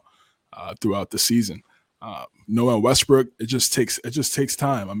situation out throughout the season. Noah Westbrook, it just takes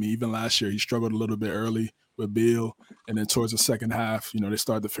time. I mean, even last year he struggled a little bit early with Beal, and then towards the second half, you know, they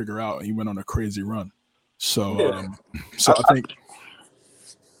started to figure out, and he went on a crazy run. So, I think,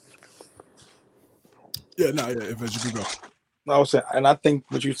 if you could go. I was saying, and I think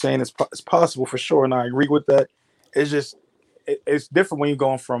what you're saying is possible for sure, and I agree with that. It's just it's different when you're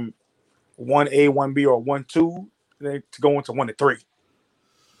going from 1A, 1B, or 1-2 to going to 1-3.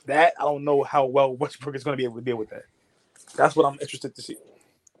 That I don't know how well Westbrook is going to be able to deal with that. That's what I'm interested to see.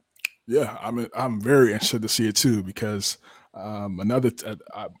 Yeah, I'm very interested to see it too, because I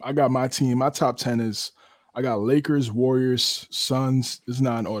got my team. My top 10 is I got Lakers, Warriors, Suns. This is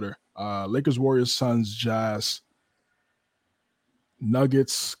not in order. Lakers, Warriors, Suns, Jazz,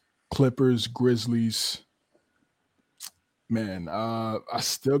 Nuggets, Clippers, Grizzlies. Man, I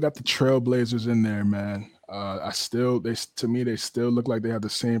still got the Trailblazers in there, man. They still look like they have the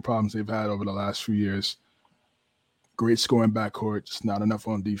same problems they've had over the last few years. Great scoring backcourt, just not enough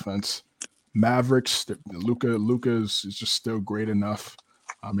on defense. Mavericks, Luka is just still great enough.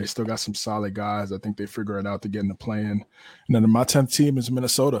 They still got some solid guys. I think they figure it out to get in the play-in. And then my 10th team is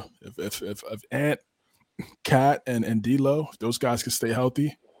Minnesota. If Ant, Cat, and D'Lo, if those guys can stay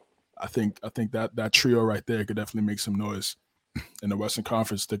healthy, I think that trio right there could definitely make some noise in the Western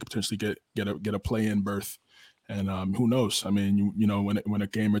Conference. They could potentially get a play-in berth. And who knows? I mean, you know, when a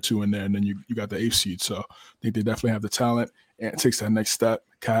game or two in there, and then you got the 8th seed. So I think they definitely have the talent. And it takes that next step.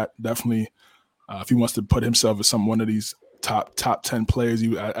 Cat definitely, if he wants to put himself as one of these top 10 players,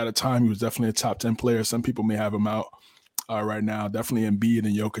 at a time he was definitely a top 10 player. Some people may have him out right now. Definitely Embiid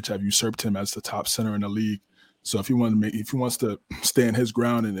and Jokic have usurped him as the top center in the league. So if he wants to stand his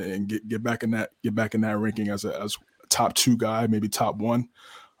ground and get back in that ranking as a top 2 guy, maybe top 1.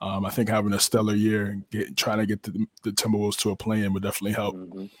 I think having a stellar year and trying to get the Timberwolves to a play-in would definitely help.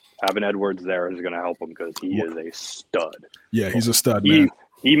 Mm-hmm. Having Edwards there is going to help him because he is a stud. Yeah, he's a stud, man.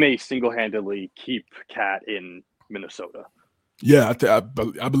 He may single-handedly keep Cat in Minnesota. Yeah, I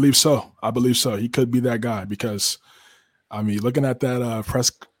believe so. He could be that guy because, I mean, looking at that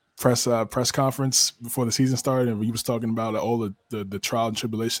press conference before the season started, and he was talking about all the trial and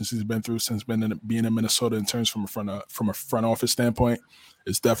tribulations he's been through since being in Minnesota in terms from a front office standpoint.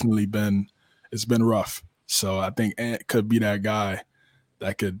 It's definitely been rough. So I think Ant could be that guy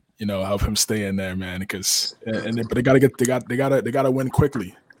that could, you know, help him stay in there, man. Because but they gotta win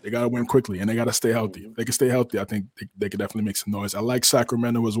quickly. They gotta win quickly, and they gotta stay healthy. If they can stay healthy, I think they could definitely make some noise. I like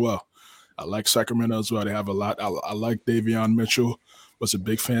Sacramento as well. They have a lot. I like Davion Mitchell. Was a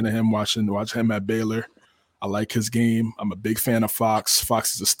big fan of him watching him at Baylor. I like his game. I'm a big fan of Fox.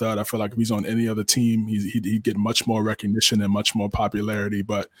 Fox is a stud. I feel like if he's on any other team, he'd get much more recognition and much more popularity.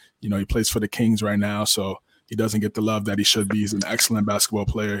 But, you know, he plays for the Kings right now, so he doesn't get the love that he should be. He's an excellent basketball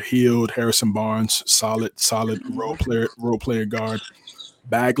player. Healed. Harrison Barnes, solid role player guard.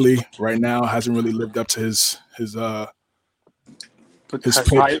 Bagley right now hasn't really lived up to his pick.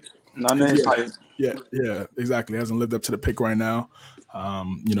 Yeah, exactly. Hasn't lived up to the pick right now.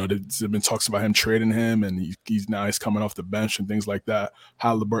 You know, there's been talks about him trading him, and he's coming off the bench and things like that.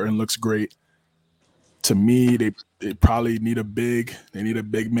 Halliburton looks great. To me, they probably need a big. They need a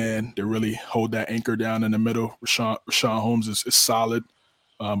big man to really hold that anchor down in the middle. Rashawn Holmes is solid,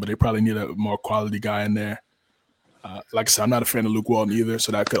 but they probably need a more quality guy in there. Like I said, I'm not a fan of Luke Walton either,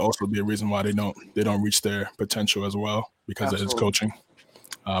 so that could also be a reason why they don't reach their potential as well because of his coaching.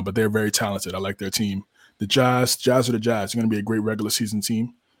 But they're very talented. I like their team. The Jazz are the Jazz. They're going to be a great regular season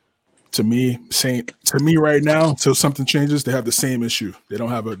team. To me right now, until something changes, they have the same issue. They don't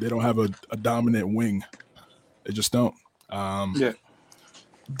have a dominant wing. They just don't.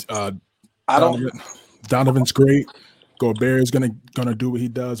 Donovan's great. Gobert is gonna do what he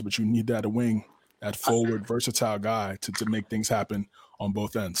does, but you need that wing, that forward, versatile guy to make things happen on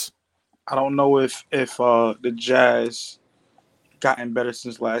both ends. I don't know if the Jazz gotten better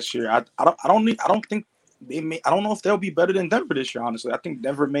since last year. I don't think they may. I don't know if they'll be better than Denver this year. Honestly, I think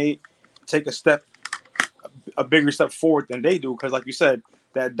Denver may take a bigger step forward than they do because, like you said,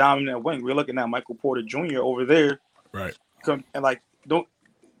 that dominant wing. We're looking at Michael Porter Jr. over there, right? And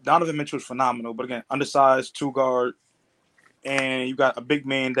Donovan Mitchell's phenomenal, but again, undersized 2-guard, and you got a big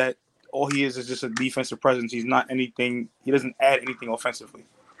man that all he is just a defensive presence. He's not anything. He doesn't add anything offensively.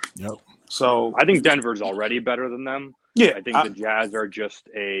 Yep. So I think Denver's already better than them. Yeah, I think the Jazz are just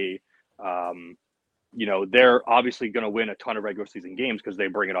they're obviously going to win a ton of regular season games because they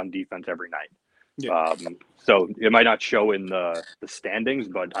bring it on defense every night. Yeah. So it might not show in the standings,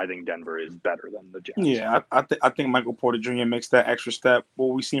 but I think Denver is better than the Jazz. Yeah, I think Michael Porter Jr. makes that extra step.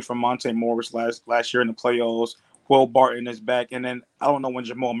 What we've seen from Monte Morris last year in the playoffs, Will Barton is back, and then I don't know when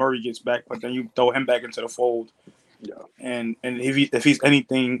Jamal Murray gets back, but then you throw him back into the fold. Yeah, and if he's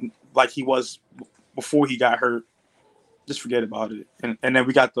anything like he was before he got hurt, just forget about it. And then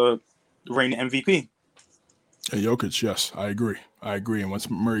we got the reigning MVP. And Jokic, yes, I agree. And once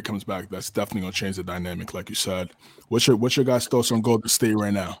Murray comes back, that's definitely going to change the dynamic, like you said. What's your guys' thoughts on Golden State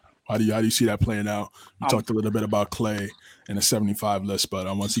right now? How do you see that playing out? You talked a little bit about Klay and the 75 list, but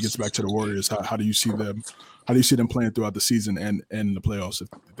once he gets back to the Warriors, how do you see them? How do you see them playing throughout the season and in the playoffs if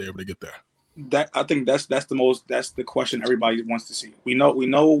they're able to get there? I think that's the question everybody wants to see. We know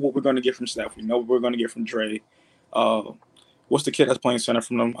what we're going to get from Steph. We know what we're going to get from Dre. What's the kid that's playing center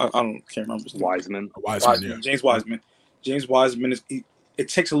from them? I can't remember his name. Wiseman. Yeah. James Wiseman. James Wiseman it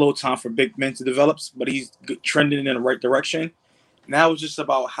takes a little time for big men to develop, but he's trending in the right direction. Now it's just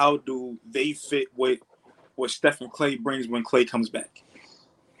about how do they fit with what Steph and Klay brings when Klay comes back.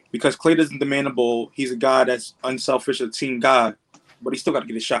 Because Klay doesn't demand the ball. He's a guy that's unselfish, a team guy, but he still got to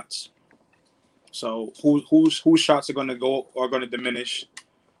get his shots. So whose shots are going to diminish,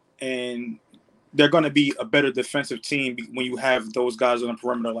 and they're going to be a better defensive team when you have those guys on the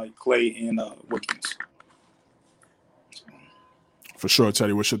perimeter like Klay and Wiggins. For sure,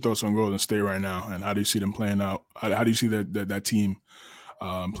 Teddy. What's your thoughts on Golden State right now, and how do you see them playing out? How do you see that team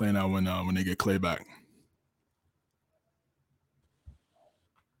playing out when they get Klay back?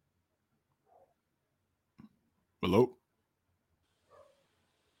 Hello.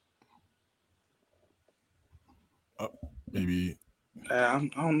 Maybe. I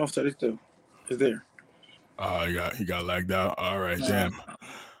don't know if that is there. He got lagged out. All right, damn.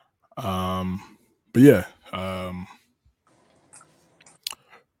 But yeah.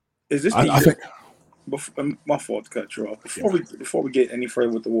 Is this? I think. My fault to cut you off. Before we get any further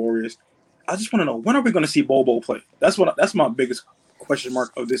with the Warriors, I just want to know, when are we going to see Bobo play? That's my biggest question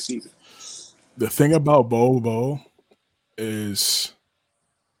mark of this season. The thing about Bobo is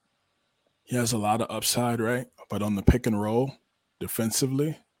he has a lot of upside, right? But on the pick and roll,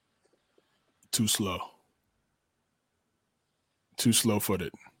 defensively, too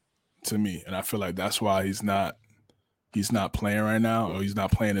slow-footed to me, and I feel like that's why he's not playing right now, or he's not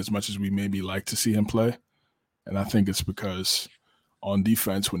playing as much as we maybe like to see him play. And I think it's because on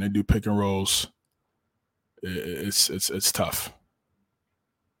defense, when they do pick and rolls, it's tough.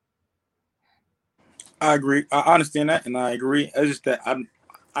 I agree. I understand that, and I agree. It's just that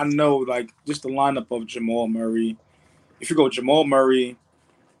I know, like, just the lineup of Jamal Murray. If you go Jamal Murray,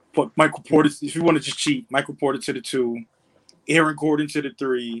 put Michael Porter. If you want to just cheat, Michael Porter to the 2, Aaron Gordon to the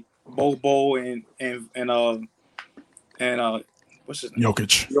 3, Bobo and what's his name?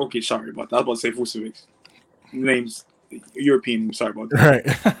 Jokic. Sorry about that. I was about to say Vucevic. Name's European. Sorry about that. Right.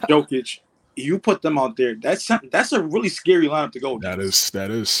 Jokic. You put them out there. That's a really scary lineup to go against.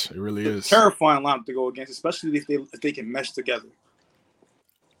 That is. It really is. Terrifying lineup to go against, especially if they can mesh together.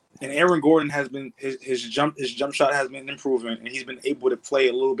 And Aaron Gordon has been his jump shot has been improving, and he's been able to play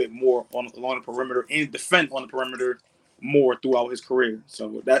a little bit more along the perimeter and defend on the perimeter more throughout his career.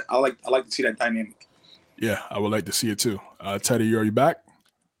 So that I like to see that dynamic. Yeah, I would like to see it too. Teddy, you already back?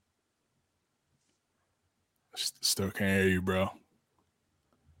 Still can't hear you, bro.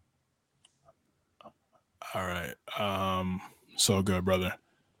 All right. So good, brother.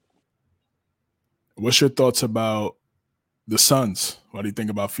 What's your thoughts about the Suns? What do you think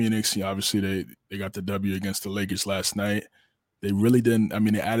about Phoenix? Obviously they got the W against the Lakers last night. They really didn't. I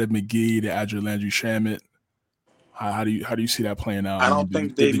mean, they added McGee, they added Landry Shamet. How do you see that playing out? I don't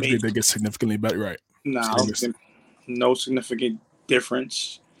think they get significantly better, right? I don't think no significant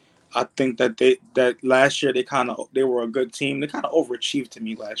difference. I think that last year they were a good team. They kind of overachieved to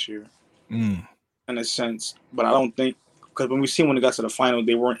me last year, in a sense. But I don't think, because when they got to the final,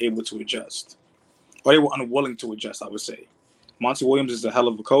 they weren't able to adjust, or they were unwilling to adjust. I would say Monty Williams is a hell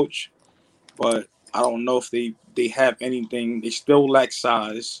of a coach, but I don't know if they have anything. They still lack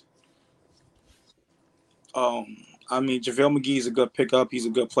size. I mean, JaVale McGee is a good pickup. He's a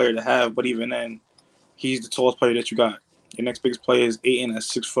good player to have, but even then, he's the tallest player that you got. Your next biggest player is Ayton at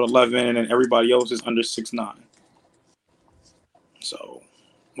 6'11", and then everybody else is under 6'9". So,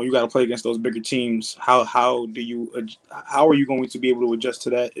 when you got to play against those bigger teams, how are you going to be able to adjust to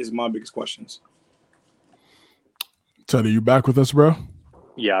that? Is my biggest questions. Teddy, you back with us, bro?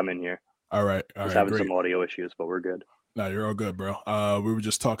 Yeah, I'm in here. All right. Just having some audio issues, but we're good. No, you're all good, bro. We were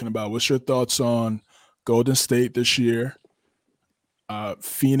just talking about what's your thoughts on Golden State this year,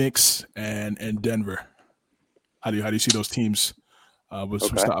 Phoenix, and Denver. How do you see those teams?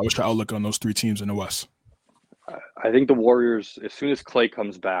 What's your outlook on those three teams in the West? I think the Warriors, as soon as Klay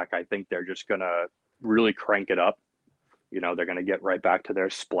comes back, I think they're just gonna really crank it up. You know, they're gonna get right back to their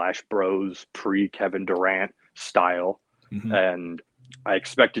Splash Bros pre-Kevin Durant style, and I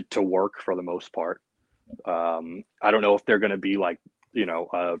expect it to work for the most part. I don't know if they're gonna be like,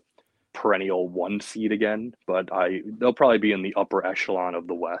 a perennial 1 seed again, but they'll probably be in the upper echelon of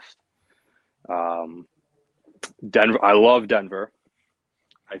the West. Denver, I love Denver.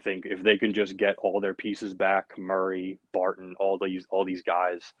 I think if they can just get all their pieces back, Murray, Barton, all these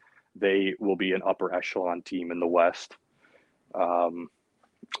guys, they will be an upper echelon team in the West. What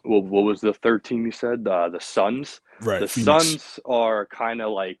was the third team you said? The Suns. Right. The Phoenix. Suns are kind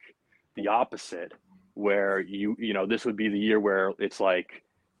of like the opposite, where this would be the year where it's like,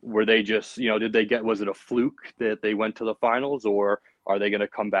 were they just, was it a fluke that they went to the finals, or are they going to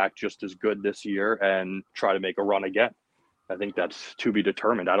come back just as good this year and try to make a run again? I think that's to be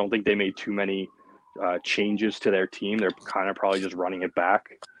determined. I don't think they made too many changes to their team. They're kind of probably just running it back.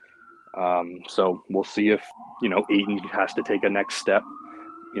 So we'll see if, Ayton has to take a next step.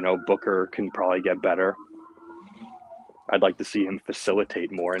 Booker can probably get better. I'd like to see him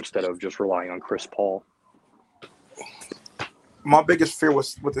facilitate more instead of just relying on Chris Paul. My biggest fear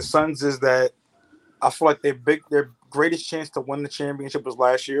with the Suns is that I feel like their greatest chance to win the championship was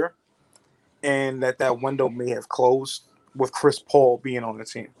last year, and that window may have closed with Chris Paul being on the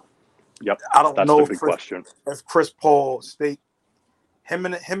team. Yep, I don't know if Chris Paul stayed him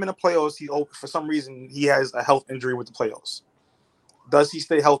in the playoffs. For some reason he has a health injury with the playoffs. Does he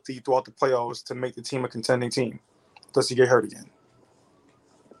stay healthy throughout the playoffs to make the team a contending team? Does he get hurt again?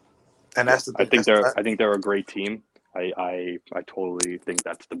 And that's the thing. I think they're a great team. I totally think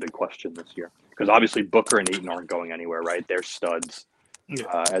that's the big question this year, because obviously Booker and Ayton aren't going anywhere, right? They're studs,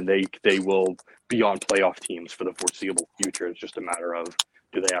 and they will be on playoff teams for the foreseeable future. It's just a matter of,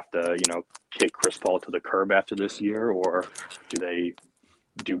 do they have to kick Chris Paul to the curb after this year, or do they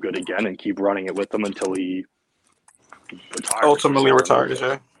do good again and keep running it with him until he ultimately retires?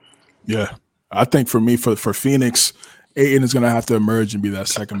 Yeah, I think for me, for Phoenix, Ayton is going to have to emerge and be that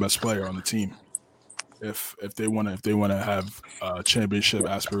second best player on the team. If they want to have championship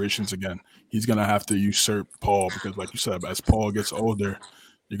aspirations again, he's gonna have to usurp Paul, because, like you said, as Paul gets older,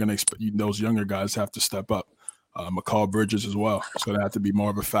 you're gonna expect those younger guys have to step up. Mikal Bridges as well. It's gonna have to be more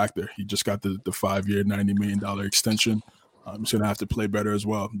of a factor. He just got the 5-year, $90 million extension. He's gonna have to play better as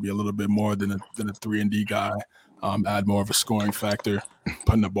well, be a little bit more than a 3-and-D guy. Add more of a scoring factor,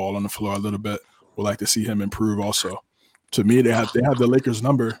 putting the ball on the floor a little bit. We'd like to see him improve also. To me, they have the Lakers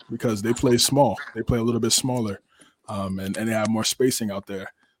number because they play small. They play a little bit smaller, and they have more spacing out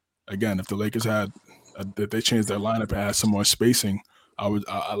there. Again, if the Lakers if they changed their lineup and had some more spacing, I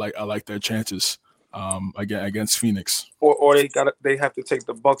like their chances against Phoenix. Or they have to take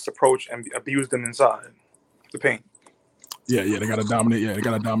the Bucks approach and abuse them inside the paint. Yeah, they got to dominate. Yeah, they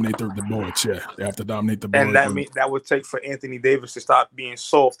got to dominate the boards. Yeah, they have to dominate the boards. And that would take for Anthony Davis to stop being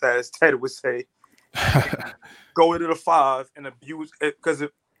soft, as Ted would say. Go into the 5 and abuse it, because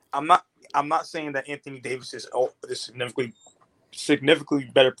I'm not saying that Anthony Davis is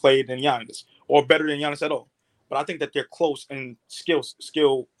significantly better played than Giannis, or better than Giannis at all. But I think that they're close in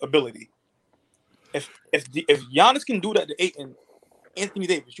skill ability. If Giannis can do that to Ayton, Anthony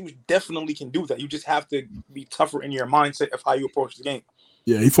Davis, you definitely can do that. You just have to be tougher in your mindset of how you approach the game.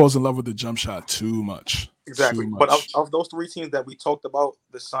 Yeah, he falls in love with the jump shot too much. Exactly. But of those three teams that we talked about,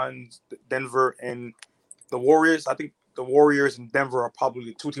 the Suns, Denver, and the Warriors, I think the Warriors and Denver are probably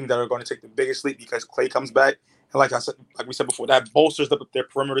the two teams that are going to take the biggest leap because Klay comes back. And like we said before, that bolsters up their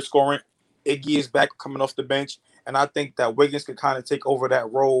perimeter scoring. Iggy is back coming off the bench. And I think that Wiggins could kind of take over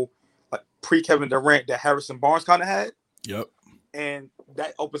that role, like pre-Kevin Durant, that Harrison Barnes kind of had. Yep. And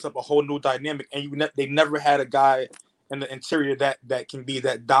that opens up a whole new dynamic. And they've never had a guy in the interior that can be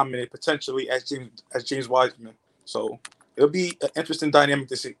that dominant potentially as James Wiseman. So it'll be an interesting dynamic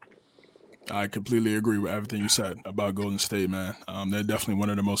to see. I completely agree with everything you said about Golden State, man. They're definitely one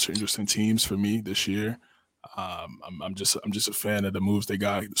of the most interesting teams for me this year. I'm just a fan of the moves they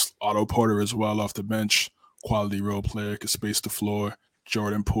got. Otto Porter as well off the bench, quality role player, can space the floor.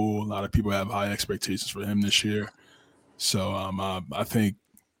 Jordan Poole, a lot of people have high expectations for him this year. So I think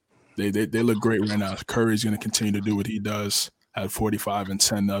they look great right now. Curry's going to continue to do what he does. Had 45 and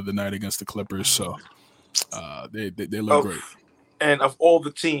 10 the other night against the Clippers. So they look great. And of all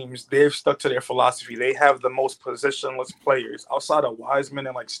the teams, they've stuck to their philosophy. They have the most positionless players outside of Wiseman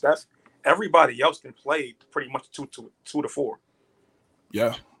and like Steph. Everybody else can play pretty much 2 to 4.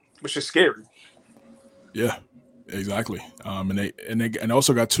 Yeah, which is scary. Yeah, exactly. And they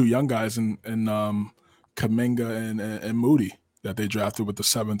also got two young guys in Kuminga and Moody that they drafted with the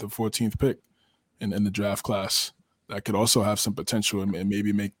 7th and 14th pick in the draft class. That could also have some potential and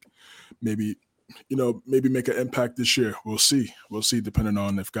maybe make an impact this year. We'll see depending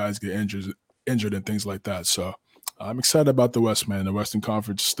on if guys get injured and things like that. So I'm excited about the West, man. The Western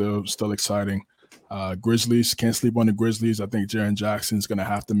Conference is still exciting. Grizzlies, can't sleep on the Grizzlies. I think Jaren Jackson's going to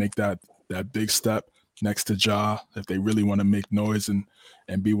have to make that big step next to Ja if they really want to make noise and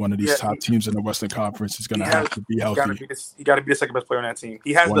be one of these top teams in the Western Conference. He's going to have to be healthy. He got to be the second best player on that team.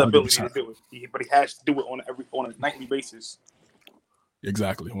 He has 100%. The ability to do it, but he has to do it on a nightly basis.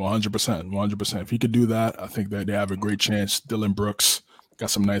 Exactly, 100%. If he could do that, I think that they have a great chance. Dylan Brooks got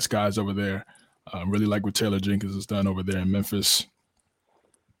some nice guys over there. Really like what Taylor Jenkins has done over there in Memphis.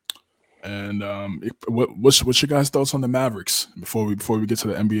 And what's your guys' thoughts on the Mavericks before we get to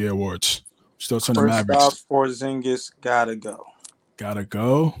the NBA awards? Thoughts on the Mavericks? First off, Porzingis gotta go. Gotta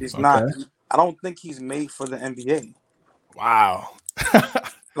go. He's not. I don't think he's made for the NBA. Wow.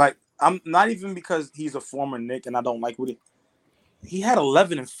 Like I'm not even because he's a former Knick and I don't like what he had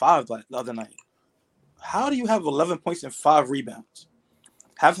 11 and 5 the other night. How do you have 11 points and 5 rebounds?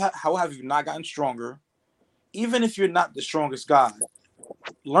 How have you not gotten stronger? Even if you're not the strongest guy,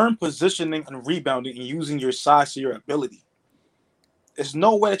 learn positioning and rebounding and using your size to your ability. There's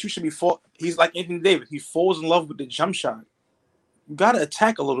no way that you should be He's like Anthony Davis. He falls in love with the jump shot. You gotta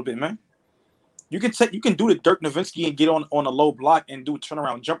attack a little bit, man. You can do the Dirk Nowitzki and get on a low block and do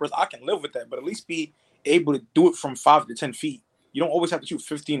turnaround jumpers. I can live with that, but at least be able to do it from 5 to 10 feet. You don't always have to shoot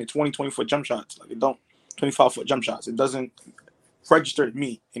 15 to 20, 20-foot jump shots. Like 25-foot jump shots. It doesn't register to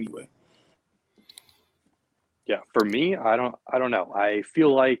me anyway. Yeah, for me, I don't know. I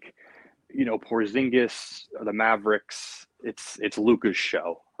feel like, Porzingis, the Mavericks, it's Luka's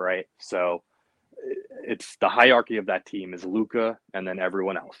show, right? So it's the hierarchy of that team is Luka and then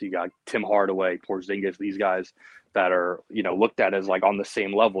everyone else. You got Tim Hardaway, Porzingis, these guys that are, looked at as like on the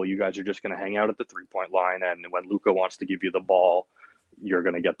same level. You guys are just going to hang out at the 3-point line. And when Luka wants to give you the ball, you're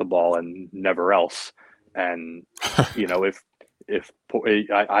going to get the ball and never else. And, if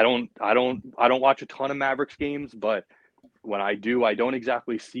I don't watch a ton of Mavericks games, but when I do, I don't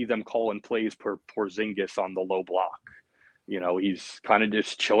exactly see them calling plays per Porzingis on the low block. He's kind of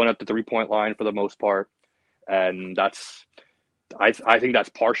just chilling at the 3-point line for the most part. And I think that's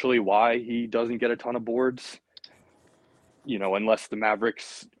partially why he doesn't get a ton of boards. Unless the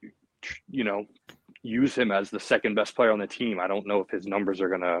Mavericks, use him as the second best player on the team, I don't know if his numbers are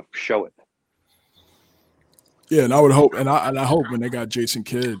going to show it. Yeah, and I would hope, and I hope when they got Jason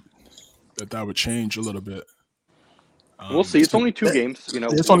Kidd that would change a little bit. We'll see. It's only 2 games,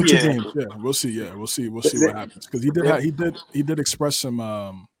 It's only 2 games. Yeah, we'll see. Yeah, we'll see what happens because he did express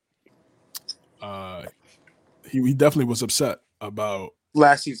some. He definitely was upset about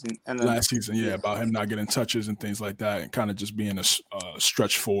last season. About him not getting touches and things like that, and kind of just being a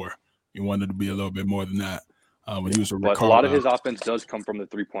stretch 4. He wanted to be a little bit more than that. When he was but a lot of his offense does come from the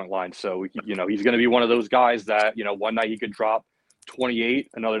 3-point line. So, he's going to be one of those guys that, one night he could drop 28,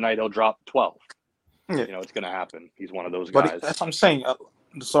 another night he'll drop 12. Yeah. It's going to happen. He's one of those guys. But that's what I'm saying.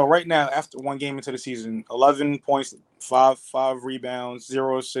 So right now, after 1 game into the season, 11 points, 5 rebounds,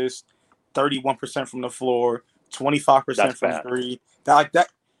 0 assists, 31% from the floor, 25% from 3. That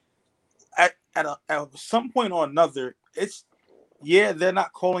at some point or another, they're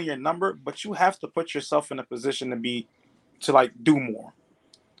not calling your number, but you have to put yourself in a position to do more.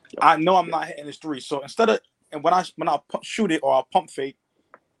 I know I'm not hitting this three. So instead of when I shoot it or I pump fake,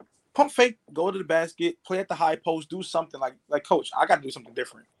 go to the basket, play at the high post, do something like coach. I got to do something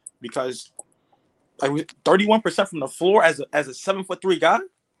different because like 31% from the floor as a 7'3" guy.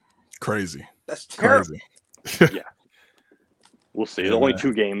 Crazy. That's terrible. Crazy. Yeah. We'll see. There's only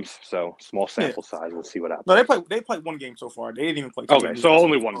 2 games, so small sample size. We'll see what happens. No, they played 1 game so far. They didn't even play 2 games. So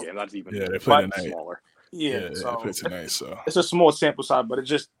only 1 game. That's even they played tonight. Smaller. Yeah, so they played tonight. So it's a small sample size, but it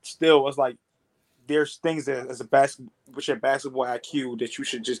just still was like there's things that as a with your basketball IQ that you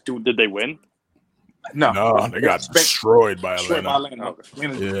should just do. Did they win? No, they got destroyed by Atlanta. Like,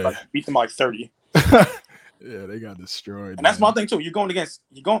 beat them by like 30. Yeah, they got destroyed. And that's my thing too.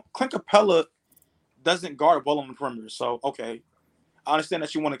 Clint Capella doesn't guard well on the perimeter. So okay, I understand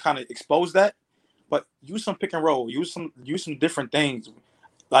that you want to kind of expose that, but use some pick and roll. Use some different things.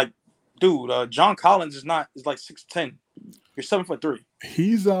 Like, dude, John Collins is like 6'10". You're 7'3".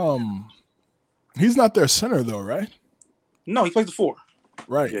 He's not their center though, right? No, he plays the 4.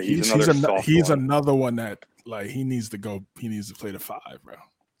 Right. Yeah, he's another one that like he needs to play the 5, bro.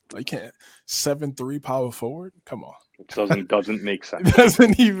 Like, can't 7'3" power forward. Come on, it doesn't make sense. It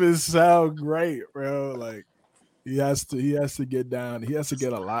doesn't even sound great, bro. Like he has to get down. He has to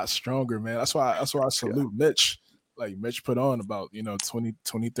get a lot stronger, man. That's why I salute Mitch. Like Mitch put on about 20,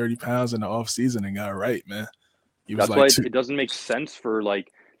 30 pounds in the off season and got right, man. That's why it doesn't make sense for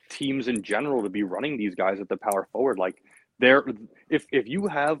like teams in general to be running these guys at the power forward. Like if you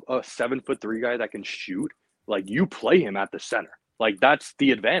have a 7'3" guy that can shoot, like you play him at the center. Like that's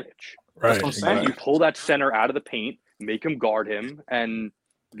the advantage. Right. That's what I'm saying. You pull that center out of the paint, make him guard him, and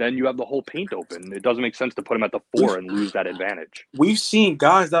then you have the whole paint open. It doesn't make sense to put him at the 4 and lose that advantage. We've seen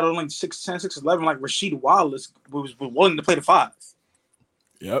guys that are like 6'10", 6'11", like Rasheed Wallace was willing to play the 5.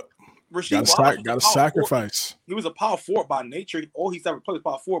 Yep. Rasheed got to sacrifice. He was a power forward by nature. All he's ever played was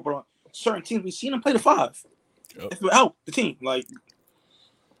power forward, but on certain teams we've seen him play the 5. Yep. If it help the team, like.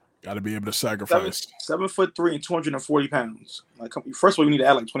 Got to be able to sacrifice. 7'3" and 240 pounds. Like, first of all, you need to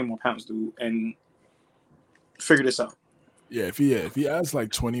add like 20 more pounds, dude, and figure this out. Yeah, if he adds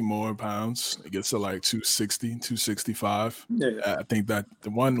like 20 more pounds, it gets to like 260, 265. Yeah, I think that the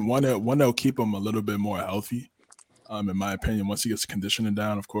one that'll keep him a little bit more healthy. In my opinion, once he gets conditioning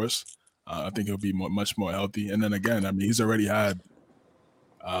down, of course, I think he'll be much more healthy. And then again, I mean, he's already had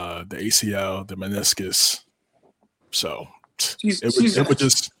the ACL, the meniscus, so it would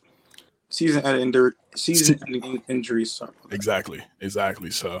just. Season-ending injuries. Sorry. Exactly.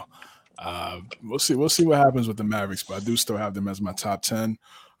 So we'll see what happens with the Mavericks, but I do still have them as my top 10.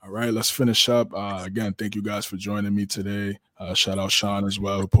 All right, let's finish up. Again, thank you guys for joining me today. Shout out Sean as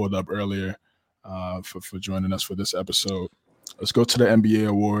well, who pulled up earlier for joining us for this episode. Let's go to the NBA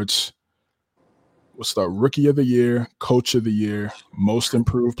awards. We'll start Rookie of the Year, Coach of the Year, Most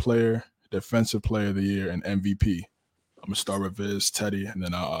Improved Player, Defensive Player of the Year, and MVP. I'm going to start with Viz, Teddy, and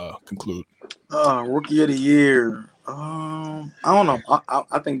then I'll conclude. Rookie of the Year. I don't know.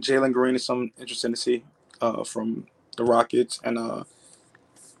 I think Jalen Green is something interesting to see from the Rockets, and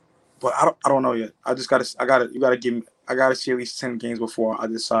but I don't know yet. I gotta see at least 10 games before I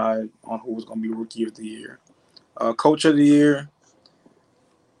decide on who's gonna be Rookie of the Year. Coach of the Year.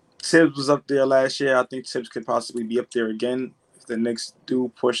 Tibbs was up there last year. I think Tibbs could possibly be up there again if the Knicks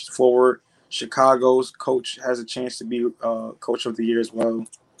do push forward. Chicago's coach has a chance to be Coach of the Year as well.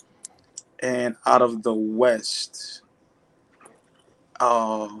 And out of the West,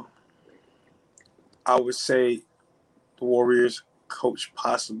 I would say the Warriors coach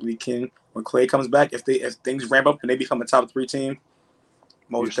possibly can. When Klay comes back, if things ramp up and they become a top 3 team,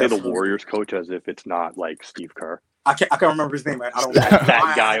 most you say the Warriors coach as if it's not like Steve Kerr. I can't remember his name. I don't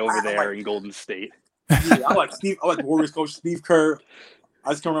that guy over there in Golden State. Yeah, I like the Warriors coach Steve Kerr. I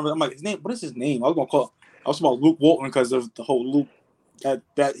just can't remember. I'm like, his name. What is his name? I was talking about Luke Walton because of the whole Luke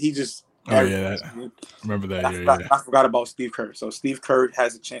that he just. Oh yeah, I remember that. I forgot about Steve Kerr. So Steve Kerr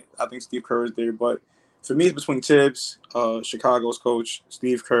has a chance. I think Steve Kerr is there, but for me, it's between Tibbs, Chicago's coach,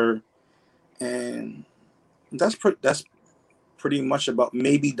 Steve Kerr, and that's pretty much about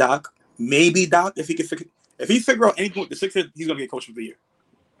maybe Doc. Maybe Doc, if he figure out anything with the Sixers, he's gonna get Coach of the Year.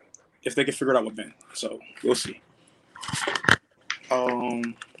 If they can figure it out with Ben, so we'll see.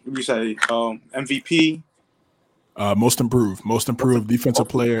 We say MVP. Most improved defensive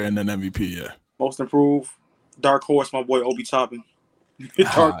player, and then MVP. Yeah. Most improved, dark horse, my boy Obi Toppin.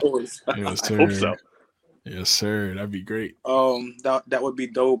 Dark horse. Yes, sir. I hope so. Yes, sir. That'd be great. That would be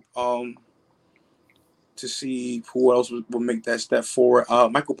dope. To see who else will make that step forward.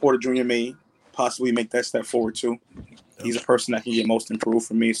 Michael Porter Jr. may possibly make that step forward too. He's a person that can get most improved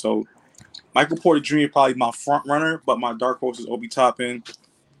for me. So Michael Porter Jr. probably my front runner, but my dark horse is Obi Toppin.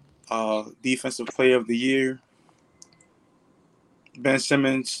 Defensive Player of the Year. Ben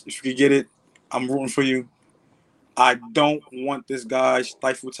Simmons, if you could get it, I'm rooting for you. I don't want this guy,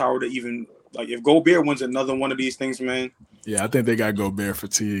 Stifle Tower, to even if Gobert wins another one of these things, man. Yeah, I think they got Gobert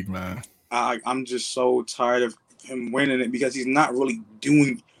fatigue, man. I'm just so tired of him winning it because he's not really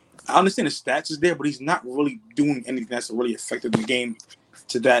doing. I understand the stats is there, but he's not really doing anything that's really affected the game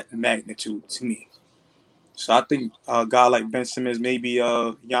to that magnitude to me. So I think a guy like Ben Simmons, maybe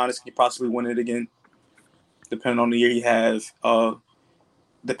Giannis could possibly win it again, depending on the year he has.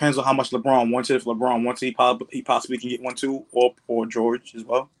 Depends on how much LeBron wants it. If LeBron wants it, he possibly can get one too, or George as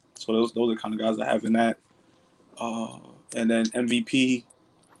well. So those are the kind of guys I have in that. And then MVP,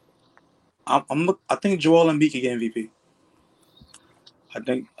 I think Joel Embiid can get MVP.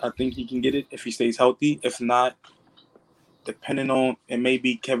 I think he can get it if he stays healthy. If not, depending on it may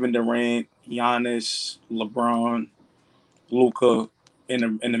be Kevin Durant, Giannis, LeBron, Luka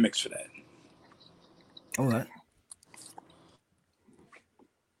in the mix for that. All right.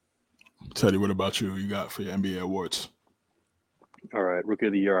 Teddy, what about you? You got for your NBA awards? All right, Rookie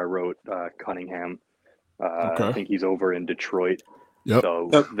of the Year, I wrote Cunningham. Okay. I think he's over in Detroit. Yep.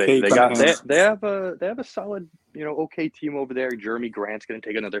 So they have a solid, okay team over there. Jeremy Grant's going to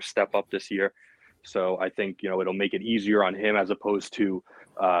take another step up this year. So I think, it'll make it easier on him as opposed to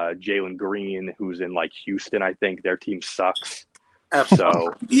Jalen Green, who's in Houston. I think their team sucks.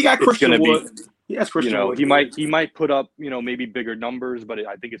 So he got Christian Wood. Yes, Christian Wood. He might put up, maybe bigger numbers, but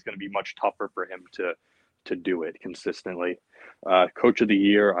I think it's going to be much tougher for him to do it consistently. Coach of the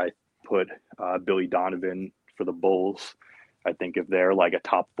Year, I put Billy Donovan for the Bulls. I think if they're a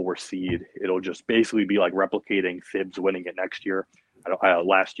top 4 seed, it'll just basically be replicating Thibs winning it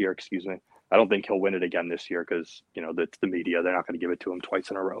last year, excuse me. I don't think he'll win it again this year because, it's the media. They're not going to give it to him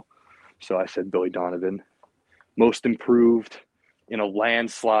twice in a row. So I said Billy Donovan. Most improved in a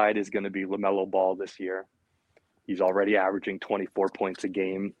landslide is going to be LaMelo Ball this year. He's already averaging 24 points a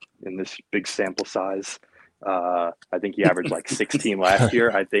game in this big sample size. I think he averaged 16 last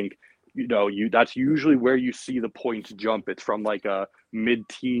year. I think, that's usually where you see the points jump. It's from a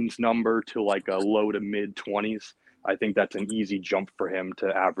mid-teens number to a low to mid-20s. I think that's an easy jump for him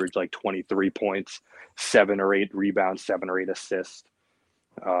to average 23 points, 7 or 8 rebounds, 7 or 8 assists,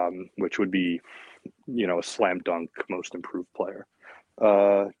 which would be, a slam dunk most improved player.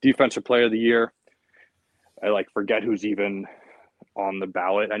 Defensive Player of the Year, I forget who's even on the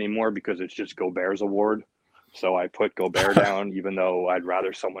ballot anymore because it's just Gobert's award. So I put Gobert down, even though I'd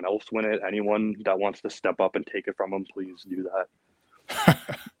rather someone else win it. Anyone that wants to step up and take it from him, please do that.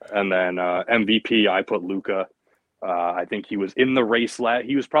 And then MVP, I put Luka. I think he was in the race.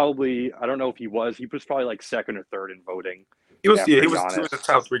 He was probably, I don't know if he was probably second or third in voting. He was the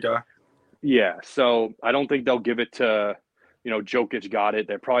top 3 guy. Yeah, so I don't think they'll give it to, Jokic got it.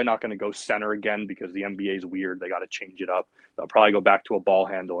 They're probably not going to go center again because the NBA is weird. They got to change it up. They'll probably go back to a ball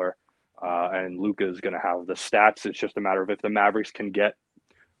handler. And Luka is going to have the stats. It's just a matter of if the Mavericks can get,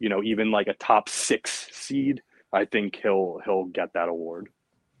 even a top 6 seed, I think he'll get that award.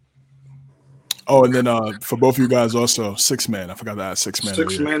 Oh, and then for both of you guys also, 6 man. I forgot to add 6 man.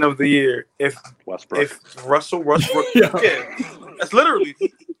 6 man of the year. If Westbrook. If Russell Westbrook, yeah, that's literally.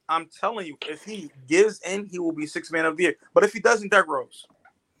 I'm telling you, if he gives in, he will be 6 man of the year. But if he doesn't, Derrick Rose.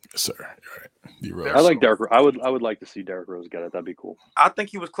 Yes, sir. You're right. I like Derrick. I would like to see Derrick Rose get it. That'd be cool. I think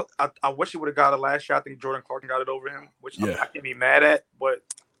he was. I wish he would have got it last year. I think Jordan Clarkson got it over him, which I can't be mad at. But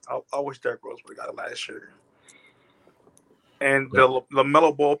I wish Derrick Rose would have got it last year. And the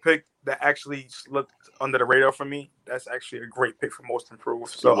LaMelo Ball pick that actually slipped under the radar for me. That's actually a great pick for most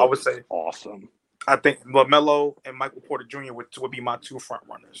improved. So I would say awesome. I think LaMelo and Michael Porter Jr. would be my 2 front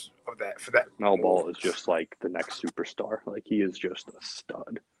runners of that for that. Mel Ball is just the next superstar. He is just a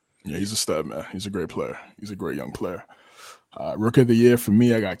stud. Yeah, he's a stud, man. He's a great player. He's a great young player. Rookie of the Year for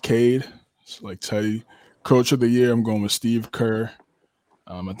me, I got Cade. It's Teddy. Coach of the Year, I'm going with Steve Kerr.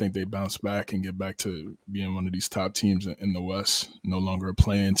 I think they bounce back and get back to being one of these top teams in the West. No longer a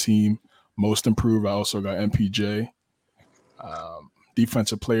playing team. Most improved, I also got MPJ.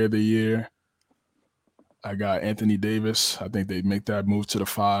 Defensive Player of the Year, I got Anthony Davis. I think they make that move to the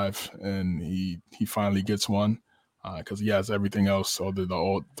 5, and he finally gets one. Because he has everything else, all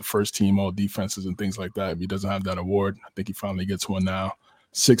the first team, all defenses and things like that. If he doesn't have that award, I think he finally gets one now.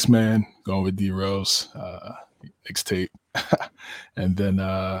 6 man, going with D Rose, mixtape. And then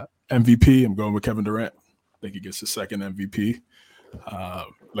MVP, I'm going with Kevin Durant. I think he gets his 2nd MVP.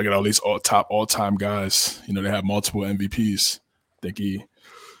 Look at all these all-time guys. They have multiple MVPs.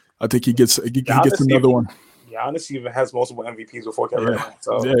 I think he gets another one. Giannis even has multiple MVPs before Kevin Durant.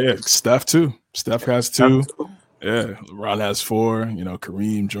 So. Yeah. Steph too. Steph has 2. Yeah, LeBron has 4. You know,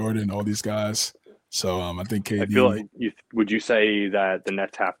 Kareem, Jordan, all these guys. So I think KD. I feel like would you say that the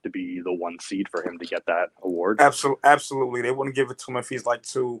Nets have to be the 1 seed for him to get that award? Absolutely. They wouldn't give it to him if he's like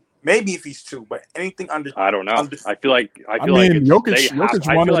 2. Maybe if he's 2, but anything under. I don't know. I feel like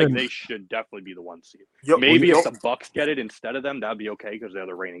Jokic they should definitely be the 1 seed. If the Bucks get it instead of them, that'd be okay because they're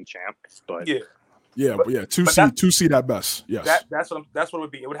the reigning champs. But yeah, 2 seed at best. Yes, that's what it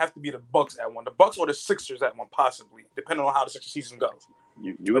would be. It would have to be the Bucks at 1, the Bucks or the Sixers at 1, possibly, depending on how the Sixers season goes.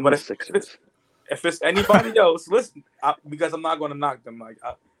 You and the Sixers. If it's anybody else, listen, because I'm not going to knock them,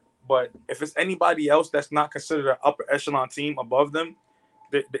 but if it's anybody else that's not considered an upper echelon team above them,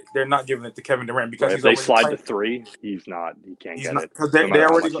 they're not giving it to Kevin Durant because if they slide to 3, he's not. He can't get it because they're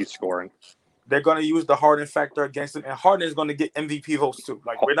already he's scoring. They're going to use the Harden factor against him, and Harden is going to get MVP votes too.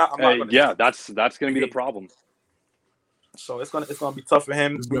 We're not. That's going to be the problem. So it's going to be tough for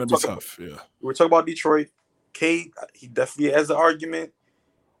him. It's going to be tough. We're talking about Detroit. Cade, he definitely has an argument.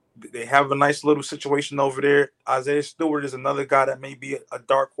 They have a nice little situation over there. Isaiah Stewart is another guy that may be a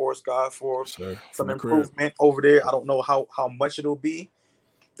dark horse guy for some improvement over there. I don't know how much it'll be.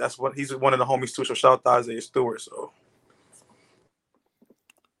 That's what he's one of the homies too. So shout out to Isaiah Stewart. So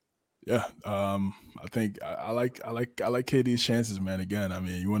yeah, I think I like KD's chances, man. Again, I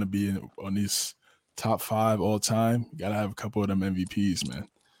mean, you want to be on these top 5 all time. You gotta have a couple of them MVPs, man.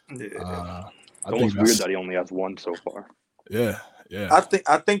 Yeah, I think it's weird that he only has 1 so far. Yeah. I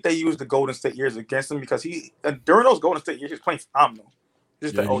think they used the Golden State years against him because during those Golden State years he was playing phenomenal.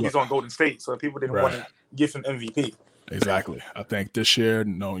 He's on Golden State, so people didn't want to give him MVP. Exactly. I think this year,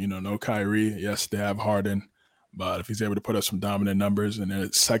 no Kyrie. Yes, they have Harden, but if he's able to put up some dominant numbers and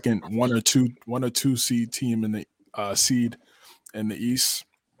then second one or two seed team in the seed in the East,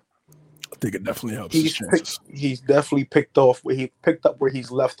 I think it definitely helps his chances. He's definitely picked up where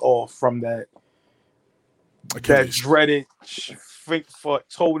he's left off from that dreaded foot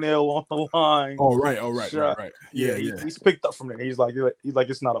toenail on the line. Oh right. Yeah, he's picked up from there. He's like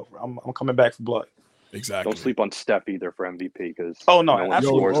it's not over. I'm coming back for blood. Exactly. Don't sleep on Steph either for MVP because no one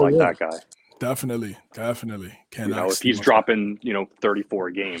scores like that guy. Definitely. If he's dropping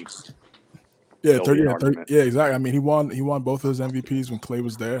 34 games. Yeah, 30. Yeah, exactly. I mean, he won both of his MVPs when Klay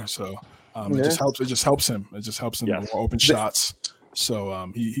was there, so it just helps him. It just helps him more open shots.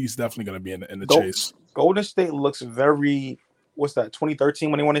 So he's definitely going to be in the chase. Golden State looks very. What's that? 2013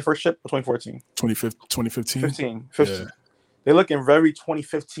 when they won their first chip, or 2014? 2015. 15. Yeah. They're looking very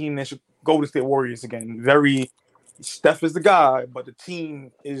 2015-ish Golden State Warriors again. Very. Steph is the guy, but the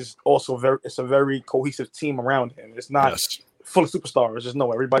team is also it's a very cohesive team around him. It's not full of superstars. Just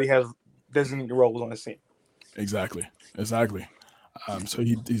everybody has designated roles on the team. Exactly. So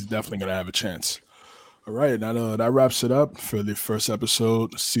he's definitely going to have a chance. All right, now that wraps it up for the first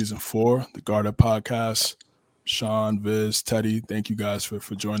episode, season 4, the Guard Up Podcast. Sean, Viz, Teddy, thank you guys for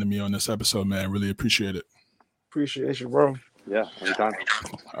joining me on this episode, man. Really appreciate it. Appreciate you, bro. Yeah, anytime.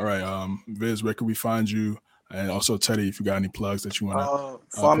 All right, Viz, where can we find you? And also, Teddy, if you got any plugs that you want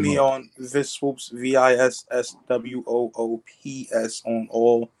to find me on Viz Swoops, VISSWOOPS on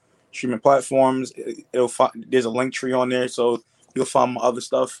all streaming platforms. There's a link tree on there, so you'll find my other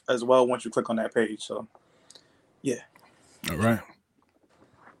stuff as well once you click on that page. So, yeah. All right.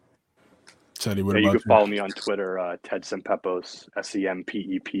 Teddy, what about you? You can follow me on Twitter, Ted Sempepos,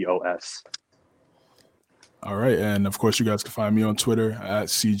 SEMPEPOS. All right. And, of course, you guys can find me on Twitter at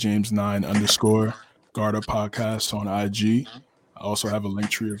CJames9_ Guard Up Podcast on IG. I also have a link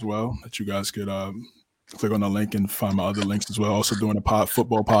tree as well that you guys could click on the link and find my other links as well. Also doing a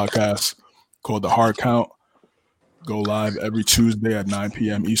football podcast called The Hard Count. Go live every Tuesday at 9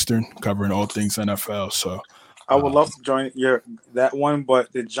 p.m. Eastern, covering all things NFL. So I would love to join that one,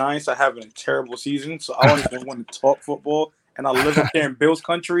 but the Giants are having a terrible season, so I don't even want to talk football. And I live up here in Bills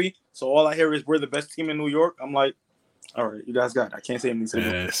country, so all I hear is we're the best team in New York. I'm like, all right, you guys got it. I can't say anything.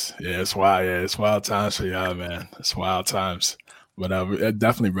 It's wild. Yeah, it's wild times for y'all, man. It's wild times. But I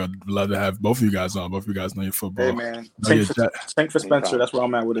definitely would love to have both of you guys on. Both of you guys know your football. Hey, man. Tank for Spencer. That's where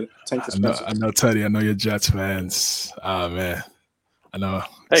I'm at with it. Tank for Spencer. I know, Teddy. I know your Jets fans. Man. I know.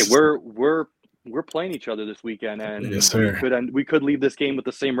 Hey, we're playing each other this weekend, and yes, sir. We could leave this game with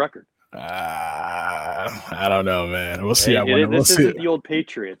the same record. I don't know, man. We'll see. This isn't the old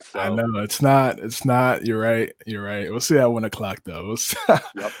Patriots. So. I know it's not. You're right. We'll see at 1 o'clock though.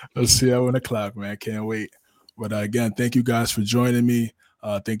 We'll see at 1 o'clock, man. Can't wait. But again, thank you guys for joining me.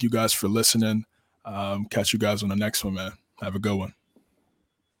 Thank you guys for listening. Catch you guys on the next one, man. Have a good one.